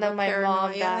that's more And of a then my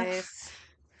mom paranoia. dies.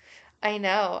 I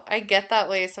know. I get that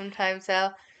way sometimes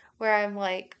though, where I'm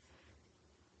like,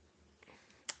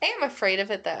 I am afraid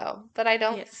of it though, but I Yeah.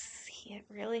 don't see it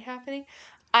really happening.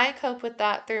 I cope with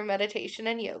that through meditation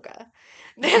and yoga.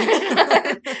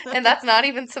 And that's not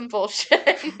even some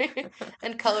bullshit.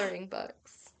 And coloring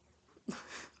books.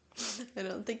 I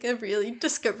don't think I've really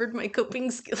discovered my coping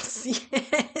skills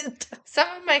yet. Some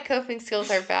of my coping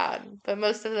skills are bad, but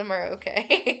most of them are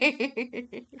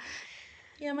okay.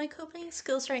 Yeah, my coping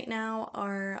skills right now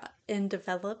are in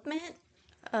development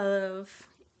of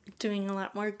doing a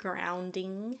lot more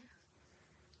grounding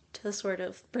to sort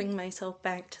of bring myself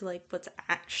back to like what's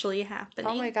actually Oh my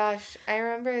happening. gosh, I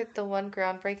remember the one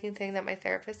groundbreaking thing that my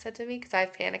therapist said to me because I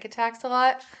have panic attacks a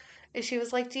lot. And she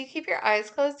was like, "Do you keep your eyes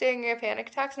closed during your panic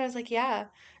attacks?" And I was like, "Yeah."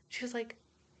 She was like,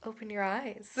 "Open your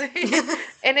eyes."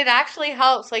 And it actually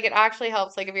helps. Like, it actually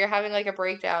helps. Like, if you're having like a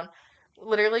breakdown,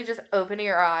 literally just opening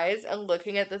your eyes and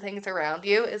looking at the things around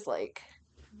you is like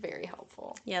very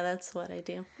helpful. Yeah, that's what I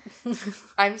do.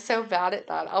 I'm so bad at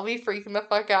that. I'll be freaking the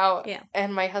fuck out, Yeah.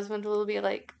 and my husband will be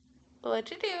like,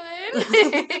 "What you doing?"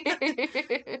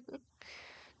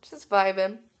 Just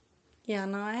vibing. Yeah,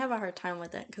 no, I have a hard time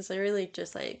with it because I really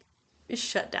just like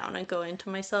shut down and go into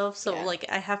myself. So Yeah. like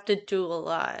I have to do a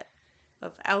lot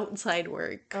of outside And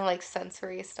work. like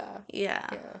sensory stuff. Yeah.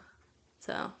 Yeah.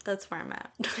 So that's where I'm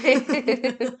at.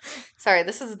 Sorry,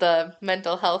 this is the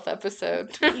mental health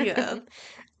episode. Yeah.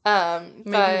 Maybe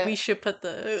we But should put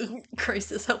the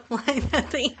crisis helpline at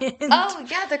the end. oh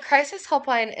yeah, the crisis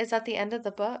helpline is at the end of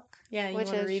the book, Yeah, you which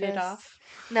want to is read it just off?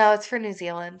 no, it's for New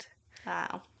Zealand.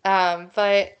 Wow.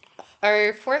 But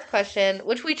our fourth question,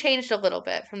 which we changed a little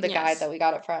bit from the guide Yes. that we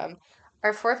got it from,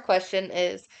 our fourth question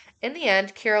is, in the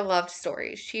end, Kira loved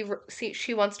stories. She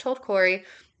once told Corey,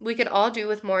 "We could all do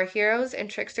with more heroes and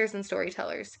tricksters and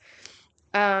storytellers."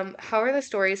 How are the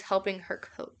stories helping her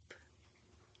cope?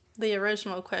 The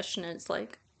original question is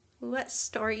like, what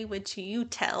story would you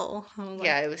tell? I'm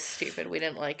Yeah, like, it was stupid. We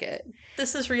didn't like it.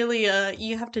 this is really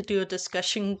you have to do a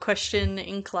discussion question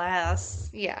in class,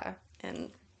 Yeah,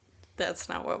 and that's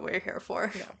not what we're here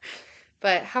for. no.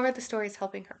 But how are the stories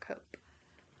helping her cope?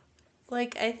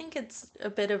 Like, I think it's a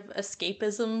bit of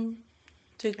escapism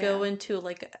to go Yeah. into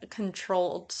like a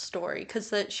controlled story because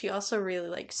that she also really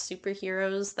likes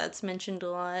superheroes. That's mentioned a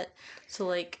lot. So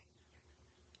like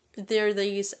they're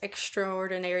these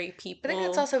extraordinary I think it's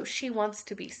people. also she wants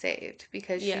to be saved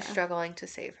because she's Yeah. struggling to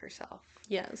save herself.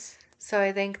 Yes. So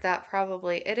I think that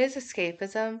probably it is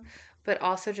escapism, but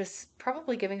also just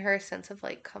probably giving her a sense of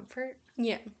like comfort.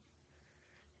 Yeah.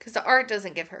 Because the art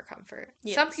doesn't give her comfort.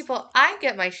 Some Yes. people, I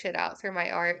get my shit out through my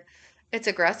art. It's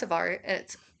aggressive art and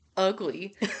it's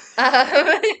ugly.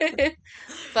 Um,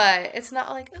 but it's not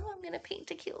like, oh, I'm gonna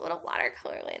paint a cute little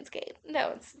watercolor landscape. No,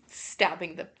 it's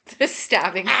stabbing the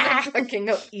stabbing the Ah! fucking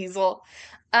easel.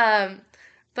 Um,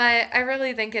 but I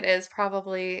really think it is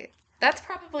probably that's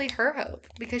probably her hope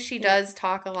because she Yeah. does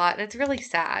talk a lot and it's really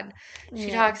sad. She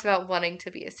Yeah. talks about wanting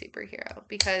to be a superhero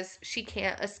because she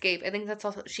can't escape. I think that's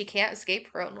also she can't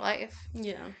escape her own life.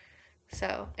 Yeah.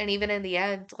 So, and even in the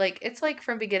end, like it's like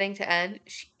from beginning to end,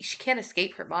 she can't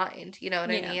escape her mind. You know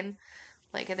what I Yeah. mean?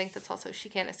 Like I think that's also she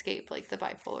can't escape like the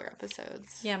bipolar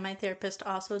episodes. Yeah, my therapist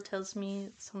also tells me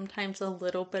sometimes a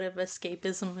little bit of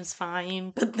escapism is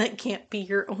fine, but that can't be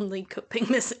your only coping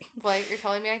missing. Like you're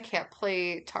telling me I can't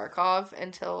play Tarkov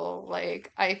until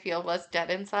like I feel less dead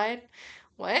inside?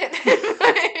 What?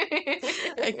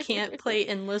 I can't play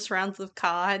endless rounds of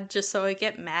COD just so I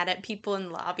get mad at people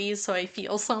in lobbies so I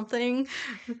feel something.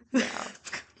 Yeah.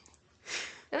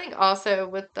 I think also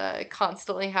with the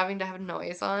constantly having to have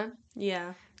noise on,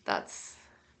 Yeah. that's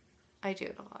I do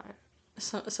it a lot.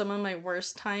 So, some of my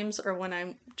worst times are when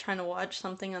I'm trying to watch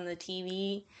something on the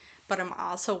TV, but I'm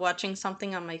also watching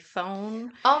something on my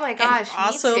phone Oh my and gosh, me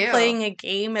also too. playing a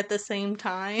game at the same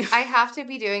time. I have to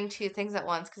be doing two things at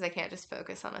once because I can't just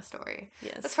focus on a story.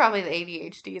 That's Yes. probably the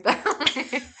ADHD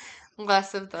though.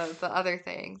 Less of the other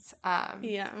things.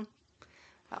 Yeah.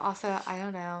 But also, I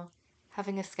don't know,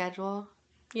 having a schedule,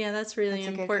 Yeah, that's really that's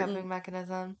a good important. coping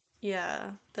mechanism.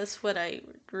 Yeah, that's what I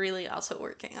really also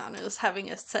working on is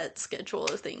having a set schedule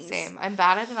of things. Same. I'm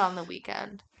bad at it on the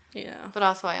weekend, Yeah. but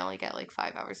also I only get like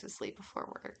 5 hours of sleep before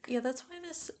work. Yeah, that's why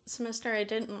this semester I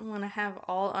didn't want to have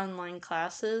all online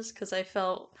classes because I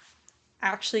felt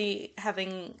actually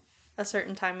having a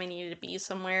certain time I needed to be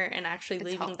somewhere and actually It's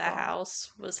leaving the helpful.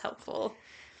 house was helpful.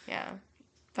 Yeah.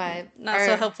 But Not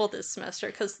so our helpful this semester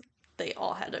because they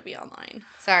all had to be online.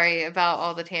 Sorry about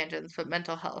all the tangents, but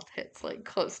mental health hits like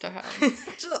close to home.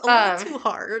 Just a little too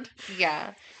hard.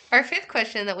 Yeah. Our fifth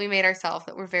question that we made ourselves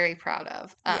that we're very proud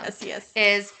of Yes.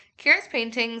 is Kira's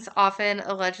paintings often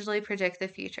allegedly predict the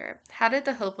future. How did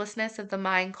the hopelessness of the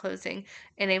mine closing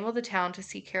enable the town to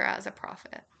see Kira as a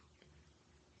prophet?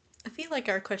 I feel like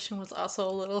our question was also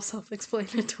a little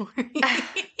self-explanatory.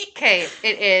 Okay,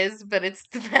 it is, but it's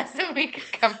the best that we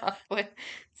could come up with.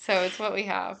 So it's what we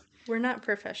have. We're not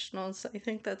professionals. I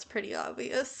think that's pretty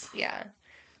obvious. Yeah.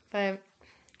 But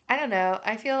I don't know.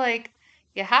 I feel like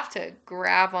you have to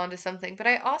grab onto something, but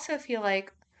I also feel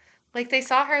like they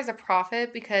saw her as a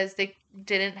prophet because they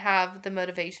didn't have the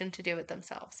motivation to do it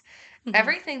themselves.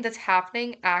 Everything that's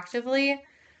happening actively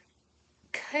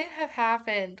could have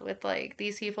happened with like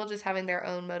these people just having their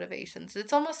own motivations.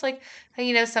 It's almost like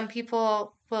some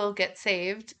people will get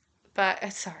saved,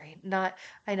 but sorry, not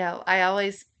I know. I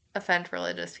always offend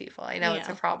religious people. I know it's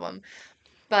a Yeah. problem.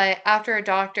 But after a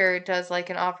doctor does like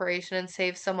an operation and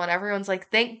saves someone, everyone's like,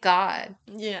 "Thank God."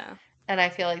 Yeah. And I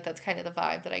feel like that's kind of the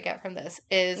vibe that I get from this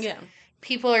is Yeah.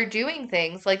 people are doing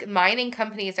things like mining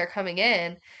companies are coming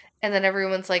in and then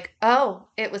everyone's like, "Oh,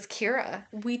 it was Kira."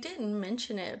 We didn't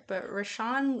mention it, but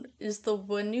Rashawn is the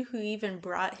one who even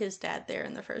brought his dad there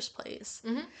in the first place.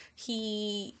 Hmm.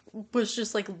 He was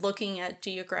just like looking at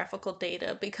geographical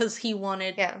data because he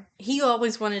Yeah.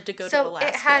 always wanted to go to So it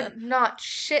Alaska. had not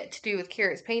shit to do with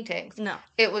Kira's paintings. No.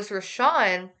 It was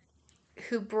Rashawn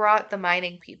who brought the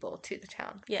mining people to the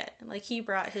town. Yeah, like he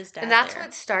brought his And dad that's there.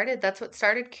 what started. That's what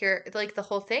started Kira, like the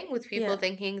whole thing with people Yeah.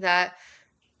 thinking that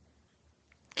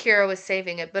Kira was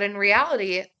saving it. But in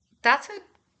reality, that's a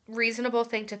reasonable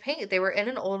thing to paint. They were in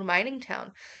an old mining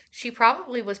town. She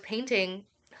probably was painting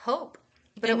hope,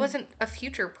 but it And wasn't a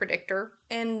future predictor.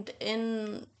 and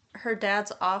in her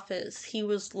dad's office, he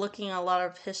was looking at a lot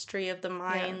of history of the Yeah.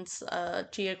 mines,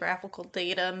 geographical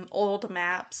data, old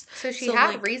maps. So she So had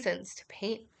like reasons to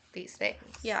paint these things.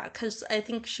 yeah, because I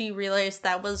think she realized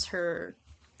that was her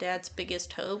dad's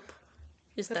biggest hope,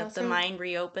 is But that the also, mine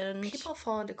reopened. people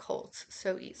fall into cults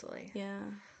so easily. Yeah.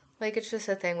 Like, it's just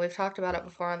a thing. We've talked about it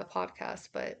before on the podcast,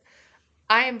 but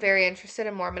I am very interested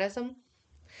in Mormonism.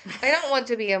 I don't want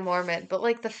to be a Mormon, but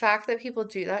like the fact that people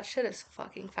do that shit is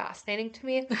fucking fascinating to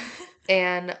me.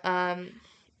 And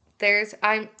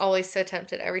I'm always so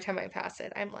tempted every time I pass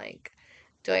it. I'm like,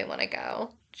 do I want to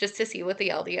go? Just to see what the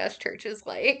LDS church is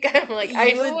like. I'm like, I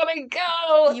You just would want to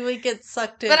go. you would get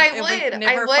sucked in But and we'd I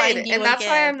never would. find you And that's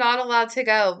why again. I'm not allowed to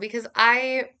go because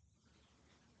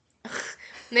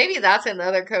maybe that's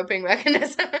another coping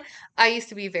mechanism. I used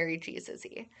to be very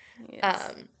Jesus-y. Yes.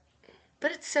 Um,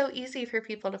 but it's so easy for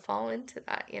people to fall into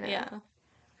that. Yeah.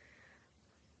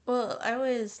 Well, I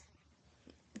was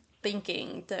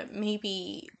thinking that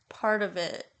maybe part of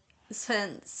it,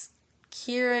 since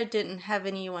Kira didn't have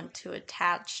anyone to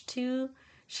attach to,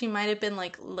 she might have been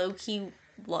like low key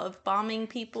love bombing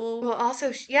people. Well,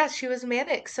 also, yes, she was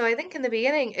manic. So I think in the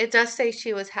beginning, it does say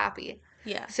she was happy.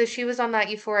 Yeah. So she was on that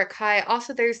euphoric high.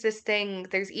 Also, there's this thing,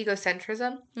 there's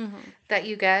egocentrism that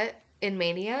you get in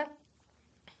mania.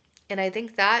 And I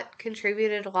think that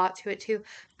contributed a lot to it too.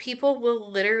 People will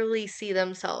literally see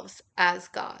themselves as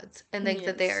gods and think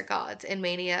that they are Yes. gods in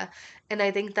mania. And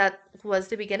I think that was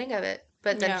the beginning of it.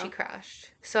 But then she Yeah.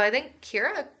 crashed. So I think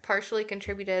Kira partially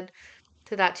contributed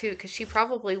to that too, because she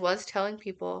probably was telling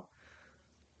people,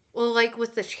 well, like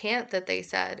with the chant that they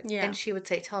said, Yeah. and she would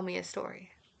say, "Tell me a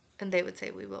story," and they would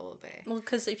say, "We will obey." Well,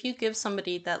 because if you give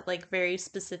somebody that like very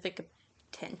specific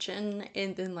attention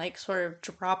and then like sort of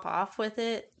drop off with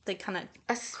it, they kind of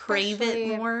crave it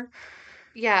Especially, more.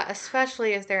 yeah,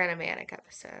 especially if they're in a manic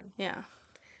episode. Yeah.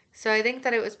 So I think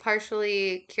that it was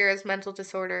partially Kira's mental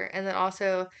disorder, and then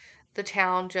also the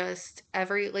town just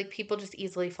people just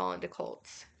easily fall into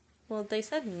cults. Well, they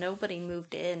said nobody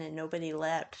moved in and nobody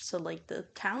left, so like the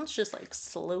town's just like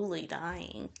slowly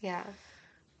dying. Yeah.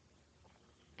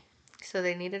 So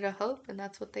they needed a hope, and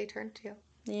that's what they turned to.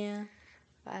 Yeah.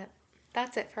 But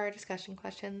that's it for our discussion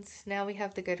questions. Now we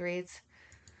have the Goodreads,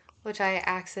 which I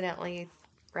accidentally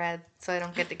read, so I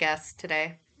don't get to guess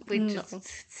today. We No. just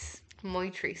it's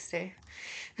muy triste.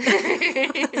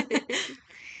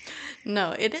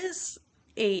 No, it is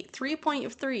a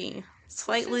 3.3,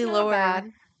 slightly Which is not lower,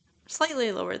 bad.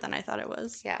 slightly lower than I thought it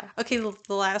was. Yeah. Okay,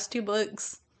 the last two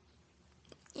books,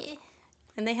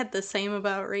 and they had the same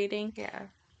about rating. Yeah.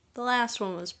 The last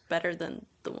one was better than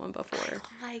the one I before.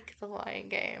 like The Lion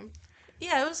Game.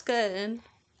 Yeah, it was good.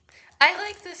 I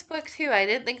like this book too. I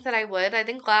didn't think that I would. I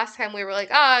think last time we were like,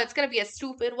 it's going to be a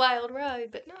stupid wild ride.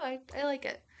 But no, I like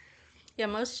it. Yeah,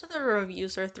 most of the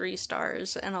reviews are 3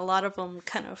 stars, and a lot of them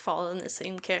kind of fall in the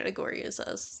same category as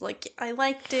us. Like, I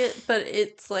liked it, but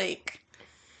it's like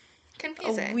a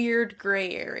Confusing. weird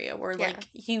gray area where, Yeah. like,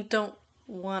 you don't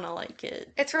want to like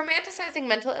it. It's romanticizing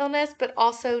mental illness, but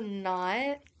also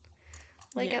not,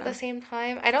 like, at the Yeah, same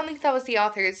time. I don't think that was the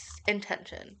author's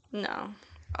intention. no.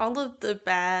 All of the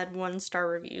bad 1 star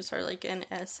reviews are like an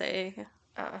essay.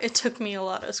 Uh, It took me a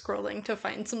lot of scrolling to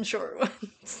find some short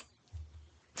ones.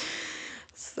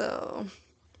 So,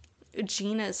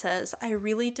 Gina says, I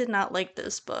really did not like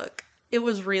this book. It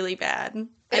was really bad.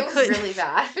 it was really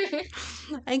bad.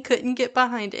 I couldn't get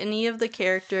behind any of the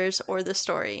characters or the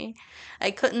story.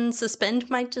 I couldn't suspend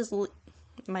my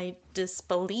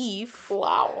disbelief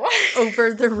Wow.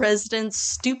 over the residents'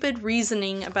 stupid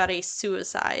reasoning about a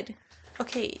suicide.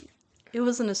 Okay, it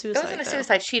wasn't a It suicide wasn't a though.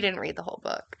 suicide. She didn't read the whole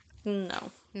book.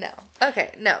 No. No.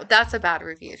 Okay, no, that's a bad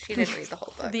review. She didn't read the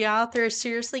whole book. The author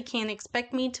seriously can't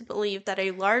expect me to believe that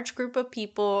a large group of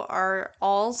people are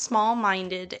all small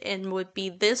minded and would be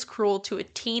this cruel to a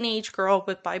teenage girl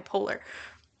with bipolar.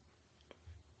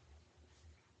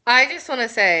 I just want to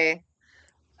say,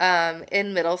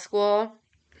 in middle school,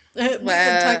 We had talked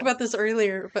where about this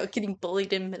earlier about getting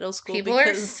bullied in middle school people are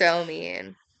because, so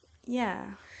mean.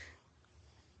 yeah.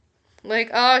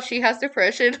 Like, oh, she has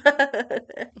depression.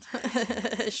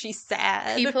 She's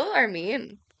sad. People are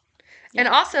mean. And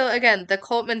Yeah. also, again, the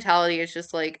cult mentality is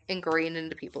just like ingrained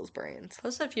into people's brains.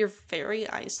 Plus, if you're very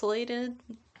isolated,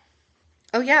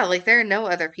 Oh, yeah, like there are no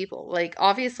other people. Like,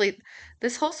 obviously,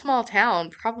 this whole small town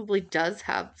probably does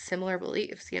have similar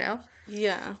beliefs, you know?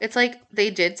 yeah. It's like they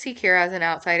did see Kira as an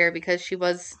outsider because she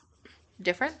was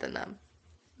different than them.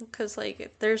 Because,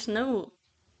 like, there's no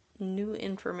new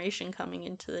information coming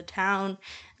into the town,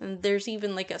 and there's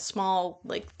even like a small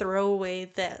like throwaway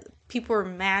that people were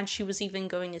mad she was even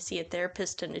going to see a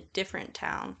therapist in a different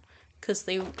town because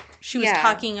she was Yeah.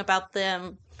 talking about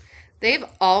them. They've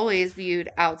always viewed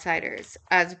outsiders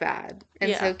as bad. And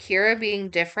Yeah. so Kira being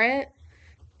different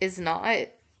is not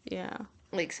Yeah.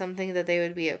 like something that they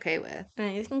would be okay with.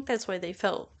 And I think that's why they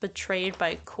felt betrayed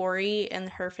by Corey and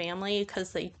her family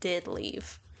because they did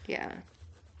leave Yeah.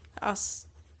 us.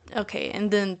 Okay,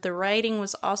 and then the writing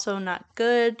was also not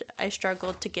good. I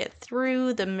struggled to get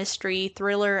through. The mystery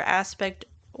thriller aspect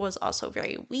was also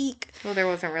very weak. Well, there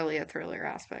wasn't really a thriller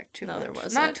aspect to it. No, there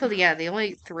wasn't. Not until the end. The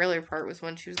only thriller part was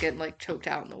when she was getting like choked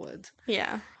out in the woods.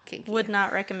 Yeah. Kinky. Would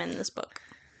not recommend this book.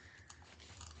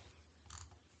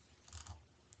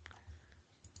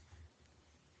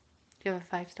 Do you have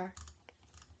a 5-star?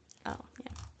 Oh,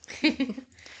 yeah. I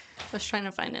was trying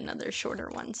to find another shorter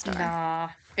 1 star. Nah,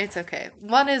 it's okay.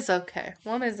 One is okay.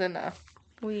 One is enough.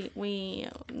 We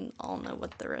all know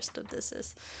what the rest of this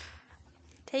is.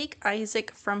 Take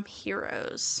Isaac from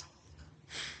Heroes.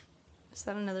 Is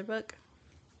that another book?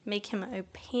 Make him a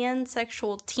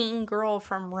pansexual teen girl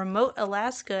from remote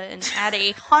Alaska and add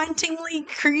a hauntingly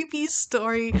creepy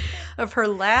story of her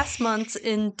last months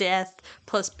in death,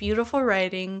 plus beautiful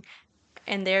writing.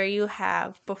 And there you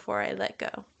have Before I Let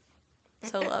Go.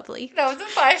 So lovely. That was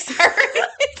a 5-star.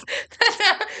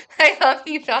 I thought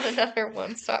you found another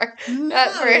 1-star.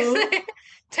 That first,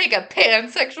 take a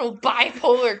pansexual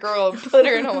bipolar girl and put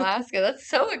her in Alaska. That's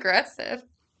so aggressive.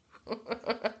 I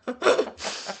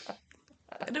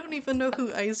don't even know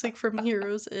who Isaac from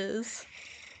Heroes is.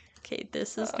 Okay,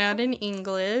 this is not in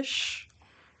English.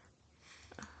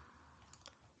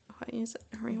 Why is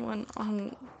everyone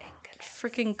on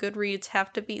freaking Goodreads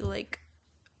have to be like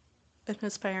an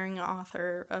aspiring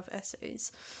author of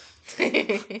essays?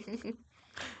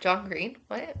 John Green?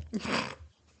 What?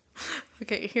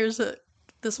 Okay,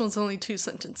 this one's only 2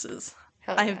 sentences.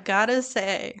 Hell yeah. I've gotta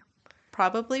say,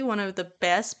 probably one of the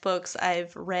best books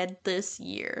I've read this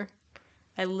year.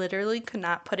 I literally could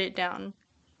not put it down.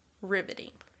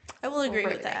 Riveting. I will agree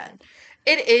with that.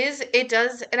 It is. It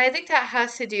does. And I think that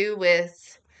has to do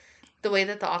with the way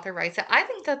that the author writes it. I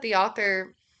think that the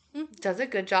author does a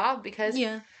good job because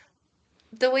Yeah.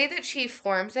 the way that she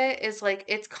forms it is like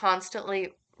it's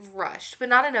constantly rushed, but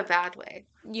not in a bad way.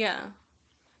 Yeah.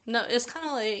 No, it's kind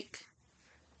of like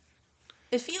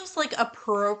it feels like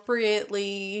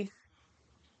appropriately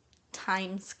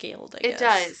time scaled, I guess. It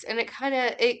does. And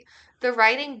the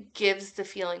writing gives the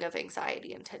feeling of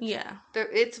anxiety and tension. Yeah.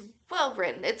 It's well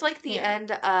written. It's like the Yeah.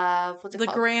 end of what's it The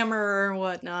called? grammar or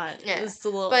whatnot. Yeah. Is a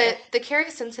little But the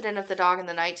curious incident of the dog in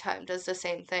the nighttime does the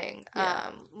same thing.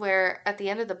 Yeah. Where at the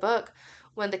end of the book,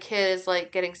 when the kid is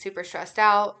like getting super stressed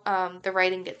out, the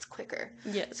writing gets quicker.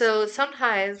 Yes. So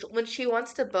sometimes when she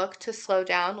wants the book to slow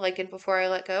down, like in Before I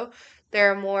Let Go,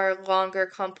 there are more longer,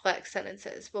 complex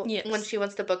sentences. But when Yes. she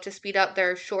wants the book to speed up,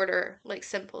 there are shorter, like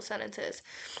simple sentences.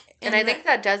 And I And think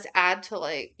that does add to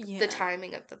like the yeah,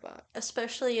 timing of the book.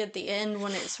 especially at the end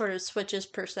when it sort of switches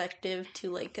perspective to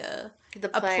like The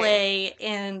a play. play,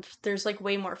 and there's like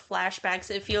way more flashbacks.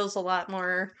 It feels a lot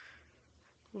more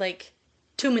like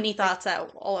too many thoughts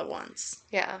out all at once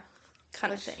Yeah.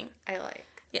 kind of Which thing. I like.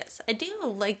 Yes, I do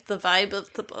like the vibe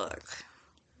of the book,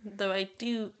 though I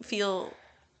do feel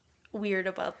weird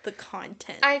about the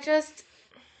content. I just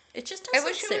It just I doesn't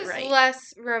wish it sit was right.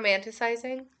 less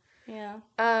romanticizing. Yeah.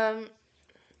 Um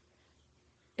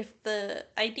If the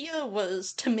idea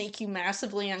was to make you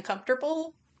massively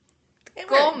uncomfortable, it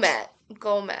goal worked. met.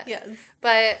 Goal met. Yes.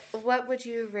 But what would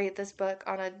you rate this book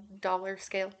on a dollar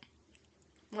scale?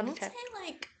 I 1 to would 10. say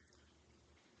like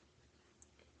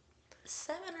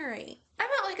 7 or 8. I'm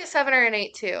at like a 7 or an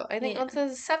 8 too. I think Yeah. that's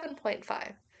a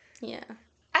 7.5. Yeah.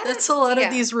 I That's would, a lot of yeah.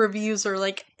 these reviews are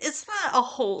like, it's not a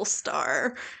whole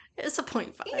star. It's a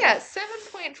 0.5. Yeah,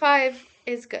 7.5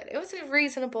 is good. It was a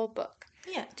reasonable book.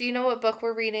 Yeah. Do you know what book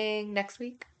we're reading next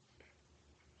week?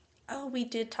 Oh, we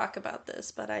did talk about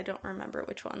this, but I don't remember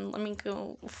which one. Let me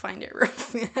go find it real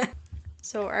quick.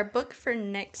 So our book for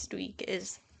next week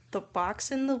is The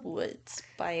Box in the Woods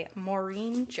by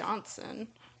Maureen Johnson.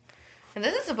 And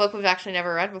this is a book we've actually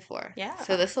never read before. Yeah.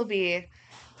 So this will be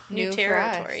New new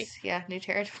territory. for us. Yeah, new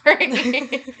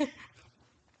territory.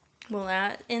 Well,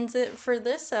 that ends it for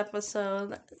this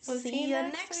episode. We'll See you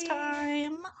next week.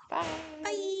 time.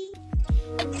 Bye.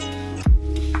 Bye.